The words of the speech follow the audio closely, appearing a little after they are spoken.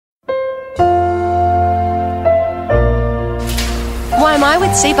I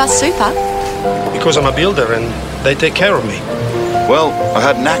with Seabus Super? Because I'm a builder and they take care of me. Well, I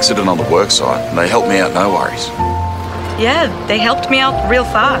had an accident on the work site and they helped me out, no worries. Yeah, they helped me out real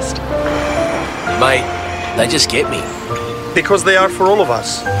fast. Mate, they just get me. Because they are for all of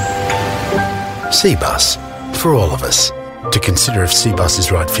us. Seabus, for all of us. To consider if Seabus is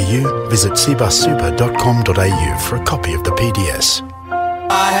right for you, visit cbussuper.com.au for a copy of the PDS.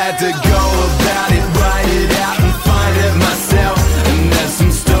 I had to go about it, write it out and find it myself. And there's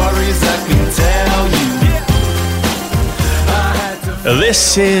some stories I can tell you.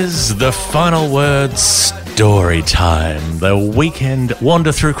 This is the Final Word Story Time, the weekend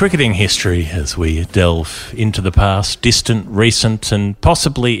wander through cricketing history as we delve into the past, distant, recent and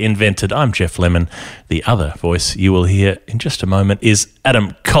possibly invented. I'm Jeff Lemon. The other voice you will hear in just a moment is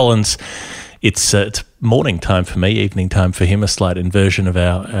Adam Collins. It's morning time for me, evening time for him, a slight inversion of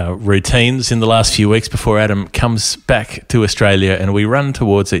our routines in the last few weeks before Adam comes back to Australia and we run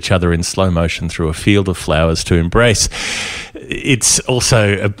towards each other in slow motion through a field of flowers to embrace. It's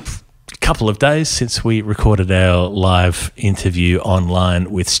also a couple of days since we recorded our live interview online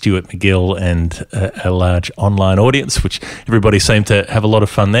with Stuart McGill and a large online audience, which everybody seemed to have a lot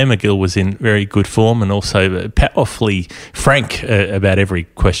of fun there. McGill was in very good form and also powerfully frank about every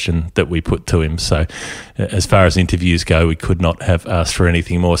question that we put to him. So as far as interviews go, we could not have asked for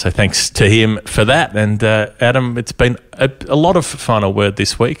anything more. So thanks to him for that. And Adam, it's been a lot of Final Word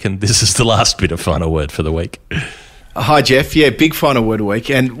this week, and this is the last bit of Final Word for the week. Hi, Jeff. Yeah, big Final Word week.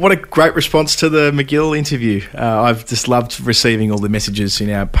 And what a great response to the McGill interview. I've just loved receiving all the messages in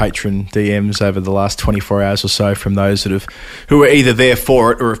our Patreon DMs over the last 24 hours or so from those who are either there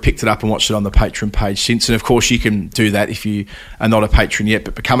for it or have picked it up and watched it on the Patreon page since. And, of course, you can do that if you are not a patron yet,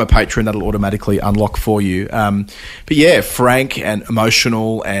 but become a patron. That'll automatically unlock for you. But, yeah, frank and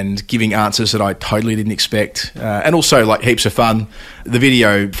emotional and giving answers that I totally didn't expect. And also, like, heaps of fun. The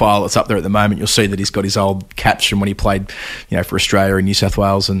video file that's up there at the moment, you'll see that he's got his old caps from when he played, for Australia and New South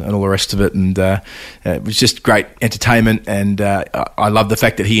Wales and all the rest of it. And it was just great entertainment. And I love the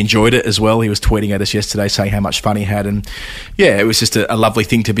fact that he enjoyed it as well. He was tweeting at us yesterday saying how much fun he had. And yeah, it was just a lovely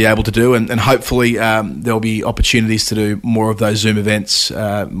thing to be able to do. And hopefully there'll be opportunities to do more of those Zoom events,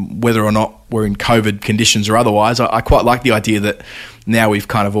 whether or not we're in COVID conditions or otherwise. I quite like the idea that now we've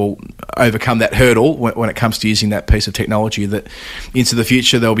kind of all overcome that hurdle when it comes to using that piece of technology, that into the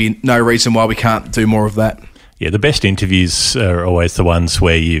future there'll be no reason why we can't do more of that. Yeah, the best interviews are always the ones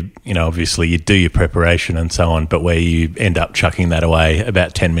where obviously you do your preparation and so on, but where you end up chucking that away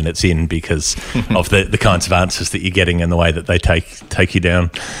about 10 minutes in because of the kinds of answers that you're getting and the way that they take you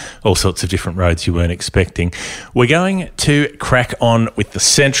down all sorts of different roads you weren't expecting. We're going to crack on with the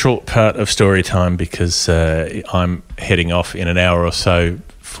central part of story time because I'm heading off in an hour or so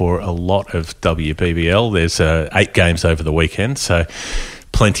for a lot of WBBL. There's 8 games over the weekend, so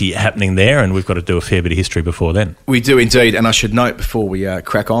plenty happening there, and we've got to do a fair bit of history before then. We do indeed, and I should note before we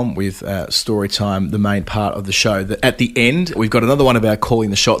crack on with story time, the main part of the show, that at the end we've got another one of our Calling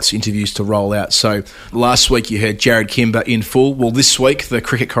the Shots interviews to roll out. So last week you heard Jared Kimber in full. Well, this week the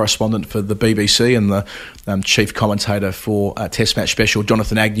cricket correspondent for the BBC and the chief commentator for Test Match Special,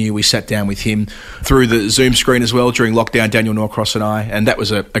 Jonathan Agnew, we sat down with him through the Zoom screen as well during lockdown, Daniel Norcross and I, and that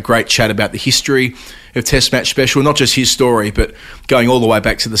was a great chat about the history of Test Match Special, not just his story, but going all the way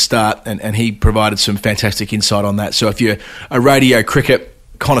back to the start, and he provided some fantastic insight on that. So if you're a radio cricket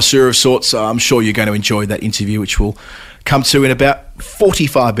connoisseur of sorts, I'm sure you're going to enjoy that interview, which will come to in about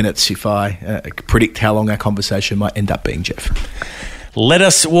 45 minutes if I predict how long our conversation might end up being, Jeff. Let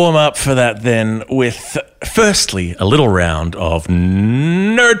us warm up for that then with, firstly, a little round of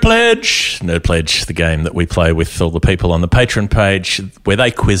Nerd Pledge. Nerd Pledge, the game that we play with all the people on the Patreon page, where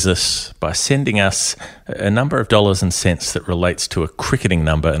they quiz us by sending us a number of dollars and cents that relates to a cricketing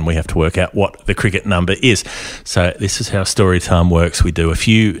number, and we have to work out what the cricket number is. So this is how story time works. We do a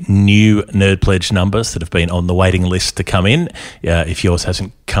few new Nerd Pledge numbers that have been on the waiting list to come in. If yours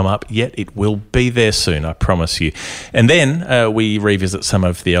hasn't come up yet, it will be there soon, I promise you. And then we revisit some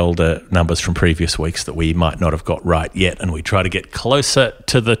of the older numbers from previous weeks that we might not have got right yet, and we try to get closer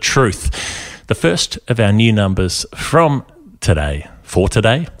to the truth. The first of our new numbers from today, of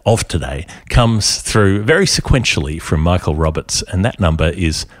today, comes through very sequentially from Michael Roberts, and that number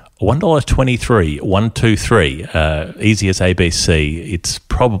is $1.23, 123, easy as ABC. It's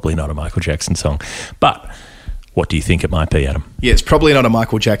probably not a Michael Jackson song, but what do you think it might be, Adam? Yeah, it's probably not a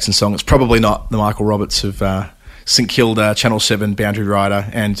Michael Jackson song. It's probably not the Michael Roberts of St Kilda, Channel 7 boundary rider,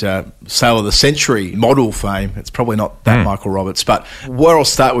 and Sailor of the Century model fame. It's probably not that Michael Roberts, but where I'll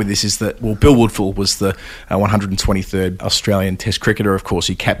start with this is that, well, Bill Woodfull was the 123rd Australian Test cricketer. Of course,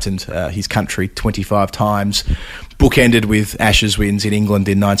 he captained his country 25 times, bookended with Ashes wins in England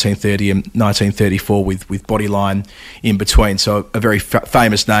in 1930 and 1934 with Bodyline in between. So a very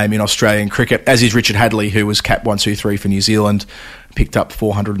famous name in Australian cricket, as is Richard Hadley, who was cap 1, 2, 3 for New Zealand. Picked up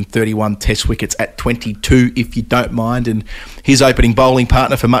 431 Test wickets at 22, if you don't mind. And his opening bowling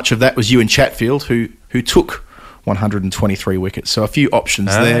partner for much of that was Ewan Chatfield, who took 123 wickets. So a few options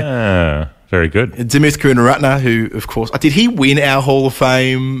there. Very good. Dimuth Karunaratne, who, of course... Did he win our Hall of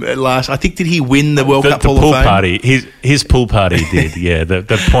Fame last... I think, did he win the World Cup Hall of Fame? The pool party. His pool party did, yeah.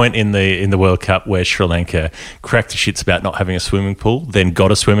 The point in the World Cup where Sri Lanka cracked the shits about not having a swimming pool, then got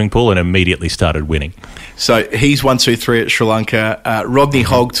a swimming pool and immediately started winning. So he's 1, 2, 3 at Sri Lanka. Rodney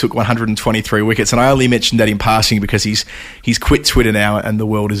Hogg took 123 wickets, and I only mentioned that in passing because he's quit Twitter now and the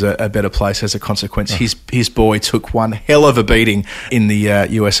world is a better place as a consequence. His boy took one hell of a beating in the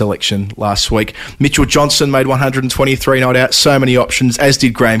US election last week. Mitchell Johnson made 123 not out. So many options, as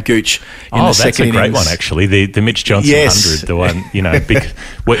did Graham Gooch in the second innings. That's a great one, actually. The Mitch Johnson 100, the one,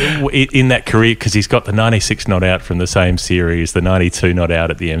 in that career, because he's got the 96 not out from the same series, the 92 not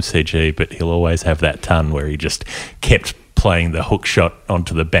out at the MCG, but he'll always have that ton where he just kept playing the hook shot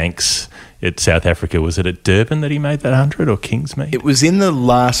onto the banks at South Africa. Was it at Durban that he made that 100 or Kingsmead? It was in the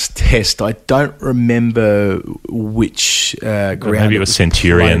last test. I don't remember which ground. Maybe it was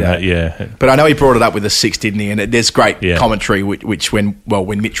Centurion. Yeah, but I know he brought it up with a 6, didn't he? And there's great commentary, which when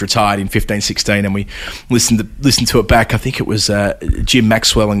Mitch retired in 15-16, and we listened to it back. I think it was Jim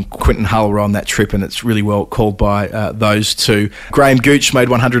Maxwell and Quinton Hull were on that trip, and it's really well called by those two. Graham Gooch made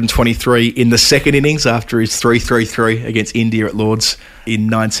 123 in the second innings after his 3-3-3 against India at Lords in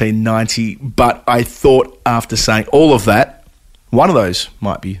 1990, but I thought after saying all of that, one of those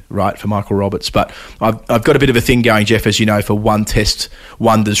might be right for Michael Roberts. But I've got a bit of a thing going, Jeff, as you know, for one test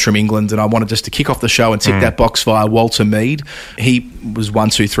wonders from England, and I wanted just to kick off the show and tick that box via Walter Mead. He was 1,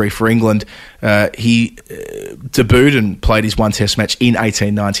 2, 3 for England. He debuted and played his one test match in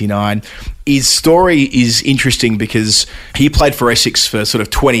 1899. His story is interesting because he played for Essex for sort of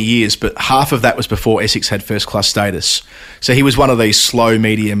 20 years, but half of that was before Essex had first-class status. So he was one of these slow,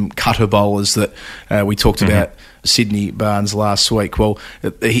 medium cutter bowlers that we talked about Sydney Barnes last week. Well,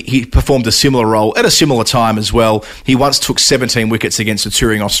 he performed a similar role at a similar time as well. He once took 17 wickets against the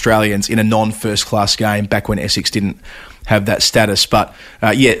touring Australians in a non-first-class game back when Essex didn't have that status. But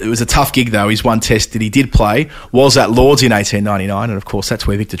it was a tough gig though. His one test that he did play was at Lords in 1899, and of course that's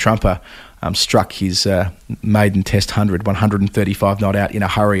where Victor Trumper struck his maiden test 135 not out in a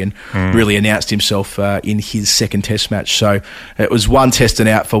hurry, and really announced himself in his second test match. So it was one test and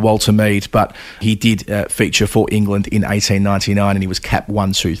out for Walter Mead, but he did feature for England in 1899, and he was cap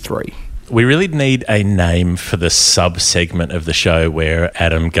 1, 2, 3. We really need a name for the sub-segment of the show where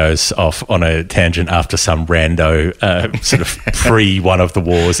Adam goes off on a tangent after some rando sort of pre-one of the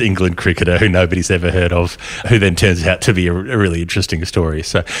wars England cricketer who nobody's ever heard of, who then turns out to be a really interesting story.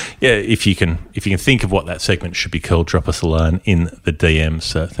 So, yeah, if you can think of what that segment should be called, drop us a line in the DMs.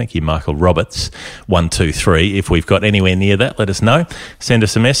 So thank you, Michael Roberts, 123. If we've got anywhere near that, let us know. Send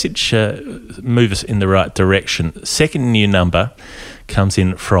us a message. Move us in the right direction. Second new number comes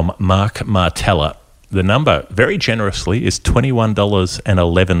in from Mark Martella. The number, very generously, is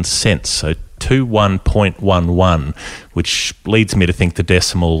 $21.11, so 21.11, which leads me to think the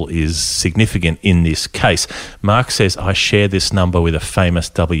decimal is significant in this case. Mark says, I share this number with a famous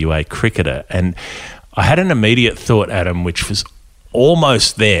WA cricketer, and I had an immediate thought, Adam, which was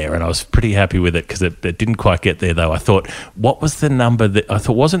almost there, and I was pretty happy with it because it didn't quite get there though. I thought, what was the number that I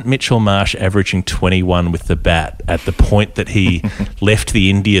thought, wasn't Mitchell Marsh averaging 21 with the bat at the point that he left the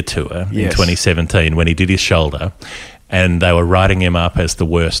India tour in 2017 when he did his shoulder, and they were writing him up as the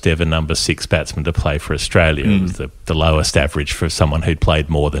worst ever number 6 batsman to play for Australia. It was the lowest average for someone who'd played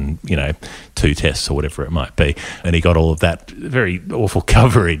more than 2 tests or whatever it might be, and he got all of that very awful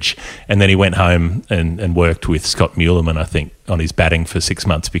coverage, and then he went home and worked with Scott Muirleman, I think, on his batting for 6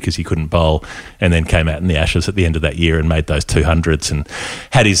 months because he couldn't bowl, and then came out in the Ashes at the end of that year and made those 200s and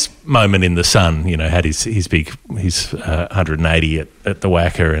had his moment in the sun, had his 180 at the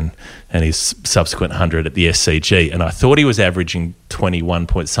Wacker and his subsequent 100 at the SCG, and I thought he was averaging 21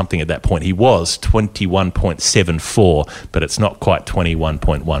 point something at that point. He was 21.74, but it's not quite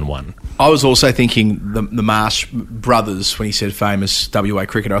 21.11. I was also thinking the Marsh brothers when he said famous WA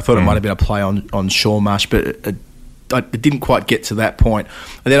cricketer. I thought it might have been a play on Shaun Marsh, but it didn't quite get to that point.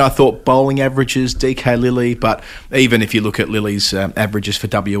 And then I thought bowling averages, DK Lilly, but even if you look at Lilly's averages for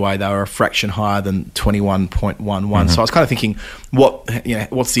WA, they were a fraction higher than 21.11. So I was kind of thinking,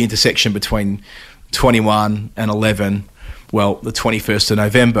 what's the intersection between 21 and 11? Well, the 21st of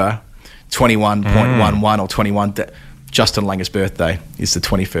November, 21.11 or 21. Justin Langer's birthday is the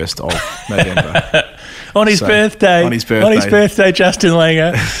 21st of November. On his birthday, Justin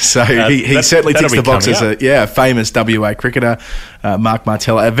Langer. So he certainly ticks the box as a famous WA cricketer, Mark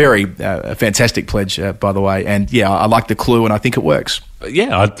Martella. A very fantastic pledge, by the way. And I like the clue, and I think it works.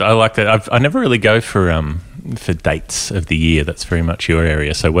 Yeah, I like that. I never really go for dates of the year. That's very much your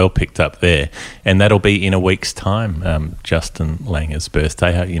area, so well picked up there. And that'll be in a week's time, Justin Langer's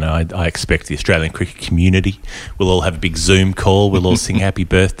birthday. I expect the Australian cricket community will all have a big Zoom call. We'll all sing happy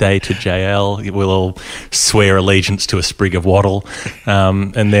birthday to JL. We'll all swear allegiance to a sprig of wattle,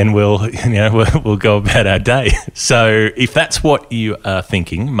 and then we'll go about our day. So if that's what you are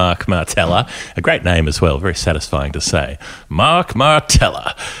thinking, Mark Martella, a great name as well, very satisfying to say, Mark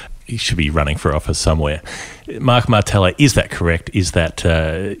Martella. He should be running for office somewhere. Mark Martella, is that correct? Is that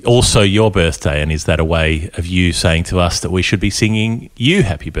also your birthday? And is that a way of you saying to us that we should be singing you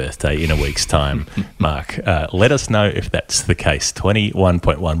happy birthday in a week's time? Mark, let us know if that's the case.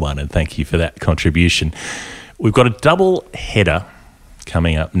 21.11, and thank you for that contribution. We've got a double header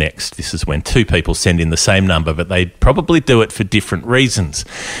coming up next. This is when two people send in the same number, but they probably do it for different reasons.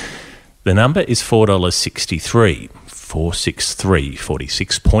 The number is $4.63. 463,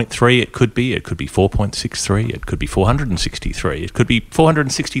 46.3 it could be 4.63, it could be 463, it could be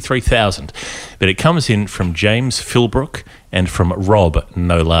 463,000. But it comes in from James Philbrook and from Rob,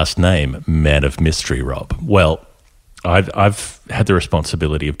 no last name, man of mystery Rob. Well, I've had the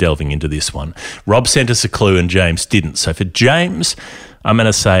responsibility of delving into this one. Rob sent us a clue and James didn't. So for James, I'm going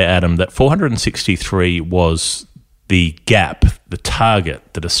to say, Adam, that 463 was the gap, the target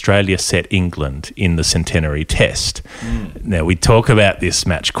that Australia set England in the Centenary Test. Now, we talk about this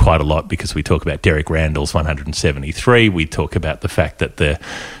match quite a lot because we talk about Derek Randall's 173. We talk about the fact that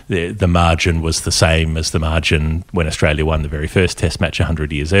the margin was the same as the margin when Australia won the very first Test match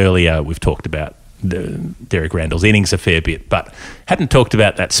 100 years earlier. We've talked about Derek Randall's innings a fair bit, but hadn't talked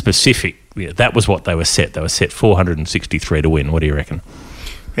about that specific. That was what they were set. They were set 463 to win. What do you reckon?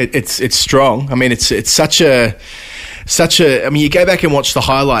 It's strong. I mean, it's such a. I mean, you go back and watch the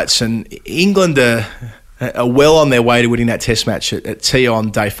highlights, and England are well on their way to winning that Test match at tea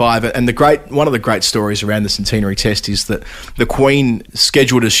on day 5. And one of the great stories around the Centenary Test is that the Queen,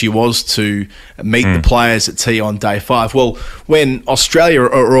 scheduled as she was to meet the players at tea on day 5. Well, when Australia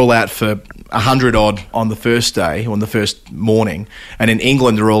are all out for 100 odd on the first day, on the first morning, and in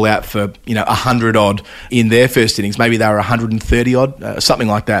England are all out for 100 odd in their first innings, maybe they were 130 odd, something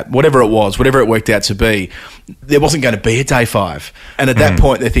like that. Whatever it worked out to be, there wasn't going to be a day 5. And at that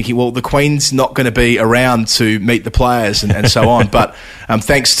point, they're thinking, well, the Queen's not going to be around to meet the players and so on. But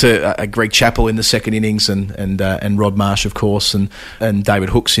thanks to Greg Chappell in the second innings and Rod Marsh, of course, and David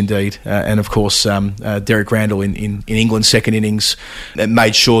Hooks, indeed, and of course Derek Randall in England's second innings, it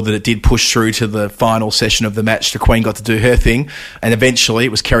made sure that it did push through to the final session of the match. The Queen got to do her thing, and eventually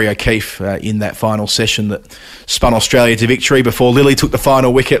it was Kerry O'Keefe in that final session that spun Australia to victory before Lilly took the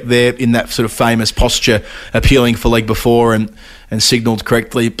final wicket there in that sort of famous posture, appealing for leg before and signalled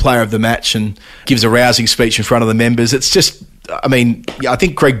correctly, player of the match, and gives a rousing speech in front of the members. It's just, I mean, I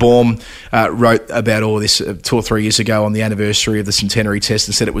think Greg Baum wrote about all this 2 or 3 years ago on the anniversary of the Centenary Test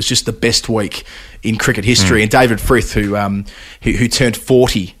and said it was just the best week in cricket history. And David Frith, who turned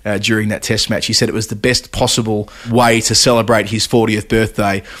 40 during that Test match, he said it was the best possible way to celebrate his 40th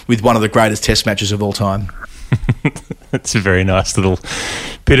birthday with one of the greatest Test matches of all time. That's a very nice little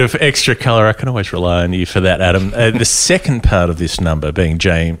bit of extra colour. I can always rely on you for that, Adam. The second part of this number being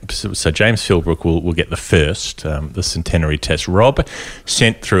James. So James Philbrook will get the first, the Centenary Test. Rob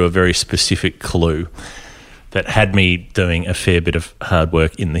sent through a very specific clue that had me doing a fair bit of hard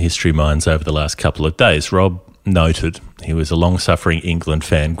work in the history mines over the last couple of days. Rob noted he was a long-suffering England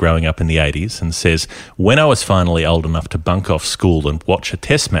fan growing up in the 80s and says, when I was finally old enough to bunk off school and watch a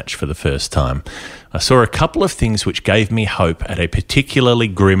Test match for the first time, I saw a couple of things which gave me hope at a particularly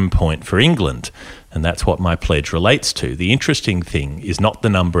grim point for England. And that's what my pledge relates to. The interesting thing is not the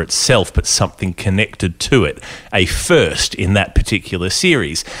number itself, but something connected to it. A first in that particular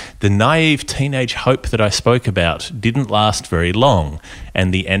series. The naive teenage hope that I spoke about didn't last very long,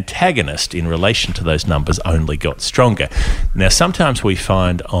 and the antagonist in relation to those numbers only got stronger. Now, sometimes we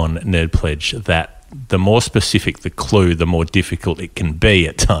find on Nerd Pledge that the more specific the clue, the more difficult it can be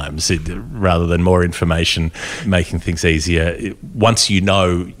at times, rather than more information making things easier. Once you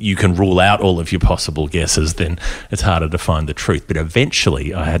know you can rule out all of your possible guesses, then it's harder to find the truth. But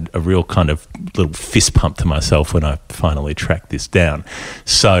eventually I had a real kind of little fist pump to myself when I finally tracked this down.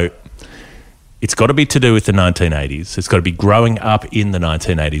 So it's got to be to do with the 1980s. It's got to be growing up in the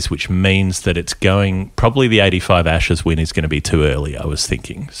 1980s, which means that it's going, probably the 85 Ashes win is going to be too early, I was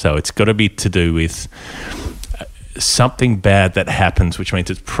thinking. So it's got to be to do with something bad that happens, which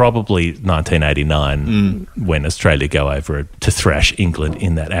means it's probably 1989 when Australia go over to thrash England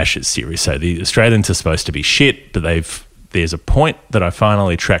in that Ashes series. So the Australians are supposed to be shit, but there's a point that I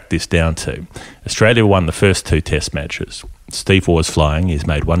finally tracked this down to. Australia won the first 2 test matches. Steve Waugh's flying. He's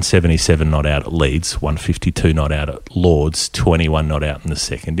made 177 not out at Leeds, 152 not out at Lords, 21 not out in the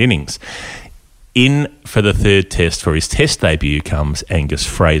second innings. In for the third test for his test debut comes Angus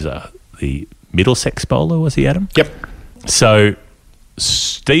Fraser, the Middlesex bowler, was he, Adam? Yep. So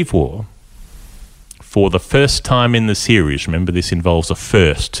Steve Waugh, for the first time in the series, remember this involves a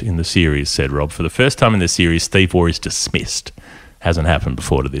first in the series, said Rob, for the first time in the series, Steve Waugh is dismissed. Hasn't happened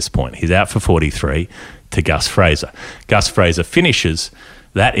before to this point. He's out for 43 to Gus Fraser. Gus Fraser finishes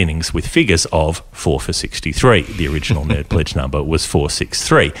that innings with figures of 4 for 63. The original net pledge number was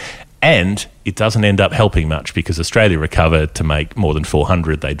 463. And it doesn't end up helping much because Australia recover to make more than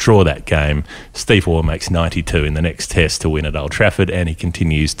 400. They draw that game. Steve Waugh makes 92 in the next test to win at Old Trafford, and he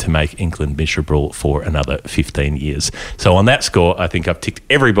continues to make England miserable for another 15 years. So on that score, I think I've ticked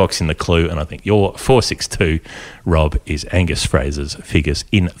every box in the clue, and I think your 462, Rob, is Angus Fraser's figures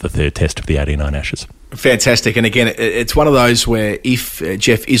in the third test of the 89 Ashes. Fantastic. And again, it's one of those where if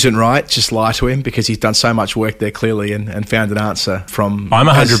Jeff isn't right, just lie to him because he's done so much work there clearly and found an answer from... I'm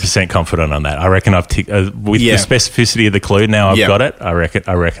 100% confident on that. I reckon I've ticked... with the specificity of the clue, now I've got it. I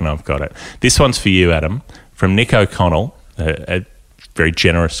reckon I've got it. This one's for you, Adam, from Nick O'Connell, a very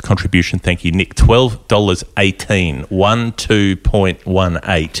generous contribution. Thank you, Nick. $12.18,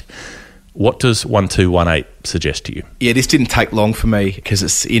 12.18. What does 1218 suggest to you? Yeah, this didn't take long for me because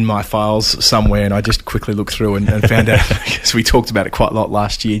it's in my files somewhere, and I just quickly looked through and found out, because we talked about it quite a lot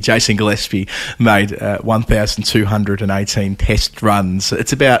last year, Jason Gillespie made 1,218 test runs.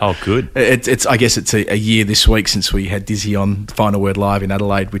 It's about... Oh, good. It's I guess it's a year this week since we had Dizzy on Final Word Live in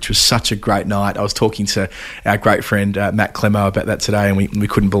Adelaide, which was such a great night. I was talking to our great friend Matt Clemo about that today, and we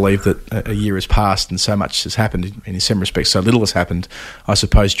couldn't believe that a year has passed and so much has happened. In some respects, so little has happened, I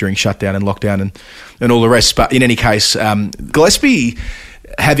suppose, during shutdown and lockdown and all the rest. But in any case, Gillespie,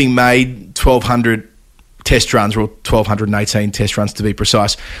 having made 1,200 test runs, or 1,218 test runs to be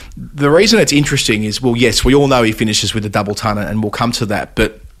precise, the reason it's interesting is, well, yes, we all know he finishes with a double ton, and we'll come to that,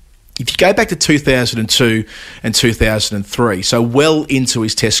 but if you go back to 2002 and 2003, so well into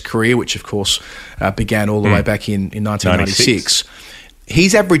his test career, which of course began all the way back in 1996,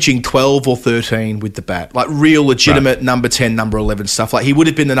 he's averaging 12 or 13 with the bat, like real legitimate number 10, number 11 stuff. Like he would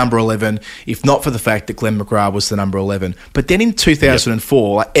have been the number 11 if not for the fact that Glenn McGrath was the number 11. But then in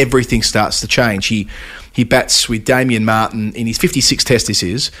 2004, like everything starts to change. He bats with Damien Martin in his 56th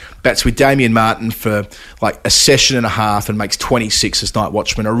test, bats with Damien Martin for like a session and a half and makes 26 as night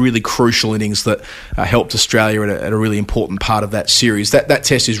watchman, a really crucial innings that helped Australia at a really important part of that series. That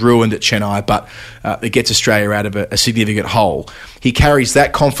test is ruined at Chennai, but it gets Australia out of a significant hole. He carries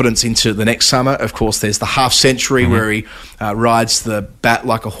that confidence into the next summer. Of course, there's the half century where he rides the bat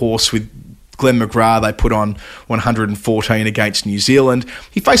like a horse with Glenn McGrath. They put on 114 against New Zealand.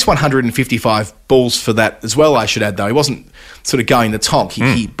 He faced 155 balls for that as well, I should add, though. He wasn't sort of going the tonk.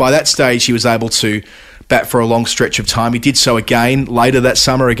 He by that stage, he was able to bat for a long stretch of time. He did so again later that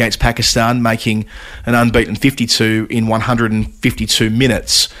summer against Pakistan, making an unbeaten 52 in 152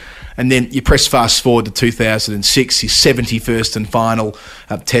 minutes. And then you press fast forward to 2006, his 71st and final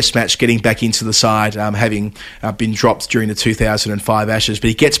test match, getting back into the side, having been dropped during the 2005 Ashes. But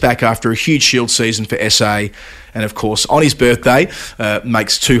he gets back after a huge Shield season for SA, and of course, on his birthday,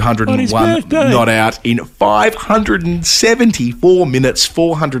 makes 201 not out in 574 minutes,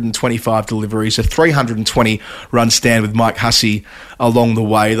 425 deliveries, a 320 run stand with Mike Hussey along the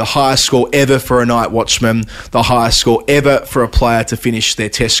way. The highest score ever for a night watchman, the highest score ever for a player to finish their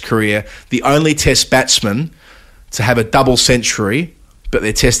test career, the only test batsman to have a double century, but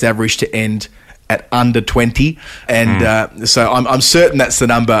their test average to end at under 20, and so I'm certain that's the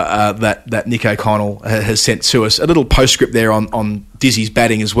number that Nick O'Connell has sent to us. A little postscript there on Dizzy's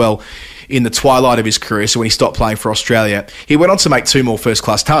batting as well. in the twilight of his career, so when he stopped playing for Australia. He went on to make 2 more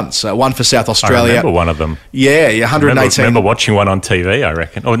first-class tons, one for South Australia. I remember one of them. Yeah, 118. I remember watching one on TV, I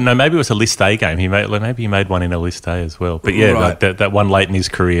reckon. Or no, maybe it was a List A game. Maybe he made one in a List A as well. But yeah, Right. that one late in his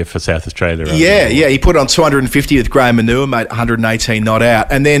career for South Australia. Yeah, he put on 250 with Graham Manua, made 118 not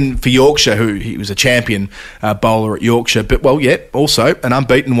out. And then for Yorkshire, who he was a champion bowler at Yorkshire, but also an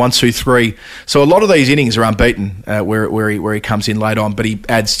unbeaten 1-2-3. So a lot of these innings are unbeaten where he comes in late on, but he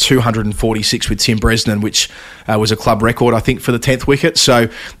adds 246 with Tim Bresnan, which was a club record, I think, for the 10th wicket. So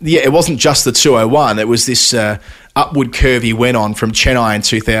yeah, it wasn't just the 201, it was this upward curve he went on from Chennai in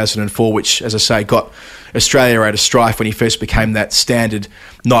 2004, which, as I say, got Australia out of strife when he first became that standard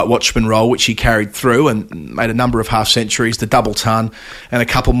night watchman role, which he carried through and made a number of half-centuries, the double ton, and a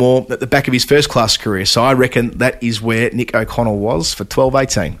couple more at the back of his first-class career. So I reckon that is where Nick O'Connell was for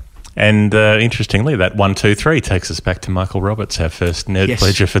 12-18. And interestingly, that 1-2-3 takes us back to Michael Roberts, our first nerd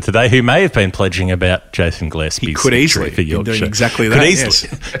pledger for today, who may have been pledging about Jason Gillespie's He could easily for Yorkshire. been doing exactly that. Could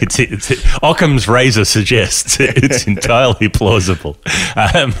easily. Yes. Occam's razor suggests it's entirely plausible.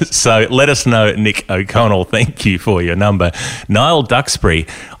 So let us know, Nick O'Connell. Thank you for your number. Niall Duxbury.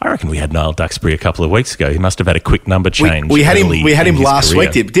 I reckon we had Niall Duxbury a couple of weeks ago. He must have had a quick number change. We had him last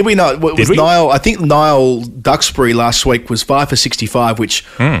week. Did we not? Did we? Niall? I think Niall Duxbury last week was 5 for 65, which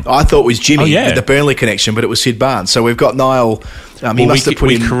I thought was Jimmy with the Burnley connection, but it was Sid Barnes. So we've got Niall.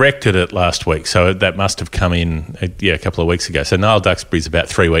 We corrected it last week, so that must have come in a couple of weeks ago. So Niall Duxbury's about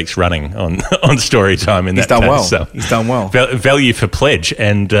 3 weeks running on story time in that case. He's done well. Value for pledge,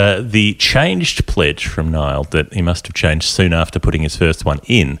 and the changed pledge from Niall that he must have changed soon after putting his first one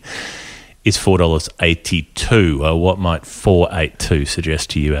in is $4.82. What might 482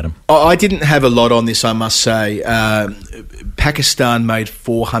 suggest to you, Adam? I didn't have a lot on this, I must say. Pakistan made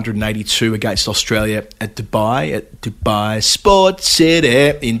 482 against Australia at Dubai Sports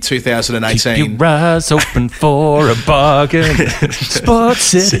City in 2018. Keep your eyes open for a bargain. Sports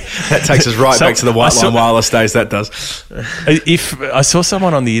City. That takes us right back to the White Line Wireless days, that does. If I saw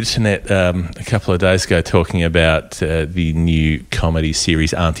someone on the internet a couple of days ago talking about the new comedy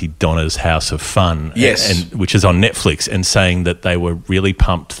series Auntie Donna's House of Fun, which is on Netflix, and saying that they were really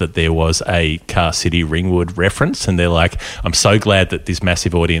pumped that there was a Car City Ringwood reference, and they're like, I'm so glad that this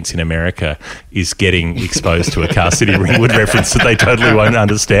massive audience in America is getting exposed to a Car City Ringwood reference that they totally won't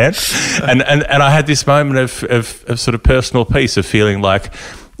understand. And I had this moment of sort of personal peace of feeling like,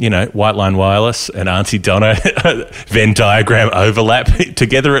 you know, White Line Wireless and Auntie Donna Venn diagram overlap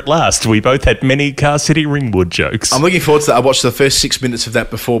together at last. We both had many Car City Ringwood jokes. I'm looking forward to that. I watched the first 6 minutes of that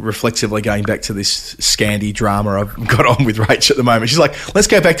before reflectively going back to this Scandi drama I've got on with Rach at the moment. She's like, let's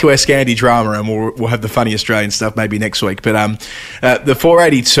go back to our Scandi drama and we'll have the funny Australian stuff maybe next week. But the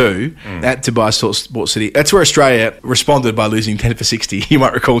 482 at Dubai Sports City, that's where Australia responded by losing 10 for 60. You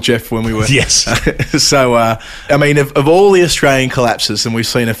might recall, Jeff, when we were... Yes. So, I mean, of all the Australian collapses, and we've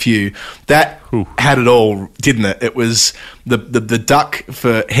seen a few, that had it all, didn't it? It was the duck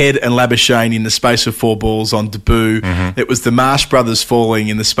for Head and Labuschagne in the space of 4 balls on debut. It was the Marsh brothers falling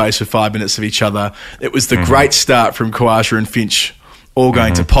in the space of 5 minutes of each other. It was the great start from Khawaja and Finch all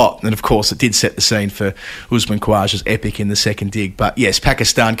going to pot. And, of course, it did set the scene for Usman Khawaja's epic in the second dig. But, yes,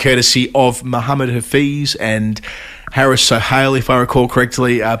 Pakistan, courtesy of Mohammad Hafiz and Haris Sohail, if I recall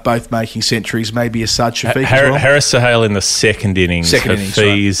correctly, are both making centuries, maybe Asad Shafiq as well. Haris Sohail in the second innings.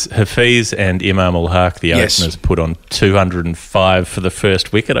 Hafiz and Imam Ul Haq, the openers, put on 205 for the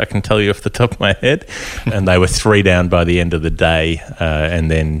first wicket, I can tell you off the top of my head. And they were 3 down by the end of the day.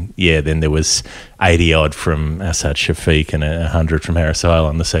 And then there was 80-odd from Asad Shafiq and 100 from Haris Sohail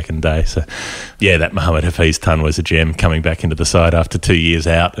on the second day. So, yeah, that Mohammad Hafiz ton was a gem, coming back into the side after 2 years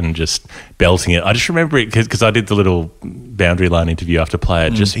out and just belting it. I just remember it because I did the little boundary line interview after play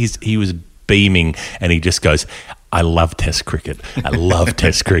it. He was beaming and he just goes, I love Test cricket. I love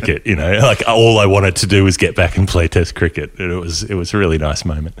Test cricket. You know, like all I wanted to do was get back and play Test cricket. And it was a really nice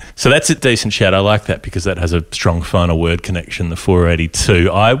moment. So that's a decent shout. I like that because that has a strong final word connection, the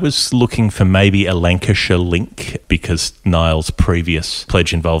 482. I was looking for maybe a Lancashire link because Niall's previous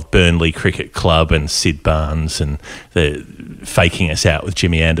pledge involved Burnley Cricket Club and Sid Barnes and the faking us out with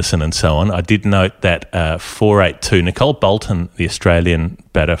Jimmy Anderson and so on. I did note that 482, Nicole Bolton, the Australian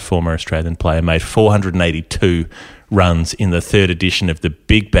batter, former Australian player, made 482 runs in the third edition of the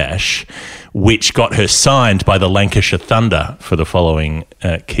Big Bash, which got her signed by the Lancashire Thunder for the following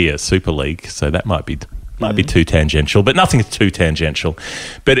Kia Super League. So that might be too tangential, but nothing's too tangential.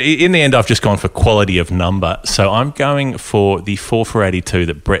 But in the end, I've just gone for quality of number. So I'm going for the 4 for 82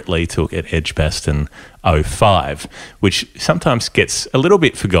 that Brett Lee took at Edgbaston 05, which sometimes gets a little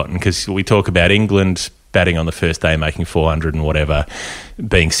bit forgotten because we talk about England batting on the first day, making 400 and whatever,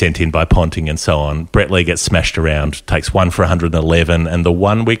 being sent in by Ponting and so on. Brett Lee gets smashed around, takes 1 for 111, and the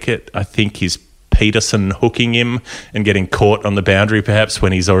 1 wicket, I think, is Peterson hooking him and getting caught on the boundary perhaps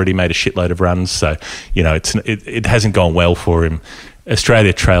when he's already made a shitload of runs. So, it hasn't gone well for him.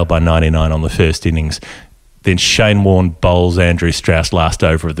 Australia trailed by 99 on the first innings. Then Shane Warne bowls Andrew Strauss last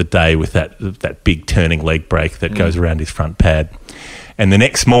over of the day with that big turning leg break that goes around his front pad. And the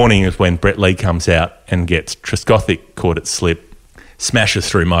next morning is when Brett Lee comes out and gets Trescothick caught at slip, smashes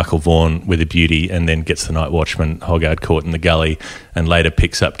through Michael Vaughan with a beauty, and then gets the night watchman Hoggard caught in the gully, and later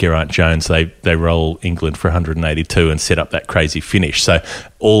picks up Geraint Jones. They roll England for 182 and set up that crazy finish. So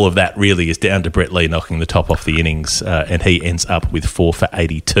all of that really is down to Brett Lee knocking the top off the innings, and he ends up with 4 for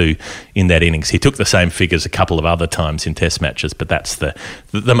 82 in that innings. He took the same figures a couple of other times in Test matches, but that's the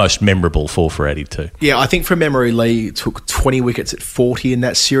most memorable 4 for 82. Yeah, I think from memory, Lee took 20 wickets at 40 in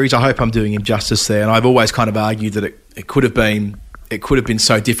that series. I hope I'm doing him justice there, and I've always kind of argued that it could have been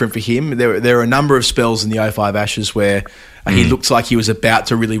so different for him. There are a number of spells in the 05 Ashes where he looked like he was about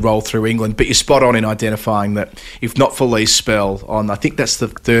to really roll through England, but you're spot on in identifying that if not for Lee's spell on, I think that's the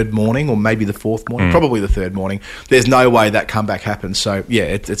third morning or maybe the fourth morning, probably the third morning, there's no way that comeback happens. So, yeah,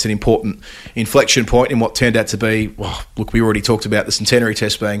 it's an important inflection point in what turned out to be, we already talked about the Centenary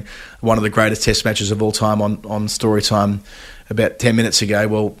Test being one of the greatest Test matches of all time on Storytime about 10 minutes ago.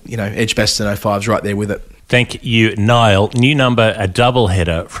 Well, Edgbaston 05's right there with it. Thank you, Niall. New number, a double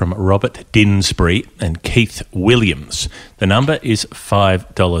header from Robert Dinsbury and Keith Williams. The number is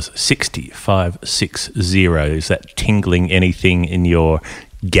 $5.60, 560. Is that tingling anything in your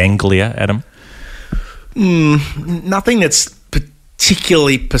ganglia, Adam? Nothing that's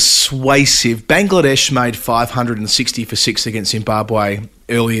particularly persuasive. Bangladesh made 560 for 6 against Zimbabwe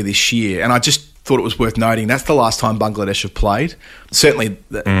earlier this year, and I just thought it was worth noting that's the last time Bangladesh have played. Certainly,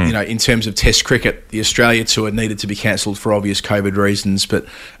 in terms of Test cricket, the Australia tour needed to be cancelled for obvious COVID reasons. But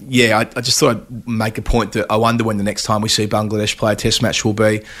yeah, I just thought I'd make a point that I wonder when the next time we see Bangladesh play a Test match will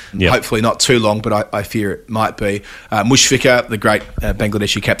be. Yep. Hopefully not too long, but I fear it might be. Mushfiqur, the great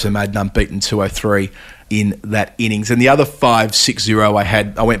Bangladeshi captain, made an unbeaten 203 in that innings. And the other 560 I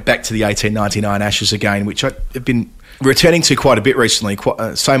went back to the 1899 Ashes again, which I've been returning to quite a bit recently.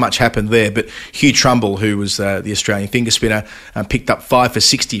 So much happened there, but Hugh Trumbull, who was the Australian finger spinner, picked up 5 for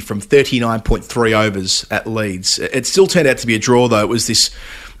 60 from 39.3 overs at Leeds. It still turned out to be a draw, though. It was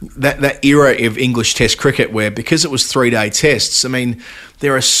that era of English Test cricket where, because it was 3-day tests, I mean,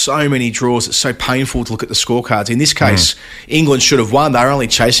 there are so many draws. It's so painful to look at the scorecards. In this case, England should have won. They were only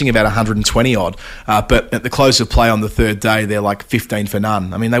chasing about 120 odd, but at the close of play on the third day, they're like 15 for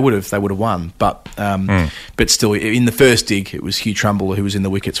none. I mean, they would have won, but still, in the first dig, it was Hugh Trumbull who was in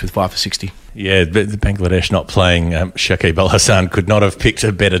the wickets with 5 for 60. Yeah, but the Bangladesh not playing Shakib Al Hassan could not have picked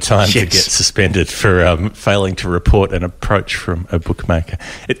a better time to get suspended for failing to report an approach from a bookmaker.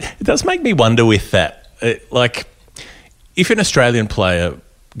 It does make me wonder with that, if an Australian player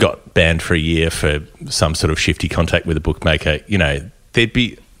got banned for a year for some sort of shifty contact with a bookmaker, there'd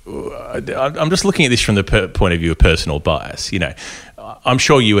be... I'm just looking at this from the point of view of personal bias. I'm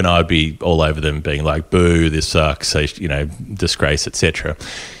sure you and I would be all over them being like, boo, this sucks, disgrace, etc.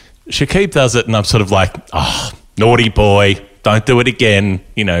 Shakib does it and I'm sort of like, oh, naughty boy, don't do it again,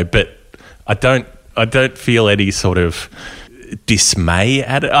 but I don't feel any sort of dismay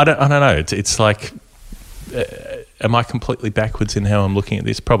at it. I don't know. It's like... am I completely backwards in how I'm looking at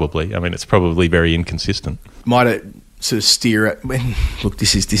this? Probably. I mean, it's probably very inconsistent. Might it sort of steer at... Look,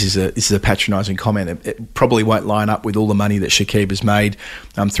 this is a patronising comment. It probably won't line up with all the money that Shakib has made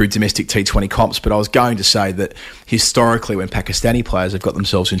through domestic T20 comps, but I was going to say that historically when Pakistani players have got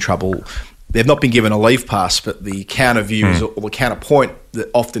themselves in trouble, they've not been given a leave pass, but the counter view or the counter point that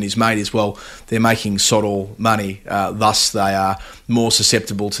often is made is, well, they're making sod all money, thus they are more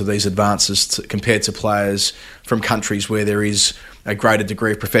susceptible to these advances compared to players from countries where there is a greater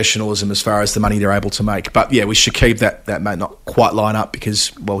degree of professionalism as far as the money they're able to make. But yeah, with Shakib, that may not quite line up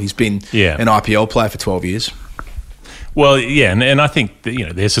because, well, he's been an IPL player for 12 years. Well, yeah, and I think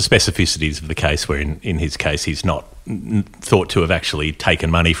that, there's the specificities of the case where in his case he's not thought to have actually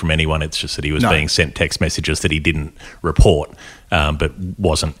taken money from anyone. It's just that he was being sent text messages that he didn't report, but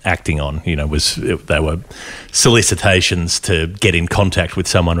wasn't acting on. They were solicitations to get in contact with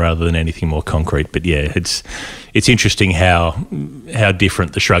someone rather than anything more concrete. But yeah, it's interesting how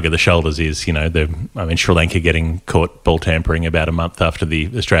different the shrug of the shoulders is. Sri Lanka getting caught ball tampering about a month after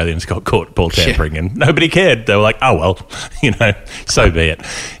the Australians got caught ball tampering, and nobody cared. They were like, oh well, so be it.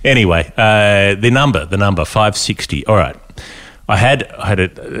 Anyway, the number 560. All right. I had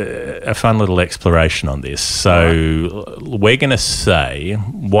a fun little exploration on this. So we're going to say,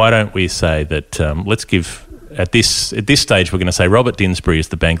 why don't we say that? Let's give at this stage we're going to say Robert Dinsbury is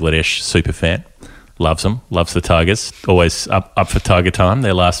the Bangladesh superfan, loves them, loves the Tigers, always up for Tiger time.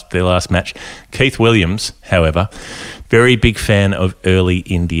 Their last match. Keith Williams, however, very big fan of early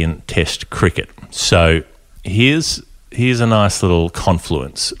Indian Test cricket. So here's a nice little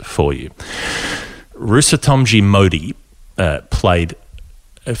confluence for you. Rusatomji Modi played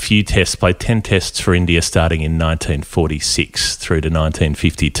a few tests, played 10 tests for India starting in 1946 through to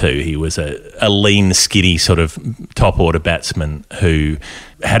 1952. He was a lean, skinny sort of top-order batsman who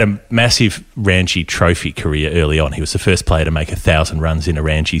had a massive Ranji Trophy career early on. He was the first player to make 1,000 runs in a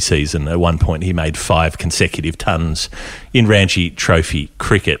Ranji season. At one point, he made 5 consecutive tons in Ranji Trophy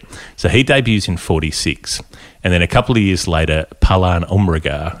cricket. So he debuts in 46. And then a couple of years later, Palan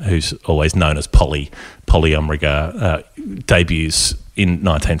Umrigar, who's always known as Polly Umrigar, debuts in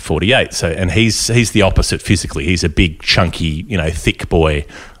 1948. So, and he's the opposite physically. He's a big, chunky, thick boy,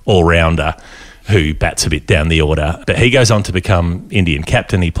 all-rounder who bats a bit down the order. But he goes on to become Indian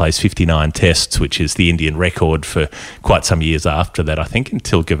captain. He plays 59 tests, which is the Indian record for quite some years after that, I think,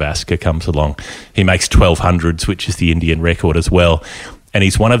 until Gavaskar comes along. He makes 1200s, which is the Indian record as well. And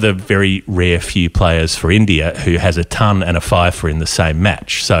he's one of the very rare few players for India who has a ton and a fifer in the same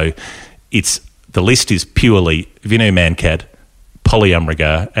match. So the list is purely Vinu Mankad, Polly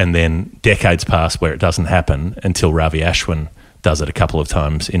Umrigar, and then decades pass where it doesn't happen until Ravi Ashwin does it a couple of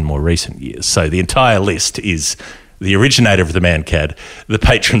times in more recent years. So the entire list is the originator of the Mankad, the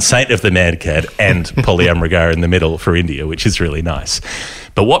patron saint of the Mankad, and Polly Umrigar in the middle for India, which is really nice.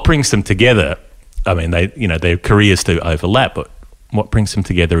 But what brings them together, I mean, their careers do overlap, but what brings them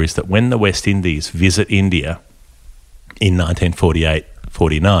together is that when the West Indies visit India in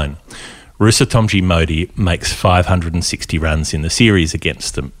 1948-49, Rusatomji Modi makes 560 runs in the series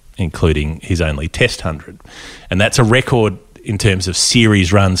against them, including his only Test 100. And that's a record in terms of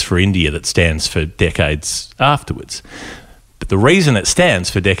series runs for India that stands for decades afterwards. But the reason it stands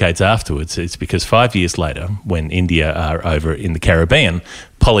for decades afterwards is because 5 years later, when India are over in the Caribbean,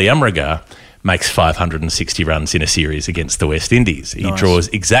 Polly Umrigar makes 560 runs in a series against the West Indies. He draws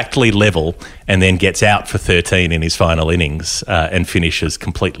exactly level and then gets out for 13 in his final innings and finishes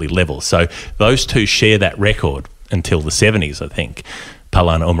completely level. So those two share that record until the 70s, I think.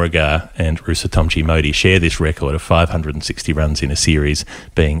 Palan Umrigar and Rusatomji Modi share this record of 560 runs in a series,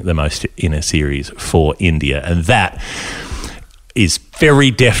 being the most in a series for India. And that is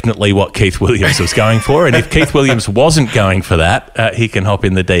very definitely what Keith Williams was going for. And if Keith Williams wasn't going for that, he can hop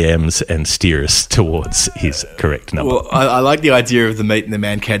in the DMs and steer us towards his correct number. Well, I like the idea of the meat and the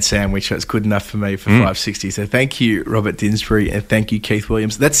Mankad sandwich. That's good enough for me for 560. So thank you, Robert Dinsbury, and thank you, Keith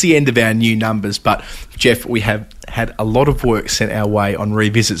Williams. That's the end of our new numbers. But, Jeff, we have had a lot of work sent our way on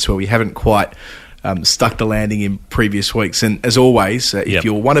revisits where we haven't quite stuck the landing in previous weeks. And as always, if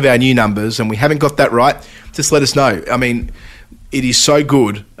you're one of our new numbers and we haven't got that right, just let us know. I mean, it is so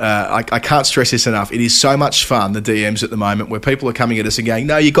good. I can't stress this enough. It is so much fun, the DMs at the moment, where people are coming at us and going,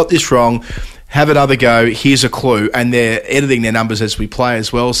 no, you got this wrong. Have another go. Here's a clue. And they're editing their numbers as we play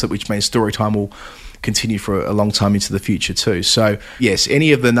as well, so which means story time will continue for a long time into the future too. So, yes,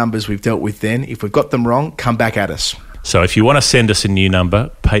 any of the numbers we've dealt with then, if we've got them wrong, come back at us. So if you want to send us a new number,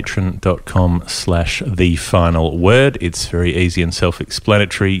 patreon.com/thefinalword. It's very easy and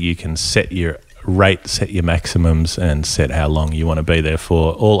self-explanatory. You can set your rate, set your maximums, and set how long you want to be there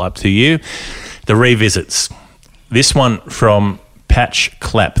for. All up to you. The revisits. This one from Patch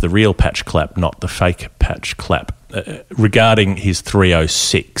Clapp, the real Patch Clapp, not the fake Patch Clapp. Regarding his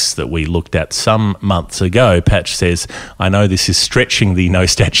 306 that we looked at some months ago, Patch says, I know this is stretching the no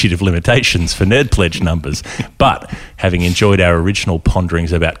statute of limitations for Nerd Pledge numbers, but having enjoyed our original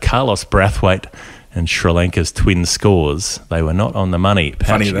ponderings about Carlos Brathwaite and Sri Lanka's twin scores, they were not on the money.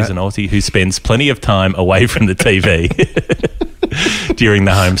 Patch is an Aussie who spends plenty of time away from the TV during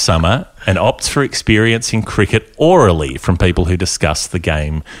the home summer and opts for experiencing cricket orally from people who discuss the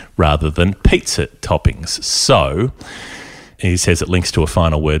game rather than pizza toppings. So he says it links to a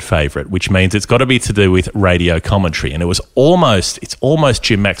final word favourite, which means it's got to be to do with radio commentary. And it's almost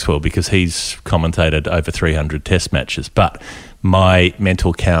Jim Maxwell because he's commentated over 300 test matches. But my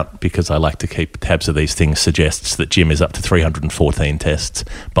mental count, because I like to keep tabs of these things, suggests that Jim is up to 314 tests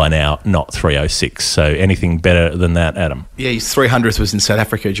by now, not 306. So anything better than that, Adam? Yeah, his 300th was in South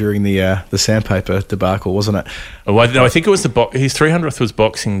Africa during the sandpaper debacle, wasn't it? No, I think it was his 300th was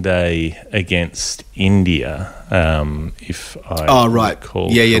Boxing Day against India. if I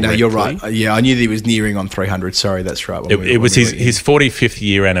recall Yeah, no, you're correctly. right. Yeah, I knew that he was nearing on 300. Sorry, that's right. It was his 45th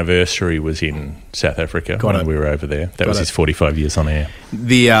year anniversary was in South Africa when we were over there. That was his 45 years on air.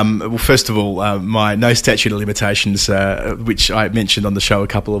 Well, first of all, my no statute of limitations, which I mentioned on the show a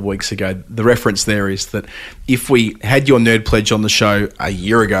couple of weeks ago, the reference there is that if we had your nerd pledge on the show a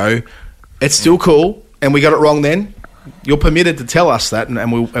year ago, it's still cool, and we got it wrong then. You're permitted to tell us that,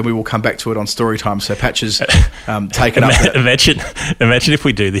 and we will come back to it on story time. So Patch has taken up that. Imagine if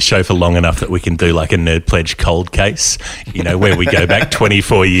we do this show for long enough that we can do like a Nerd Pledge cold case, where we go back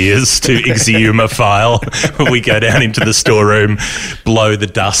 24 years to exhume a file, where we go down into the storeroom, blow the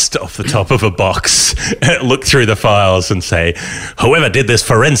dust off the top of a box, look through the files and say, whoever did this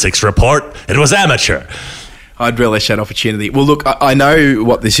forensics report, it was amateur. I'd relish that opportunity. Well, look, I know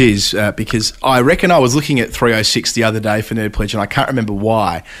what this is because I reckon I was looking at 306 the other day for Nerd Pledge, and I can't remember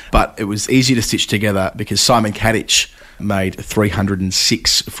why, but it was easy to stitch together because Simon Kadich made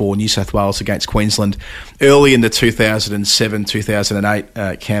 306 for New South Wales against Queensland early in the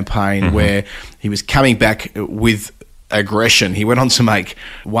 2007-2008 campaign, where he was coming back with aggression. He went on to make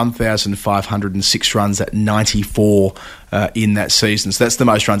 1,506 runs at 94 in that season. So that's the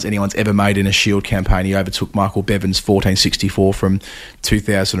most runs anyone's ever made in a Shield campaign. He overtook Michael Bevan's 1,464 from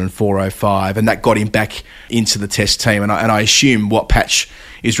 2004-05, and that got him back into the Test team. And I assume what Patch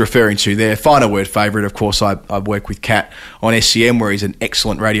is referring to there, final word favourite, of course, I work with Kat on SCM, where he's an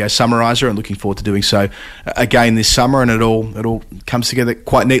excellent radio summariser, and looking forward to doing so again this summer, and it all comes together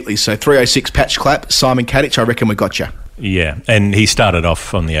quite neatly. So 306 Patch Clap, Simon Kadich, I reckon we got you. Yeah, and he started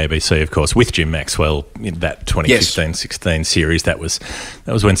off on the ABC, of course, with Jim Maxwell in that 2015-16 series. That was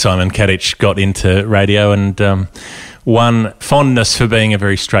when Simon Kadich got into radio, and one fondness for being a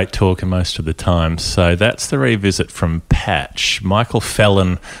very straight talker most of the time. So that's the revisit from Patch. Michael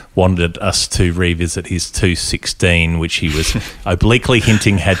Fallon wanted us to revisit his 216, which he was obliquely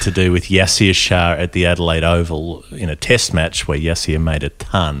hinting had to do with Yasir Shah at the Adelaide Oval in a test match where Yasir made a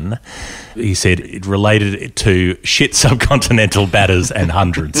ton. He said it related to shit subcontinental batters and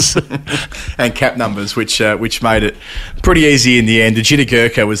hundreds. And cap numbers, which made it pretty easy in the end. Ajit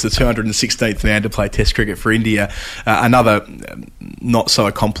Gurkha was the 216th man to play Test cricket for India. Another not so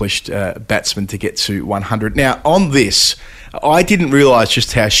accomplished batsman to get to 100. Now, on this, I didn't realise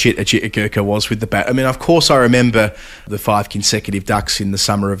just how shit Ajit Gurkha was with the bat. I mean, of course, I remember the 5 consecutive ducks in the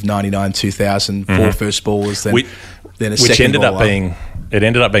summer of 99-2000, 4 first ballers, then a second baller. It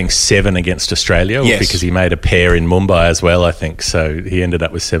ended up being 7 against Australia, yes, because he made a pair in Mumbai as well, I think. So he ended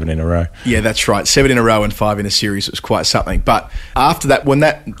up with 7 in a row. Yeah, that's right. 7 in a row and 5 in a series. It was quite something. But after that, when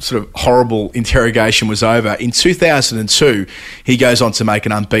that sort of horrible interrogation was over, in 2002, he goes on to make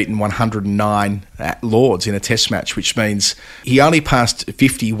an unbeaten 109 at Lords in a test match, which means he only passed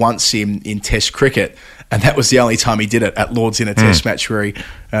 50 once in Test cricket. And that was the only time he did it, at Lords in a test match, where he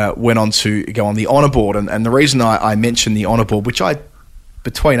went on to go on the honour board. And the reason I mentioned the honour board, which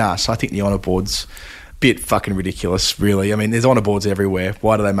between us, I think the honour board's a bit fucking ridiculous, really. I mean, there's honour boards everywhere.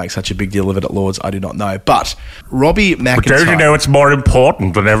 Why do they make such a big deal of it at Lords? I do not know. But Robbie McIntyre... But don't you know it's more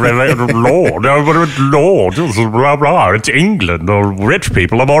important than every Lord? Lord, blah, blah. It's England. Or rich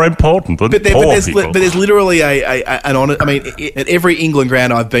people are more important than poor people. But there's literally an honour... I mean, at every England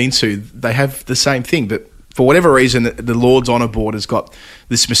ground I've been to, they have the same thing, but for whatever reason, the Lord's Honour Board has got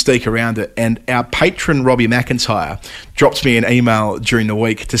this mystique around it. And our patron, Robbie McIntyre, dropped me an email during the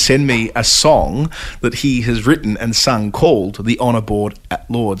week to send me a song that he has written and sung called The Honour Board at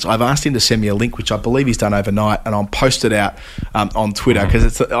Lords. I've asked him to send me a link, which I believe he's done overnight, and I'll post it out on Twitter,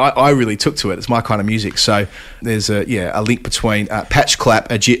 because I really took to it. It's my kind of music. So there's a link between Patch Clap,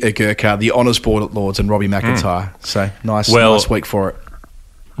 Ajit Gurkha, The Honours Board at Lords, and Robbie McIntyre. So nice week for it.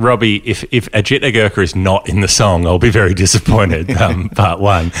 Robbie, if Ajit Gurkha is not in the song, I'll be very disappointed, part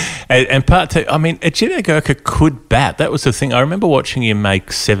one. And part two, I mean, Ajit Gurkha could bat. That was the thing. I remember watching him make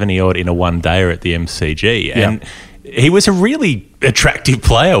 70-odd in a one-dayer at the MCG, and he was a really attractive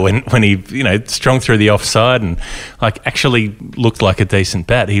player when he, strung through the offside and actually looked like a decent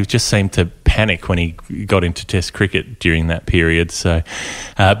bat. He just seemed to panic when he got into Test cricket during that period. So,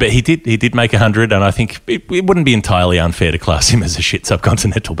 but he did make 100, and I think it wouldn't be entirely unfair to class him as a shit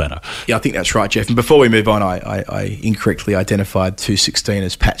subcontinental batter. Yeah, I think that's right, Jeff. And before we move on, I incorrectly identified 216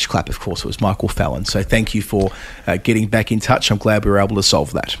 as Patch Clap. Of course, it was Michael Fallon. So thank you for getting back in touch. I'm glad we were able to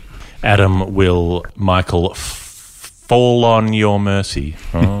solve that. Adam, will Michael fall on your mercy?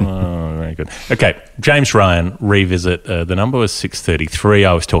 Oh, very good. Okay, James Ryan, revisit. The number was 633.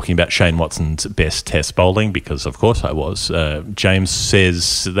 I was talking about Shane Watson's best Test bowling because, of course, I was. James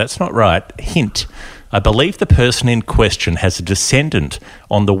says, that's not right. Hint, I believe the person in question has a descendant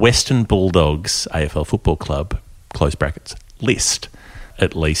on the Western Bulldogs AFL Football Club, close brackets, list.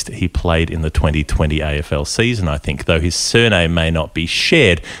 At least he played in the 2020 AFL season, I think, though his surname may not be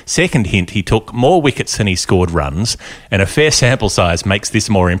shared. Second hint, he took more wickets than he scored runs, and a fair sample size makes this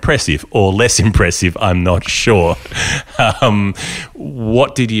more impressive, or less impressive, I'm not sure.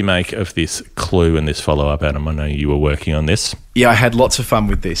 What did you make of this clue and this follow-up, Adam? I know you were working on this. Yeah, I had lots of fun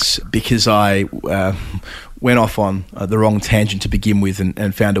with this because I went off on the wrong tangent to begin with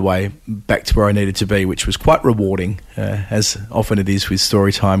and found a way back to where I needed to be, which was quite rewarding, as often it is with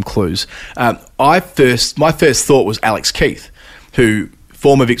Storytime clues. My first thought was Alex Keith, who,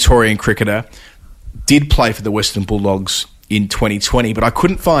 former Victorian cricketer, did play for the Western Bulldogs in 2020, but I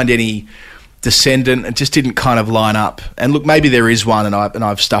couldn't find any descendant. It just didn't kind of line up. And look, maybe there is one and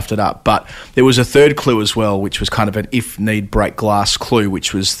I've stuffed it up, but there was a third clue as well, which was kind of an if need break glass clue,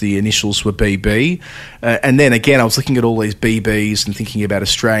 which was the initials were BB. And then again, I was looking at all these BBs and thinking about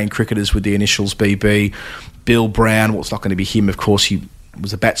Australian cricketers with the initials BB. Bill Brown, well, it's not going to be him, of course. He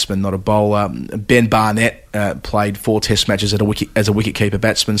was a batsman, not a bowler. Ben Barnett played 4 test matches as a wicketkeeper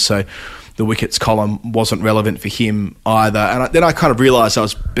batsman, so the wickets column wasn't relevant for him either. And then I kind of realised I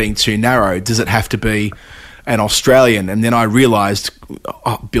was being too narrow. Does it have to be an Australian? And then I realised,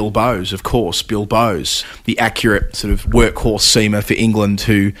 Bill Bowes, of course, Bill Bowes, the accurate sort of workhorse seamer for England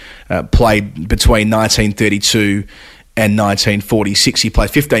who played between 1932 and 1946. He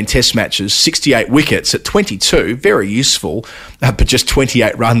played 15 test matches, 68 wickets at 22, very useful, but just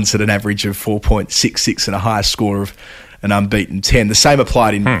 28 runs at an average of 4.66 and a high score of an unbeaten 10. The same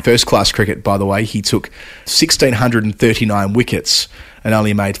applied in first-class cricket, by the way. He took 1,639 wickets and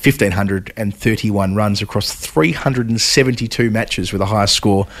only made 1,531 runs across 372 matches with a high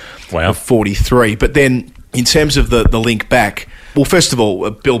score of 43. But then, in terms of the link back, well, first of all,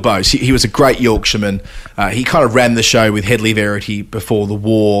 Bill Bowes, he was a great Yorkshireman. He kind of ran the show with Headley Verity before the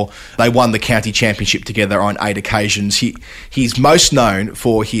war. They won the county championship together on 8 occasions. He's most known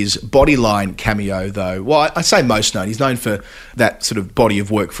for his Bodyline cameo, though. Well, I say most known. He's known for that sort of body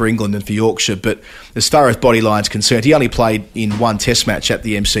of work for England and for Yorkshire. But as far as Bodyline's concerned, he only played in 1 test match at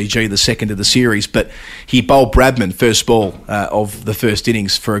the MCG, the second of the series. But he bowled Bradman first ball of the first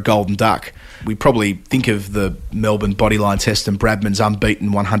innings for a golden duck. We probably think of the Melbourne Bodyline test and Bradman's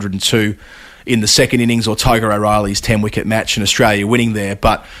unbeaten 102 in the second innings, or Tiger O'Reilly's 10-wicket match and Australia winning there.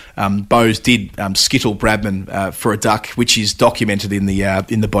 But Bowes did skittle Bradman for a duck, which is documented in the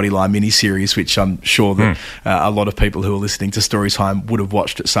Bodyline miniseries, which I'm sure that a lot of people who are listening to Storytime would have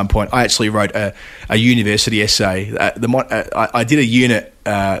watched at some point. I actually wrote a university essay. I did a unit,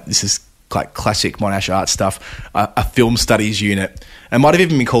 this is like classic Monash art stuff, a film studies unit. It might have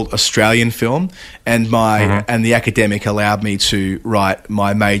even been called Australian film, and the academic allowed me to write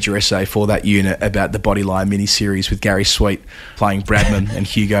my major essay for that unit about the Bodyline miniseries with Gary Sweet playing Bradman and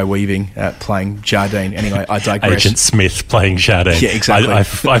Hugo Weaving playing Jardine. Anyway, I digress. Agent Smith playing Jardine. Yeah, exactly.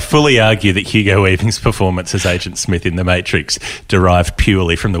 I fully argue that Hugo Weaving's performance as Agent Smith in The Matrix derived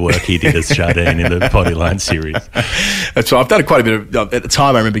purely from the work he did as Jardine in the Bodyline series. That's right. I've done quite a bit of... At the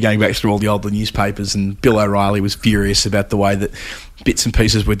time, I remember going back through all the older newspapers, and Bill O'Reilly was furious about the way that bits and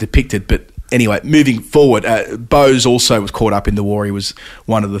pieces were depicted. But anyway, moving forward, Bowes also was caught up in the war. He was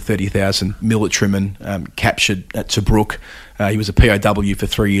one of the 30,000 militarymen captured at Tobruk. He was a POW for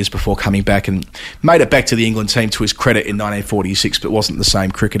 3 years before coming back and made it back to the England team to his credit in 1946, but wasn't the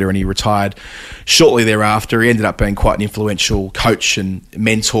same cricketer, and he retired shortly thereafter. He ended up being quite an influential coach and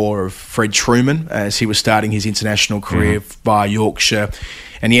mentor of Fred Truman as he was starting his international career via Yorkshire,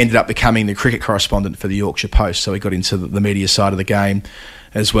 and he ended up becoming the cricket correspondent for the Yorkshire Post, so he got into the media side of the game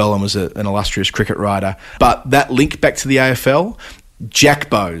as well and was an illustrious cricket writer. But that link back to the AFL, Jack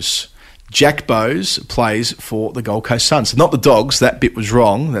Bowes. Jack Bowes plays for the Gold Coast Suns. Not the Dogs, that bit was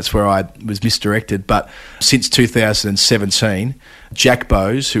wrong. That's where I was misdirected. But since 2017, Jack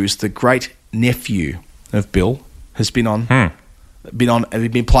Bowes, who is the great nephew of Bill, has been playing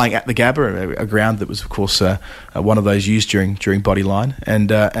at the Gabba, a ground that was, of course, one of those used during Bodyline,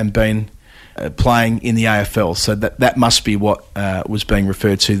 and been playing in the AFL. So that must be what was being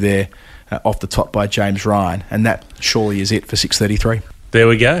referred to there off the top by James Ryan, and that surely is it for 6:33. There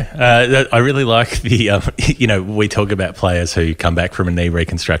we go. I really like the, we talk about players who come back from a knee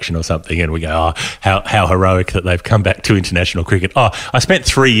reconstruction or something and we go, how heroic that they've come back to international cricket. Oh, I spent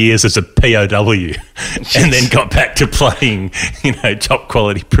 3 years as a POW and then got back to playing, top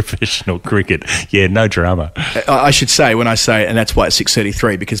quality professional cricket. Yeah, no drama. I should say, when I say, and that's why it's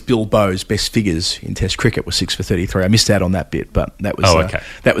 6:33, because Bill Bowes' best figures in Test cricket was 6 for 33. I missed out on that bit, but that was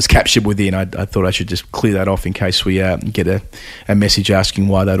that was captured within. I thought I should just clear that off in case we get a message asking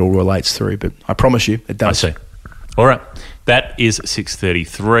why that all relates through, but I promise you it does. I see. All right. That is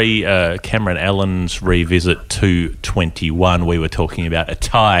 6:33. Cameron Allen's revisit 221. We were talking about a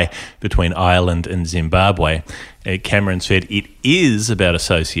tie between Ireland and Zimbabwe. Cameron said it is about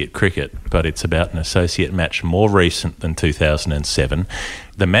associate cricket, but it's about an associate match more recent than 2007.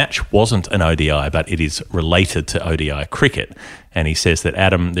 The match wasn't an ODI, but it is related to ODI cricket. And he says that,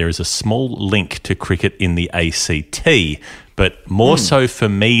 Adam, there is a small link to cricket in the ACT, but more so for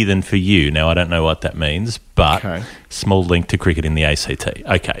me than for you. Now, I don't know what that means, but small link to cricket in the ACT.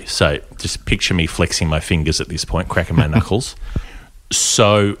 Okay, so just picture me flexing my fingers at this point, cracking my knuckles.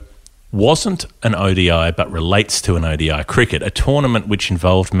 So wasn't an ODI but relates to an ODI cricket. A tournament which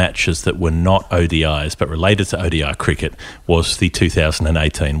involved matches that were not ODIs but related to ODI cricket was the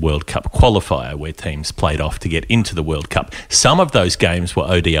 2018 World Cup qualifier, where teams played off to get into the World Cup. Some of those games were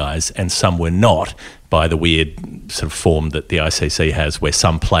ODIs and some were not, by the weird sort of form that the ICC has, where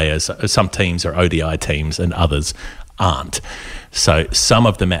some teams are ODI teams and others aren't. So some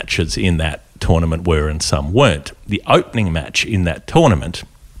of the matches in that tournament were and some weren't. The opening match in that tournament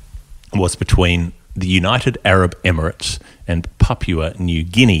was between the United Arab Emirates and Papua New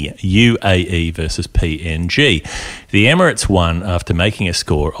Guinea, UAE versus PNG. The Emirates won after making a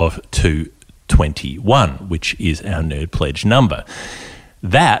score of 221, which is our Nerd Pledge number.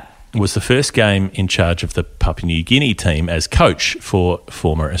 That was the first game in charge of the Papua New Guinea team as coach for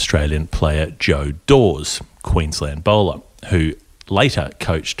former Australian player Joe Dawes, Queensland bowler, who later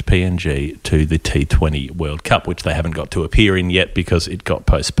coached PNG to the T20 World Cup, which they haven't got to appear in yet because it got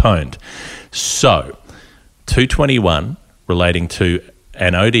postponed. So, 221 relating to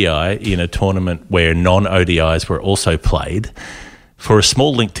an ODI in a tournament where non-ODIs were also played. For a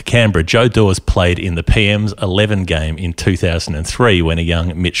small link to Canberra, Joe Dawes played in the PM's 11 game in 2003 when a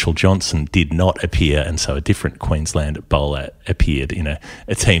young Mitchell Johnson did not appear, and so a different Queensland bowler appeared in a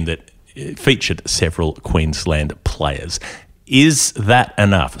team that featured several Queensland players. Is that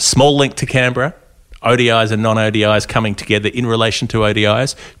enough? Small link to Canberra, ODIs and non-ODIs coming together in relation to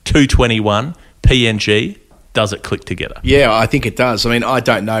ODIs, 221, PNG, does it click together? Yeah, I think it does. I mean, I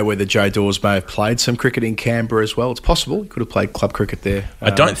don't know whether Joe Dawes may have played some cricket in Canberra as well. It's possible. He could have played club cricket there. I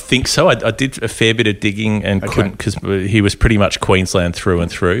don't think so. I did a fair bit of digging and couldn't, because he was pretty much Queensland through and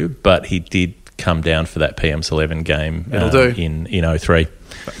through, but he did come down for that PM's 11 game in 03.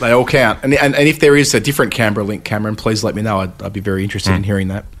 They all count. And if there is a different Canberra link, Cameron, please let me know. I'd be very interested in hearing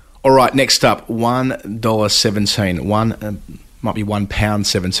that. All right, next up, $1.17. Might be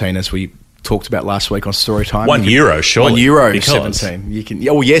 £1.17 as we talked about last week on Storytime. €1, surely. €1.17. You can.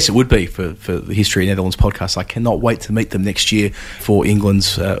 Oh, yes, it would be for the History of Netherlands podcast. I cannot wait to meet them next year for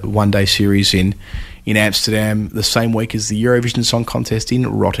England's one-day series in Amsterdam, the same week as the Eurovision Song Contest in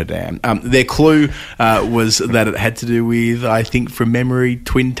Rotterdam. Their clue was that it had to do with, I think from memory,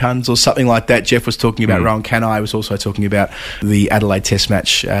 twin tons or something like that. Jeff was talking about Rowan Canai, was also talking about the Adelaide Test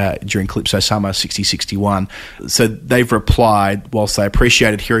match during Calypso Summer 60-61. So they've replied, whilst they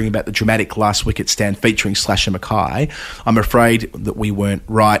appreciated hearing about the dramatic last wicket stand featuring Slasher Mackay, I'm afraid that we weren't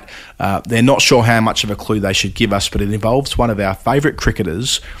right. They're not sure how much of a clue they should give us, but it involves one of our favourite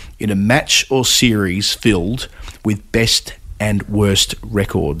cricketers in a match or series filled with best and worst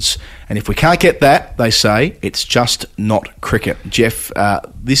records. And if we can't get that, they say, it's just not cricket. Jeff,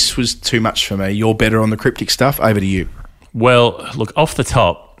 this was too much for me. You're better on the cryptic stuff. Over to you. Well, look, off the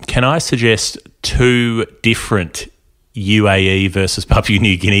top, can I suggest two different UAE versus Papua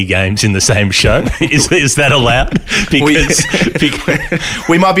New Guinea games in the same show? Is that allowed? Because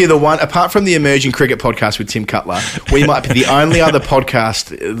we might be the one, apart from the Emerging Cricket podcast with Tim Cutler, we might be the only other podcast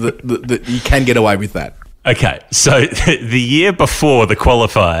that you can get away with that. Okay, so the year before the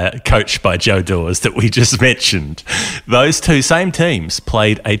qualifier, coached by Joe Dawes that we just mentioned, those two same teams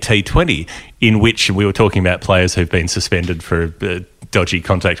played a T20 in which we were talking about players who've been suspended for dodgy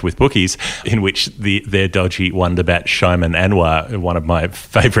contact with bookies, in which their dodgy wonder bat Shaiman Anwar, one of my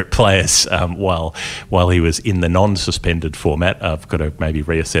favourite players, while he was in the non-suspended format, I've got to maybe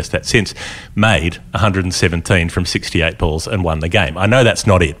reassess that since, made 117 from 68 balls and won the game. I know that's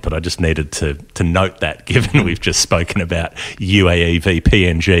not it, but I just needed to note that, given we've just spoken about UAE v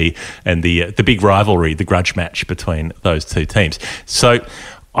PNG and the big rivalry, the grudge match between those two teams. So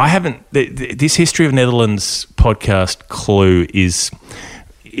I haven't. This History of Netherlands podcast clue it's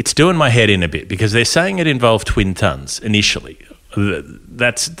doing my head in a bit, because they're saying it involved twin tons initially.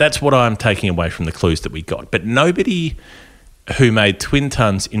 That's what I'm taking away from the clues that we got. But nobody who made twin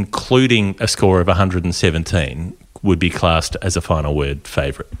tons, including a score of 117, would be classed as a final word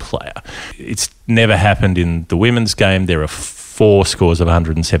favourite player. It's never happened in the women's game. There are 4 scores of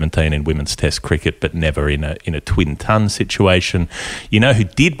 117 in women's Test cricket, but never in a twin ton situation. You know who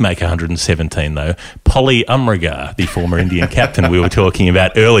did make 117 though? Polly Umrigar, the former Indian captain we were talking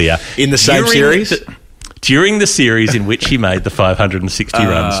about earlier. In the same series? During the series in which he made the 560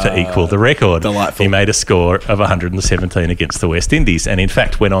 runs to equal the record. Delightful. He made a score of 117 against the West Indies, and in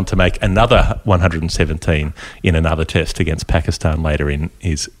fact went on to make another 117 in another Test against Pakistan later in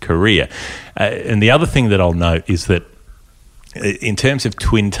his career. And the other thing that I'll note is that in terms of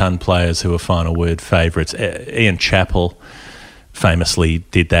twin ton players who are final word favourites, Ian Chappell famously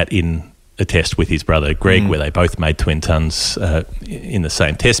did that in a Test with his brother Greg, where they both made twin tons in the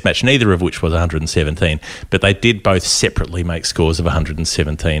same Test match, neither of which was 117, but they did both separately make scores of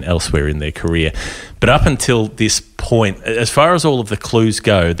 117 elsewhere in their career. But up until this point, as far as all of the clues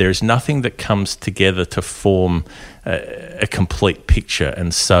go, there is nothing that comes together to form a complete picture.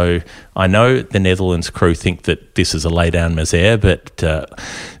 And so I know the Netherlands crew think that this is a lay-down misère, but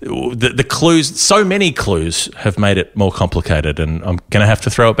the clues, so many clues, have made it more complicated, and I'm going to have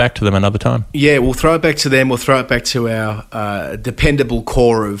to throw it back to them another time. Yeah, we'll throw it back to them. We'll throw it back to our dependable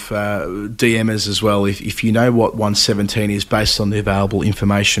core of DMers as well. If you know what 117 is based on the available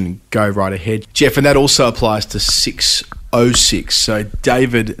information, go right ahead. Jeff, and that also applies to 606. So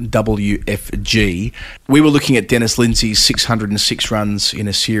David WFG. We were looking at Dennis Lindsay's 606 runs in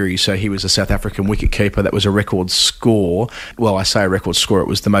a series. So he was a South African wicketkeeper. That was a record score. Well, I say a record score. It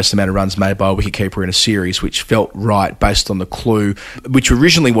was the most amount of runs made by a wicketkeeper in a series, which felt right based on the clue, which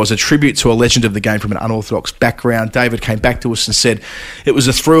originally was a tribute to a legend of the game from an unorthodox background. David came back to us and said it was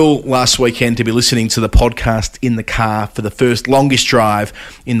a thrill last weekend to be listening to the podcast in the car for the first longest drive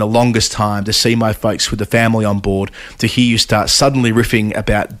in the longest time, to see my folks with the family on board, to hear you start suddenly riffing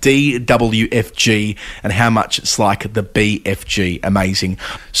about DWFG and how much it's like the BFG. Amazing.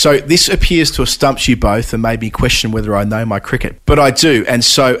 So this appears to have stumped you both and made me question whether I know my cricket. But I do. And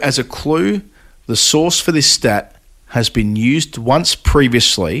so as a clue, the source for this stat has been used once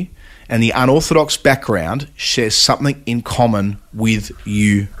previously, and the unorthodox background shares something in common with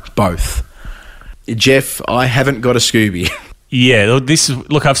you both. Jeff, I haven't got a Scooby. Yeah,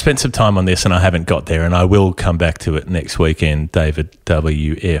 look, I've spent some time on this and I haven't got there, and I will come back to it next weekend, David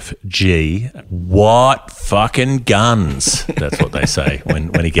WFG. What fucking guns? That's what they say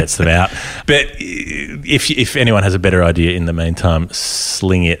when he gets them out. But if anyone has a better idea in the meantime,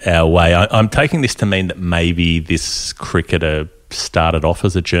 sling it our way. I'm taking this to mean that maybe this cricketer started off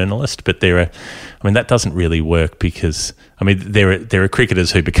as a journalist, but that doesn't really work, because there are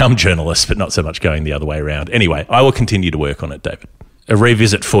cricketers who become journalists, but not so much going the other way around. Anyway, I will continue to work on it, David. A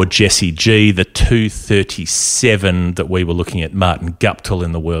revisit for Jesse G, the 237 that we were looking at Martin Guptill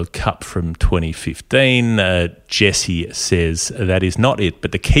in the World Cup from 2015. Jesse says that is not it,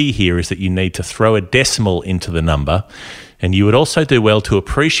 but the key here is that you need to throw a decimal into the number, and you would also do well to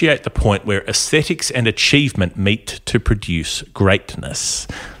appreciate the point where aesthetics and achievement meet to produce greatness.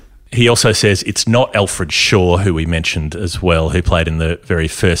 He also says it's not Alfred Shaw, who we mentioned as well, who played in the very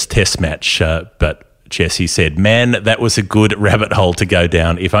first Test match, but Jesse said, man, that was a good rabbit hole to go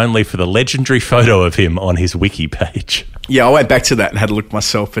down, if only for the legendary photo of him on his wiki page. Yeah, I went back to that and had a look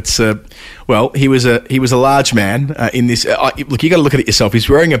myself. It's he was a large man in this. Look, you got to look at it yourself. He's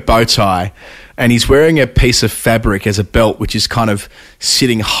wearing a bow tie, and he's wearing a piece of fabric as a belt, which is kind of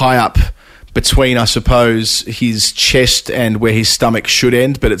sitting high up between, I suppose, his chest and where his stomach should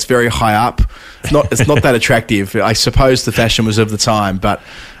end, but it's very high up. It's not that attractive. I suppose the fashion was of the time, but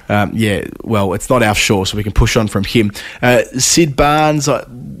it's not Alf Shaw, so we can push on from him. Sid Barnes, I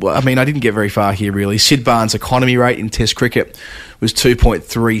didn't get very far here, really. Sid Barnes' economy rate in Test cricket was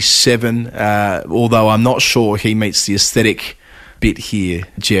 2.37, although I'm not sure he meets the aesthetic bit here,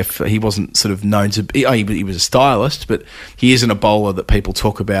 Jeff. He wasn't sort of known to be, he was a stylist, but he isn't a bowler that people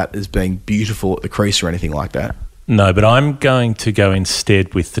talk about as being beautiful at the crease or anything like that. No, but I'm going to go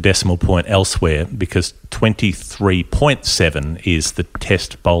instead with the decimal point elsewhere, because 23.7 is the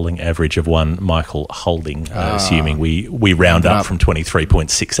Test bowling average of one Michael Holding, assuming we round up from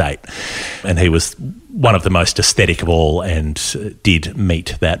 23.68. And he was one of the most aesthetic of all, and did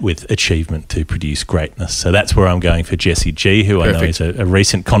meet that with achievement to produce greatness. So that's where I'm going for Jesse G, who Perfect. I know is a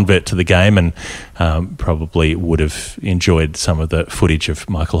recent convert to the game, and probably would have enjoyed some of the footage of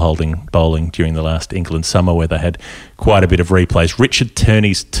Michael Holding bowling during the last England summer, where they had quite a bit of replays. Richard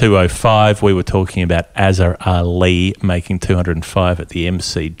Turney's 205. We were talking about Azhar Ali making 205 at the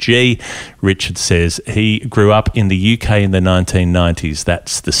MCG. Richard says he grew up in the UK in the 1990s.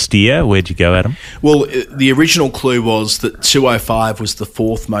 That's the steer. Where'd you go, Adam? Well, the original clue was that 205 was the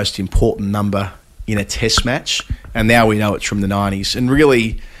fourth most important number in a Test match, and now we know it's from the 90s. And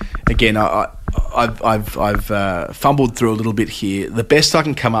really, again, I've fumbled through a little bit here. The best I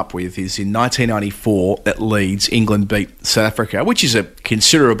can come up with is in 1994 at Leeds, England beat South Africa, which is a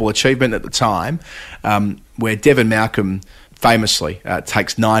considerable achievement at the time, where Devon Malcolm famously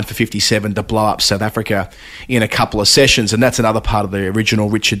takes 9 for 57 to blow up South Africa in a couple of sessions, and that's another part of the original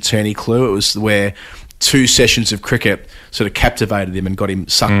Richard Turney clue. It was where 2 sessions of cricket sort of captivated him and got him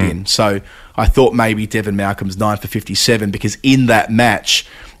sucked in. So I thought maybe Devon Malcolm's 9 for 57, because in that match,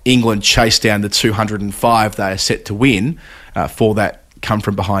 England chased down the 205 they are set to win for that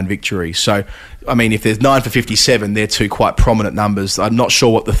come-from-behind victory. So, I mean, if there's 9 for 57, they're 2 quite prominent numbers. I'm not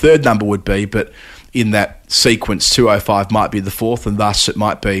sure what the third number would be, but in that sequence, 205 might be the fourth, and thus it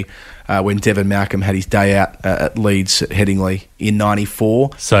might be when Devon Malcolm had his day out at Leeds at Headingley in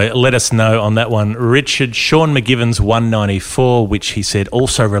 94. So let us know on that one. Richard, Sean McGivern's 194, which he said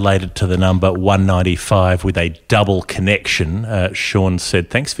also related to the number 195 with a double connection. Sean said,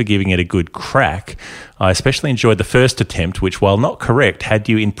 thanks for giving it a good crack. I especially enjoyed the first attempt, which, while not correct, had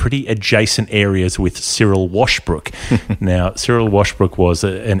you in pretty adjacent areas with Cyril Washbrook. Now, Cyril Washbrook was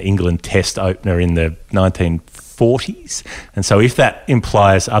an England Test opener in the 1940s, and so if that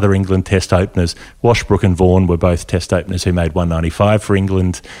implies other England Test openers, Washbrook and Vaughan were both Test openers who made 195 for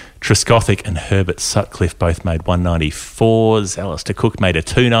England. Trescothick and Herbert Sutcliffe both made 194s. Alistair Cook made a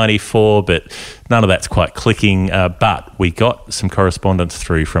 294, but none of that's quite clicking. But we got some correspondence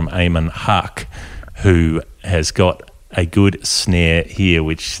through from Eamon Huck, who has got a good snare here,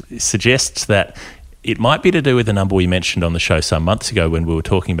 which suggests that it might be to do with the number we mentioned on the show some months ago when we were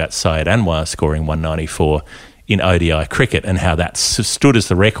talking about Syed Anwar scoring 194 in ODI cricket and how that stood as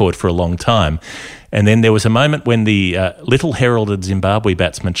the record for a long time. And then there was a moment when the little heralded Zimbabwe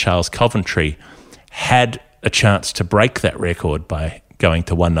batsman Charles Coventry had a chance to break that record by going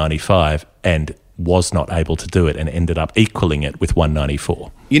to 195 and was not able to do it and ended up equaling it with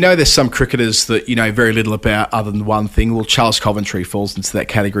 194. You know, there's some cricketers that you know very little about other than one thing. Well, Charles Coventry falls into that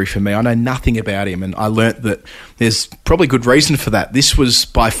category for me. I know nothing about him, and I learnt that there's probably good reason for that. This was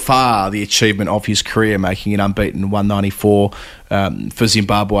by far the achievement of his career, making an unbeaten 194 for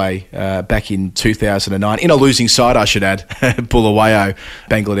Zimbabwe back in 2009. In a losing side, I should add. Bulawayo,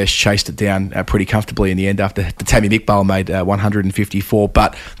 Bangladesh chased it down pretty comfortably in the end after Tammy Iqbal made 154.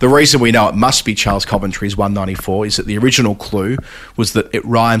 But the reason we know it must be Charles Coventry's 194 is that the original clue was that it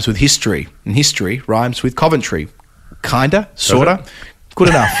rhymes with history, and history rhymes with Coventry. Kinda, sorta, good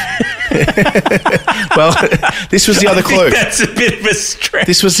enough. Well, this was the other clue. That's a bit of a stretch.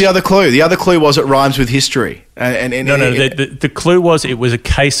 This was the other clue. The other clue was it rhymes with history. The clue was it was a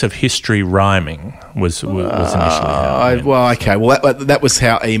case of history rhyming was initially how well, okay. Well, that was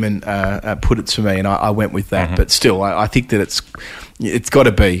how Eamon put it to me, and I went with that. Mm-hmm. But still, I think that it's got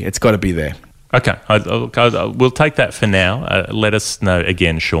to be there. Okay, we'll take that for now. Let us know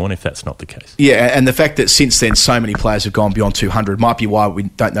again, Sean, if that's not the case. Yeah, and the fact that since then so many players have gone beyond 200 might be why we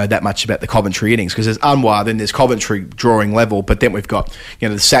don't know that much about the Coventry innings, because there's Anwar, then there's Coventry drawing level, but then we've got the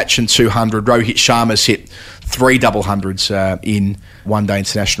Sachin 200, Rohit Sharma's hit 3 double hundreds in one-day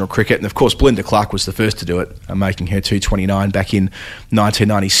international cricket, and of course Belinda Clark was the first to do it, making her 229 back in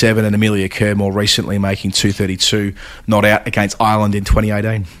 1997, and Amelia Kerr more recently making 232 not out against Ireland in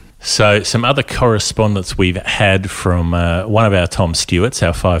 2018. So some other correspondence we've had from one of our Tom Stewarts,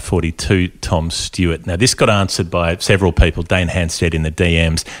 our 542 Tom Stewart. Now, this got answered by several people. Dane Hanstead in the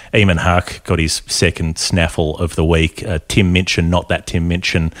DMs. Eamon Huck got his second snaffle of the week. Tim Minchin, not that Tim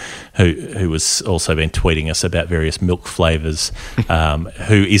Minchin, who was also been tweeting us about various milk flavours,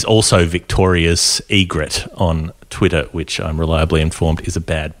 who is also Victoria's egret on Twitter, which I'm reliably informed is a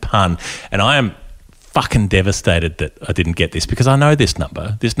bad pun. And I am fucking devastated that I didn't get this, because I know this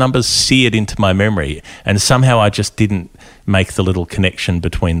number. This number's seared into my memory, and somehow I just didn't make the little connection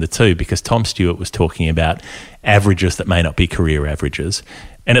between the two, because Tom Stewart was talking about averages that may not be career averages.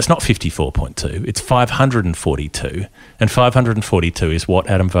 And it's not 54.2, it's 542. And 542 is what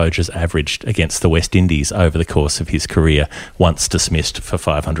Adam Voges averaged against the West Indies over the course of his career, once dismissed for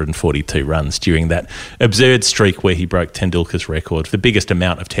 542 runs during that absurd streak where he broke Tendulkar's record for the biggest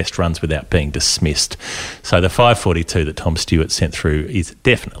amount of test runs without being dismissed. So the 542 that Tom Stewart sent through is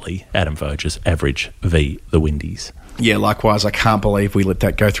definitely Adam Voges' average v the Windies. Yeah, likewise, I can't believe we let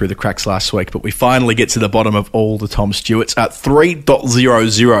that go through the cracks last week, but we finally get to the bottom of all the Tom Stewarts at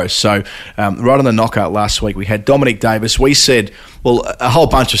 3.00. So right on the knockout last week, we had Dominic Davis. We said, well, a whole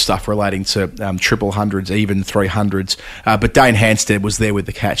bunch of stuff relating to triple hundreds, even 300s, but Dane Hanstead was there with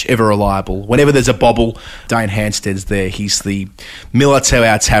the catch, ever reliable. Whenever there's a bobble, Dane Hanstead's there. He's the Miller to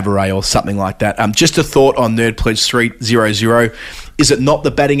our Tavares or something like that. Just a thought on Nerd Pledge 3.00. Is it not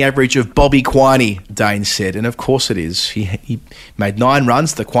the batting average of Bobby Quiney, Dane said. And of course it is. He made 9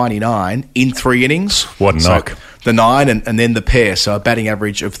 runs, the Quiney 9, in 3 innings. What a knock. The 9 and then the pair, so a batting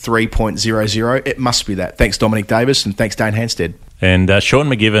average of 3.00. It must be that. Thanks, Dominic Davis, and thanks, Dane Hanstead. And Sean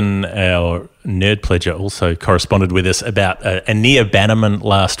McGivern, our nerd pledger, also corresponded with us about a near bannerman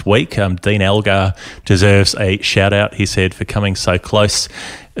last week. Dean Elgar deserves a shout-out, he said, for coming so close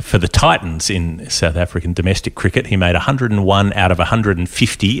for the Titans in South African domestic cricket. He made 101 out of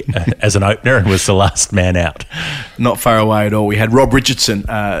 150 as an opener and was the last man out. Not far away at all. We had Rob Richardson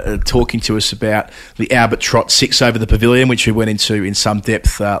talking to us about the Albert Trott 6 over the pavilion, which we went into in some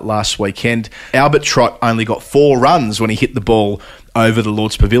depth last weekend. Albert Trott only got 4 runs when he hit the ball over the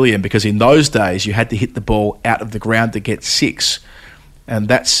Lord's Pavilion, because in those days you had to hit the ball out of the ground to get 6. And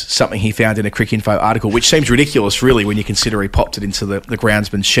that's something he found in a Cricinfo article, which seems ridiculous, really, when you consider he popped it into the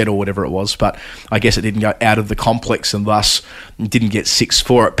groundsman's shed or whatever it was. But I guess it didn't go out of the complex and thus didn't get 6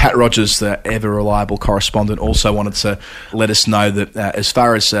 for it. Pat Rogers, the ever-reliable correspondent, also wanted to let us know that as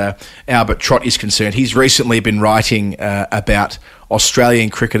far as Albert Trott is concerned, he's recently been writing about Australian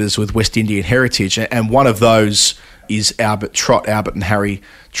cricketers with West Indian heritage, and one of those is Albert Trott. Albert and Harry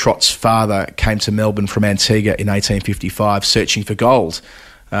Trott's father came to Melbourne from Antigua in 1855 searching for gold.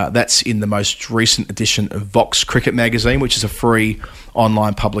 That's in the most recent edition of Vox Cricket Magazine, which is a free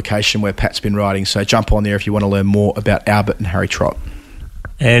online publication where Pat's been writing. So jump on there if you want to learn more about Albert and Harry Trott.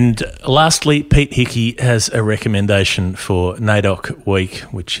 And lastly, Pete Hickey has a recommendation for NAIDOC Week,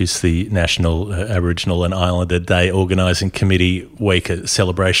 which is the National Aboriginal and Islander Day Organising Committee Week, a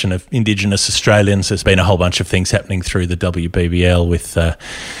celebration of Indigenous Australians. There's been a whole bunch of things happening through the WBBL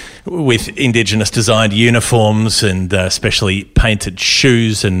with Indigenous designed uniforms and specially painted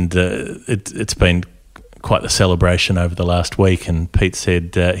shoes, and it's been quite the celebration over the last week. And Pete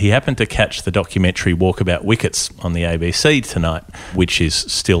said he happened to catch the documentary Walkabout Wickets on the ABC tonight, which is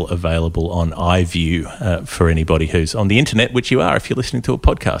still available on iView for anybody who's on the internet, which you are if you're listening to a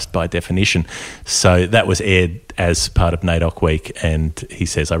podcast by definition. So that was aired as part of NAIDOC Week, and he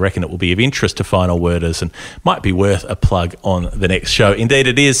says, I reckon it will be of interest to final worders and might be worth a plug on the next show. Indeed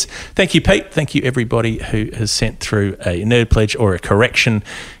it is. Thank you, Pete. Thank you, everybody who has sent through a nerd pledge or a correction.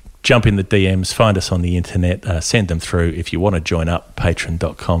 Jump in the DMs, find us on the internet, send them through if you want to join up,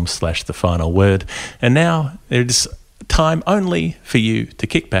 patreon.com/thefinalword. And now there's time only for you to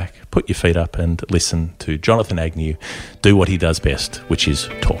kick back, put your feet up and listen to Jonathan Agnew do what he does best, which is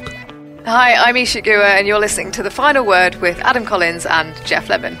talk. Hi, I'm Isha Gua and you're listening to The Final Word with Adam Collins and Jeff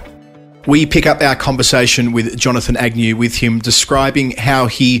Lemon. We pick up our conversation with Jonathan Agnew, with him describing how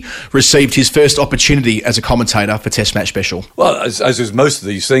he received his first opportunity as a commentator for Test Match Special. Well, as is most of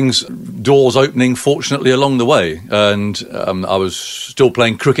these things, doors opening, fortunately, along the way. And I was still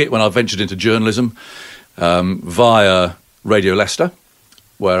playing cricket when I ventured into journalism via Radio Leicester,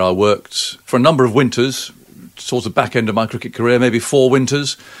 where I worked for a number of winters, towards the back end of my cricket career, maybe 4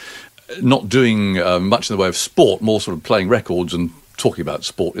 winters, not doing much in the way of sport, more sort of playing records and talking about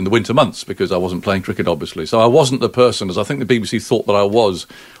sport in the winter months, because I wasn't playing cricket, obviously. So I wasn't the person, as I think the BBC thought that I was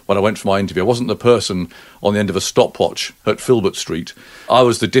when I went for my interview, I wasn't the person on the end of a stopwatch at Filbert Street. I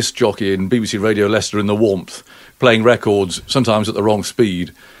was the disc jockey in BBC Radio Leicester in the warmth, playing records, sometimes at the wrong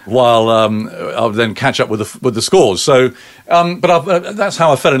speed, while I would then catch up with the scores. So, that's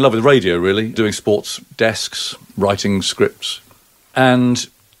how I fell in love with radio, really, doing sports desks, writing scripts, and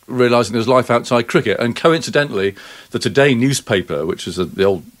realising there's life outside cricket. And coincidentally, the Today newspaper, which is the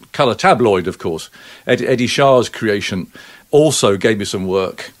old colour tabloid, of course, Eddie Shah's creation, also gave me some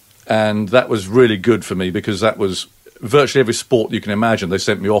work. And that was really good for me, because that was virtually every sport you can imagine. They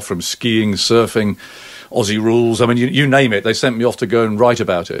sent me off from skiing, surfing, Aussie rules. I mean, you name it. They sent me off to go and write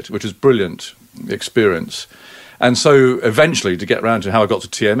about it, which was brilliant experience. And so eventually, to get round to how I got to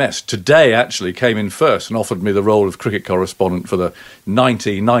TMS, Today actually came in first and offered me the role of cricket correspondent for the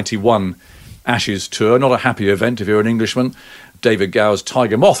 90-91 Ashes tour. Not a happy event if you're an Englishman. David Gower's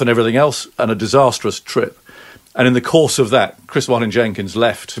Tiger Moth and everything else, and a disastrous trip. And in the course of that, Chris Martin-Jenkins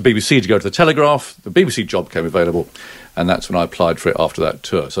left the BBC to go to the Telegraph. The BBC job became available, and that's when I applied for it after that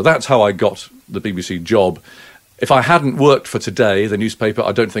tour. So that's how I got the BBC job. If I hadn't worked for Today, the newspaper,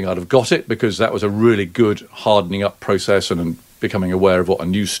 I don't think I'd have got it, because that was a really good hardening up process and becoming aware of what a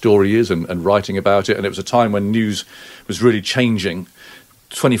news story is and writing about it. And it was a time when news was really changing.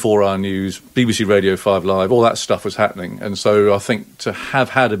 24-hour news, BBC Radio 5 Live, all that stuff was happening. And so I think to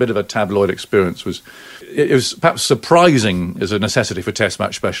have had a bit of a tabloid experience was perhaps surprising as a necessity for Test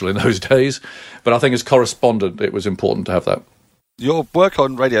Match Special in those days. But I think as correspondent, it was important to have that. Your work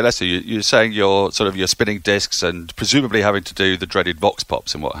on Radio Leicester, you're saying you're spinning discs and presumably having to do the dreaded vox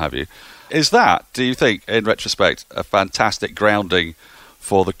pops and what have you. Is that, do you think, in retrospect, a fantastic grounding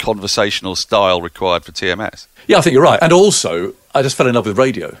for the conversational style required for TMS? Yeah, I think you're right. And also, I just fell in love with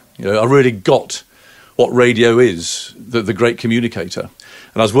radio. I really got what radio is, the great communicator.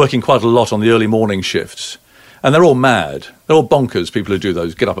 And I was working quite a lot on the early morning shifts. And they're all mad. They're all bonkers, people who do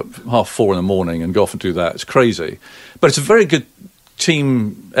those. Get up at 4:30 in the morning and go off and do that. It's crazy. But it's a very good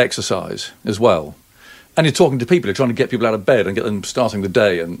team exercise as well. And you're talking to people, you're trying to get people out of bed and get them starting the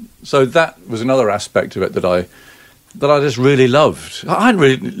day. And so that was another aspect of it that I just really loved. I hadn't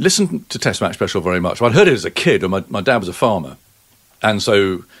really listened to Test Match Special very much. I'd heard it as a kid, and my dad was a farmer. And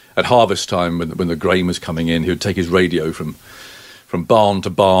so at harvest time, when the grain was coming in, he would take his radio from barn to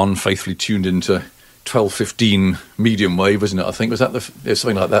barn, faithfully tuned into 1215 medium wave, wasn't it? I think was that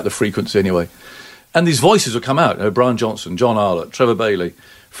something like that, the frequency anyway. And these voices would come out: Brian Johnson, John Arlott, Trevor Bailey,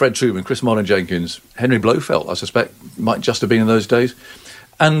 Fred Truman, Chris Martin Jenkins, Henry Blofeld, I suspect might just have been in those days.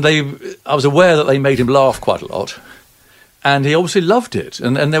 And I was aware that they made him laugh quite a lot, and he obviously loved it.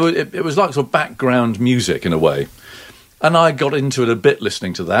 And it was like sort of background music in a way. And I got into it a bit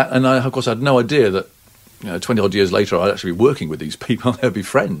listening to that, and of course I had no idea that 20 odd years later I'd actually be working with these people. They'd be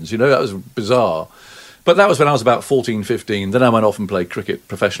friends. That was bizarre. But that was when I was about 14, 15. Then I went off and played cricket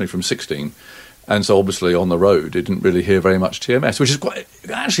professionally from 16. And so obviously on the road, I didn't really hear very much TMS, which is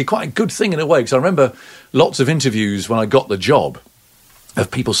actually quite a good thing in a way, because I remember lots of interviews when I got the job of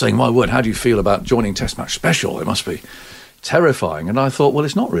people saying, my word, how do you feel about joining Test Match Special? It must be terrifying. And I thought, well,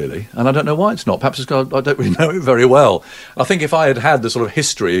 it's not really. And I don't know why it's not. Perhaps it's because I don't really know it very well. I think if I had had the sort of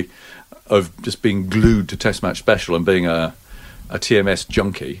history of just being glued to Test Match Special and being a TMS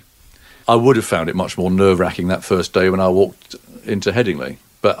junkie, I would have found it much more nerve-wracking that first day when I walked into Headingley.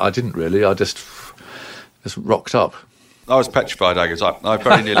 But I didn't really. I just rocked up. I was petrified, Agnes. I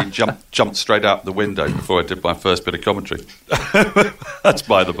very nearly jumped straight out the window before I did my first bit of commentary. That's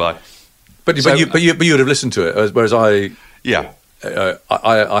by the by. But you would have listened to it, whereas I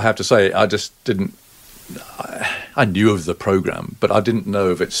have to say I just didn't. I knew of the programme, but I didn't know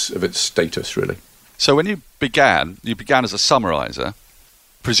of its status really. So when you began as a summariser.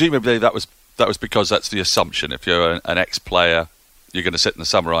 Presumably that was because that's the assumption. If you're an ex-player, you're going to sit in the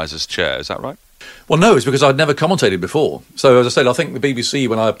summariser's chair. Is that right? Well, no, it's because I'd never commentated before. So, as I said, I think the BBC,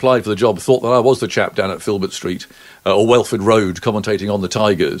 when I applied for the job, thought that I was the chap down at Filbert Street or Welford Road commentating on the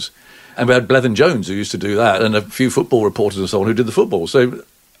Tigers. And we had Blethyn Jones, who used to do that, and a few football reporters and so on who did the football. So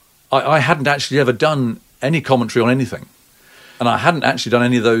I hadn't actually ever done any commentary on anything. And I hadn't actually done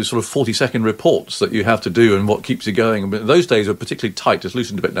any of those sort of 40-second reports that you have to do and what keeps you going. But those days are particularly tight. It's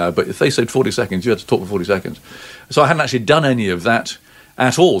loosened a bit now. But if they said 40 seconds, you had to talk for 40 seconds. So I hadn't actually done any of that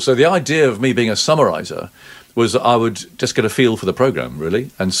at all. So the idea of me being a summariser was that I would just get a feel for the programme,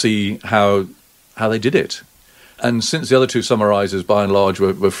 really, and see how they did it. And since the other two summarisers, by and large,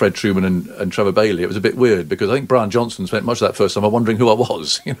 were Fred Truman and Trevor Bailey, it was a bit weird because I think Brian Johnson spent much of that first summer wondering who I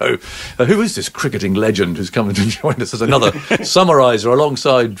was. Who is this cricketing legend who's coming to join us as another summariser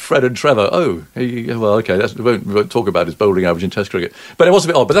alongside Fred and Trevor? Oh, well, okay, we won't talk about his bowling average in Test cricket. But it was a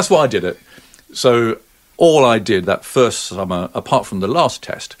bit odd, but that's why I did it. So all I did that first summer, apart from the last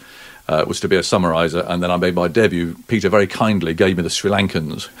Test, was to be a summariser, and then I made my debut. Peter very kindly gave me the Sri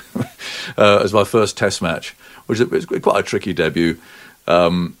Lankans as my first Test match, which was quite a tricky debut.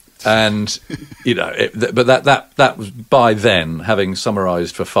 But that was by then, having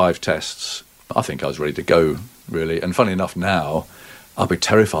summarised for 5 Tests, I think I was ready to go, really. And funny enough, now I'd be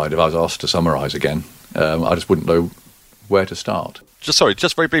terrified if I was asked to summarise again. I just wouldn't know where to start. Just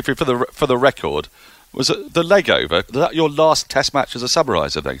very briefly for the record. Was it the leg over? Was that your last Test match as a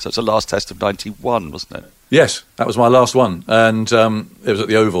summariser then? So it's the last Test of 91, wasn't it? Yes, that was my last one. And it was at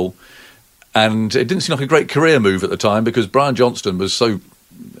the Oval. And it didn't seem like a great career move at the time because Brian Johnston was so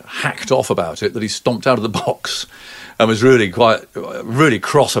hacked off about it that he stomped out of the box and was really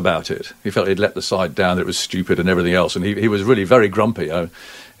cross about it. He felt he'd let the side down, that it was stupid and everything else. And he was really very grumpy.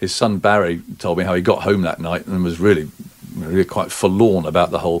 His son Barry told me how he got home that night and was really quite forlorn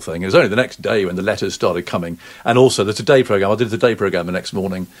about the whole thing. It was only the next day when the letters started coming. And also the Today programme. I did the Today programme the next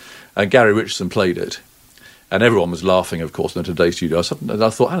morning and Gary Richardson played it. And everyone was laughing, of course, in the Today studio. And I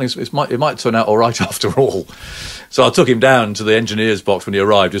thought, it might turn out all right after all. So I took him down to the engineer's box when he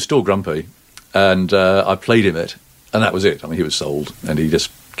arrived. He was still grumpy. And I played him it. And that was it. I mean, he was sold. And he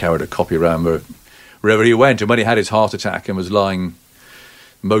just carried a copy around wherever he went. And when he had his heart attack and was lying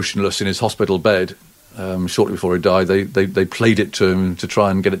motionless in his hospital bed, shortly before he died, they played it to him to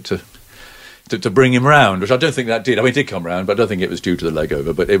try and get it to to bring him round, which I don't think that did. I mean, it did come round, but I don't think it was due to the leg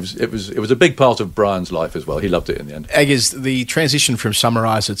over. But it was a big part of Brian's life as well. He loved it in the end. Aggers, the transition from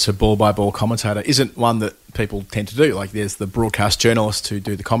summariser to ball-by-ball commentator isn't one that people tend to do. Like, there's the broadcast journalists who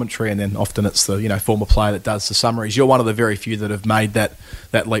do the commentary, and then often it's the former player that does the summaries. You're one of the very few that have made that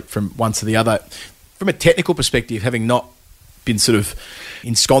leap from one to the other. From a technical perspective, having not been sort of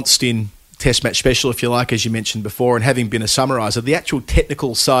ensconced in Test match special, if you like, as you mentioned before, and having been a summariser, the actual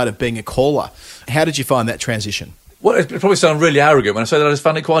technical side of being a caller, how did you find that transition? Well, it probably sounds really arrogant when I say that. I just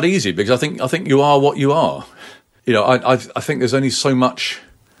found it quite easy, because I think you are what you are. I think there's only so much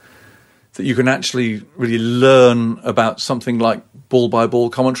that you can actually really learn about something like ball-by-ball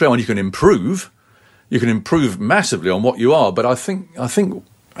commentary. I mean, you can improve massively on what you are, but I think I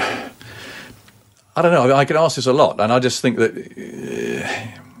don't know. I get asked this a lot, and I just think that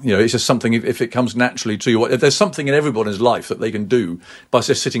it's just something, if it comes naturally to you. If there's something in everybody's life that they can do by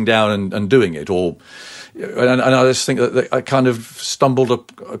just sitting down and doing it, and I just think that I kind of stumbled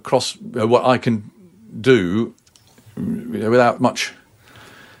across what I can do without much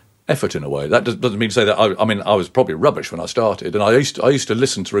effort, in a way. That doesn't mean to say that I was probably rubbish when I started, and I used to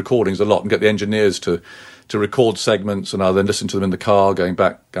listen to recordings a lot and get the engineers to record segments, and I then listen to them in the car going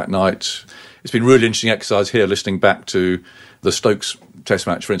back at night. It's been really interesting exercise here, listening back to the Stokes Test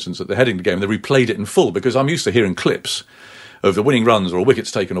match, for instance, at the Headingley game. They replayed it in full, because I'm used to hearing clips of the winning runs or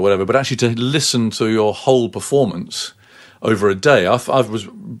wickets taken or whatever, but actually to listen to your whole performance over a day, that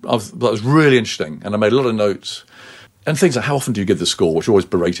was really interesting, and I made a lot of notes. And things like, how often do you give the score, which you're always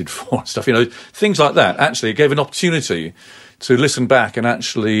berated for and stuff, things like that. Actually, it gave an opportunity to listen back and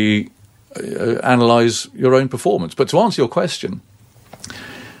actually analyse your own performance. But to answer your question,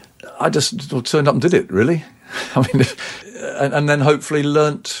 I just turned up and did it, really. I mean, and then hopefully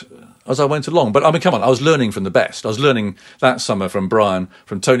learnt as I went along. But I mean, come on, I was learning from the best. I was learning that summer from Brian,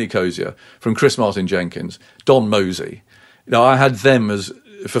 from Tony Cozier, from Chris Martin-Jenkins, Don Mosey. I had them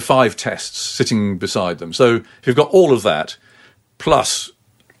for 5 tests sitting beside them. So if you've got all of that, plus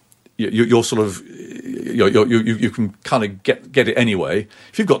you're sort of you can kind of get it anyway.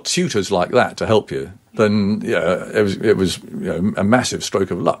 If you've got tutors like that to help you, then it was a massive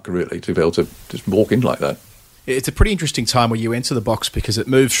stroke of luck, really, to be able to just walk in like that. It's a pretty interesting time where you enter the box, because it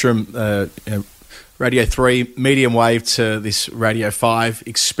moves from Radio 3 medium wave to this Radio 5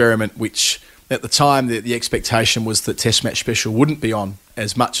 experiment, which at the time the expectation was that Test match special wouldn't be on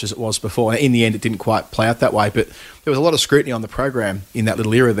as much as it was before. In the end, it didn't quite play out that way, but there was a lot of scrutiny on the program in that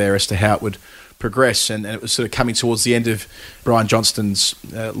little era there as to how it would progress, and it was sort of coming towards the end of Brian Johnston's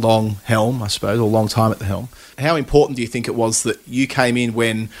long helm, I suppose, or long time at the helm. How important do you think it was that you came in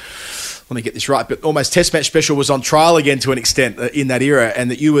when, let me get this right, but almost Test match special was on trial again to an extent in that era,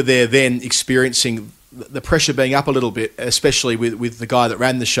 and that you were there then experiencing the pressure being up a little bit, especially with the guy that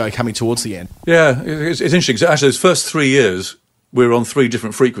ran the show coming towards the end? Yeah, it's interesting. So actually, those first 3 years, we were on 3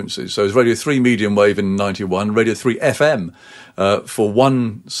 different frequencies. So it was Radio 3 medium wave in 91, Radio 3 FM for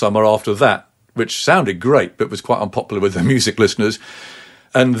one summer after that, which sounded great, but was quite unpopular with the music listeners.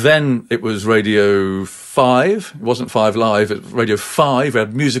 And then it was Radio 5. It wasn't 5 Live. It was Radio 5. We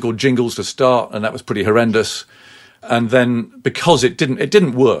had musical jingles to start, and that was pretty horrendous. And then, because it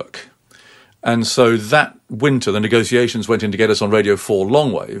didn't work, and so that winter, the negotiations went in to get us on Radio 4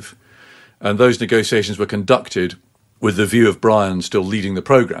 Longwave, and those negotiations were conducted with the view of Brian still leading the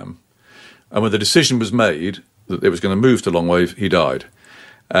programme. And when the decision was made that it was going to move to Longwave, he died.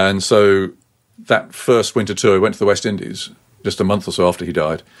 And so that first winter tour, we went to the West Indies just a month or so after he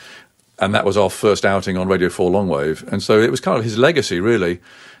died, and that was our first outing on Radio 4 Longwave. And so it was kind of his legacy, really,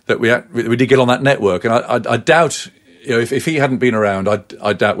 that we did get on that network. And I doubt, if he hadn't been around,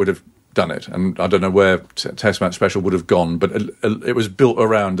 I doubt we'd have done it, and I don't know where Test Match Special would have gone, but it was built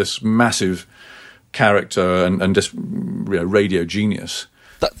around this massive character and just radio genius.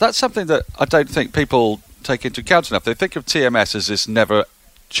 That's something that I don't think people take into account enough. They think of TMS as this never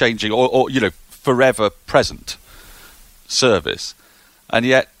changing or forever present service, and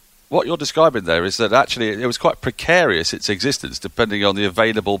yet what you're describing there is that actually it was quite precarious, its existence, depending on the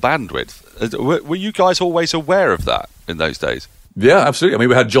available bandwidth. Were you guys always aware of that in those days? Yeah, absolutely. I mean,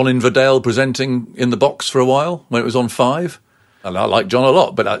 we had John Inverdale presenting in the box for a while when it was on 5. And I like John a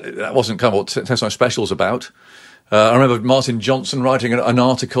lot, but that wasn't kind of what Test Match Special's about. I remember Martin Johnson writing an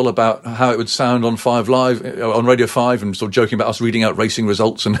article about how it would sound on 5 Live, on Radio 5, and sort of joking about us reading out racing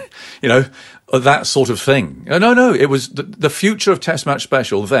results and, that sort of thing. No, it was the future of Test Match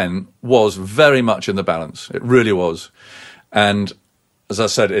Special then was very much in the balance. It really was. And as I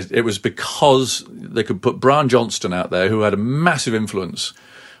said, it was because they could put Brian Johnston out there, who had a massive influence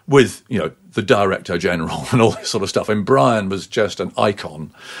with, the Director General and all this sort of stuff. And Brian was just an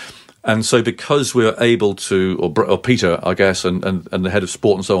icon. And so because we were able to, or Peter, I guess, and the head of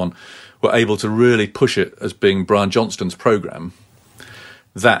sport and so on, were able to really push it as being Brian Johnston's programme,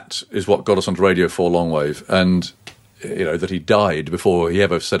 that is what got us onto Radio 4 Longwave. And, that he died before he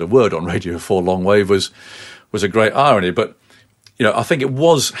ever said a word on Radio 4 Longwave was a great irony. But, I think it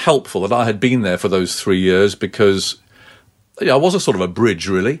was helpful that I had been there for those 3 years because I was a sort of a bridge,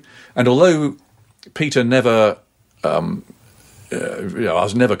 really. And although Peter never... I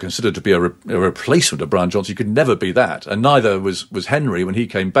was never considered to be a replacement of Brian Johnson. You could never be that, and neither was Henry when he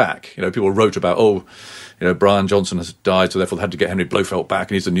came back. People wrote about, Brian Johnson has died, so therefore they had to get Henry Blofeld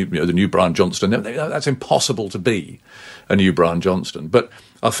back, and he's the new Brian Johnston. That's impossible to be a new Brian Johnston. But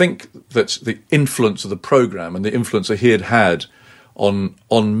I think that the influence of the programme and the influence that he had on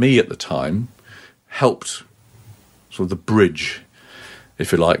me at the time helped sort of the bridge,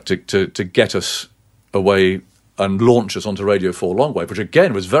 if you like, to get us away and launch us onto Radio 4 Longwave, which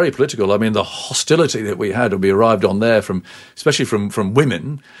again was very political. I mean, the hostility that we had when we arrived on there, especially from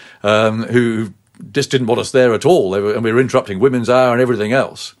women who just didn't want us there at all. And we were interrupting Women's Hour and everything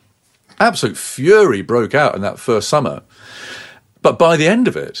else. Absolute fury broke out in that first summer. But by the end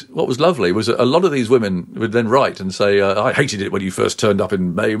of it, what was lovely was that a lot of these women would then write and say, I hated it when you first turned up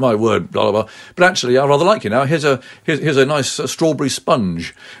in May, my word, blah, blah, blah. But actually, I rather like you now. Here's a nice strawberry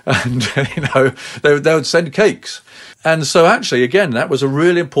sponge. And, they would send cakes. And so actually, again, that was a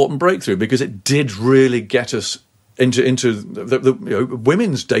really important breakthrough because it did really get us into the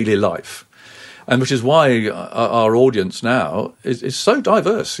women's daily life. And which is why our audience now is so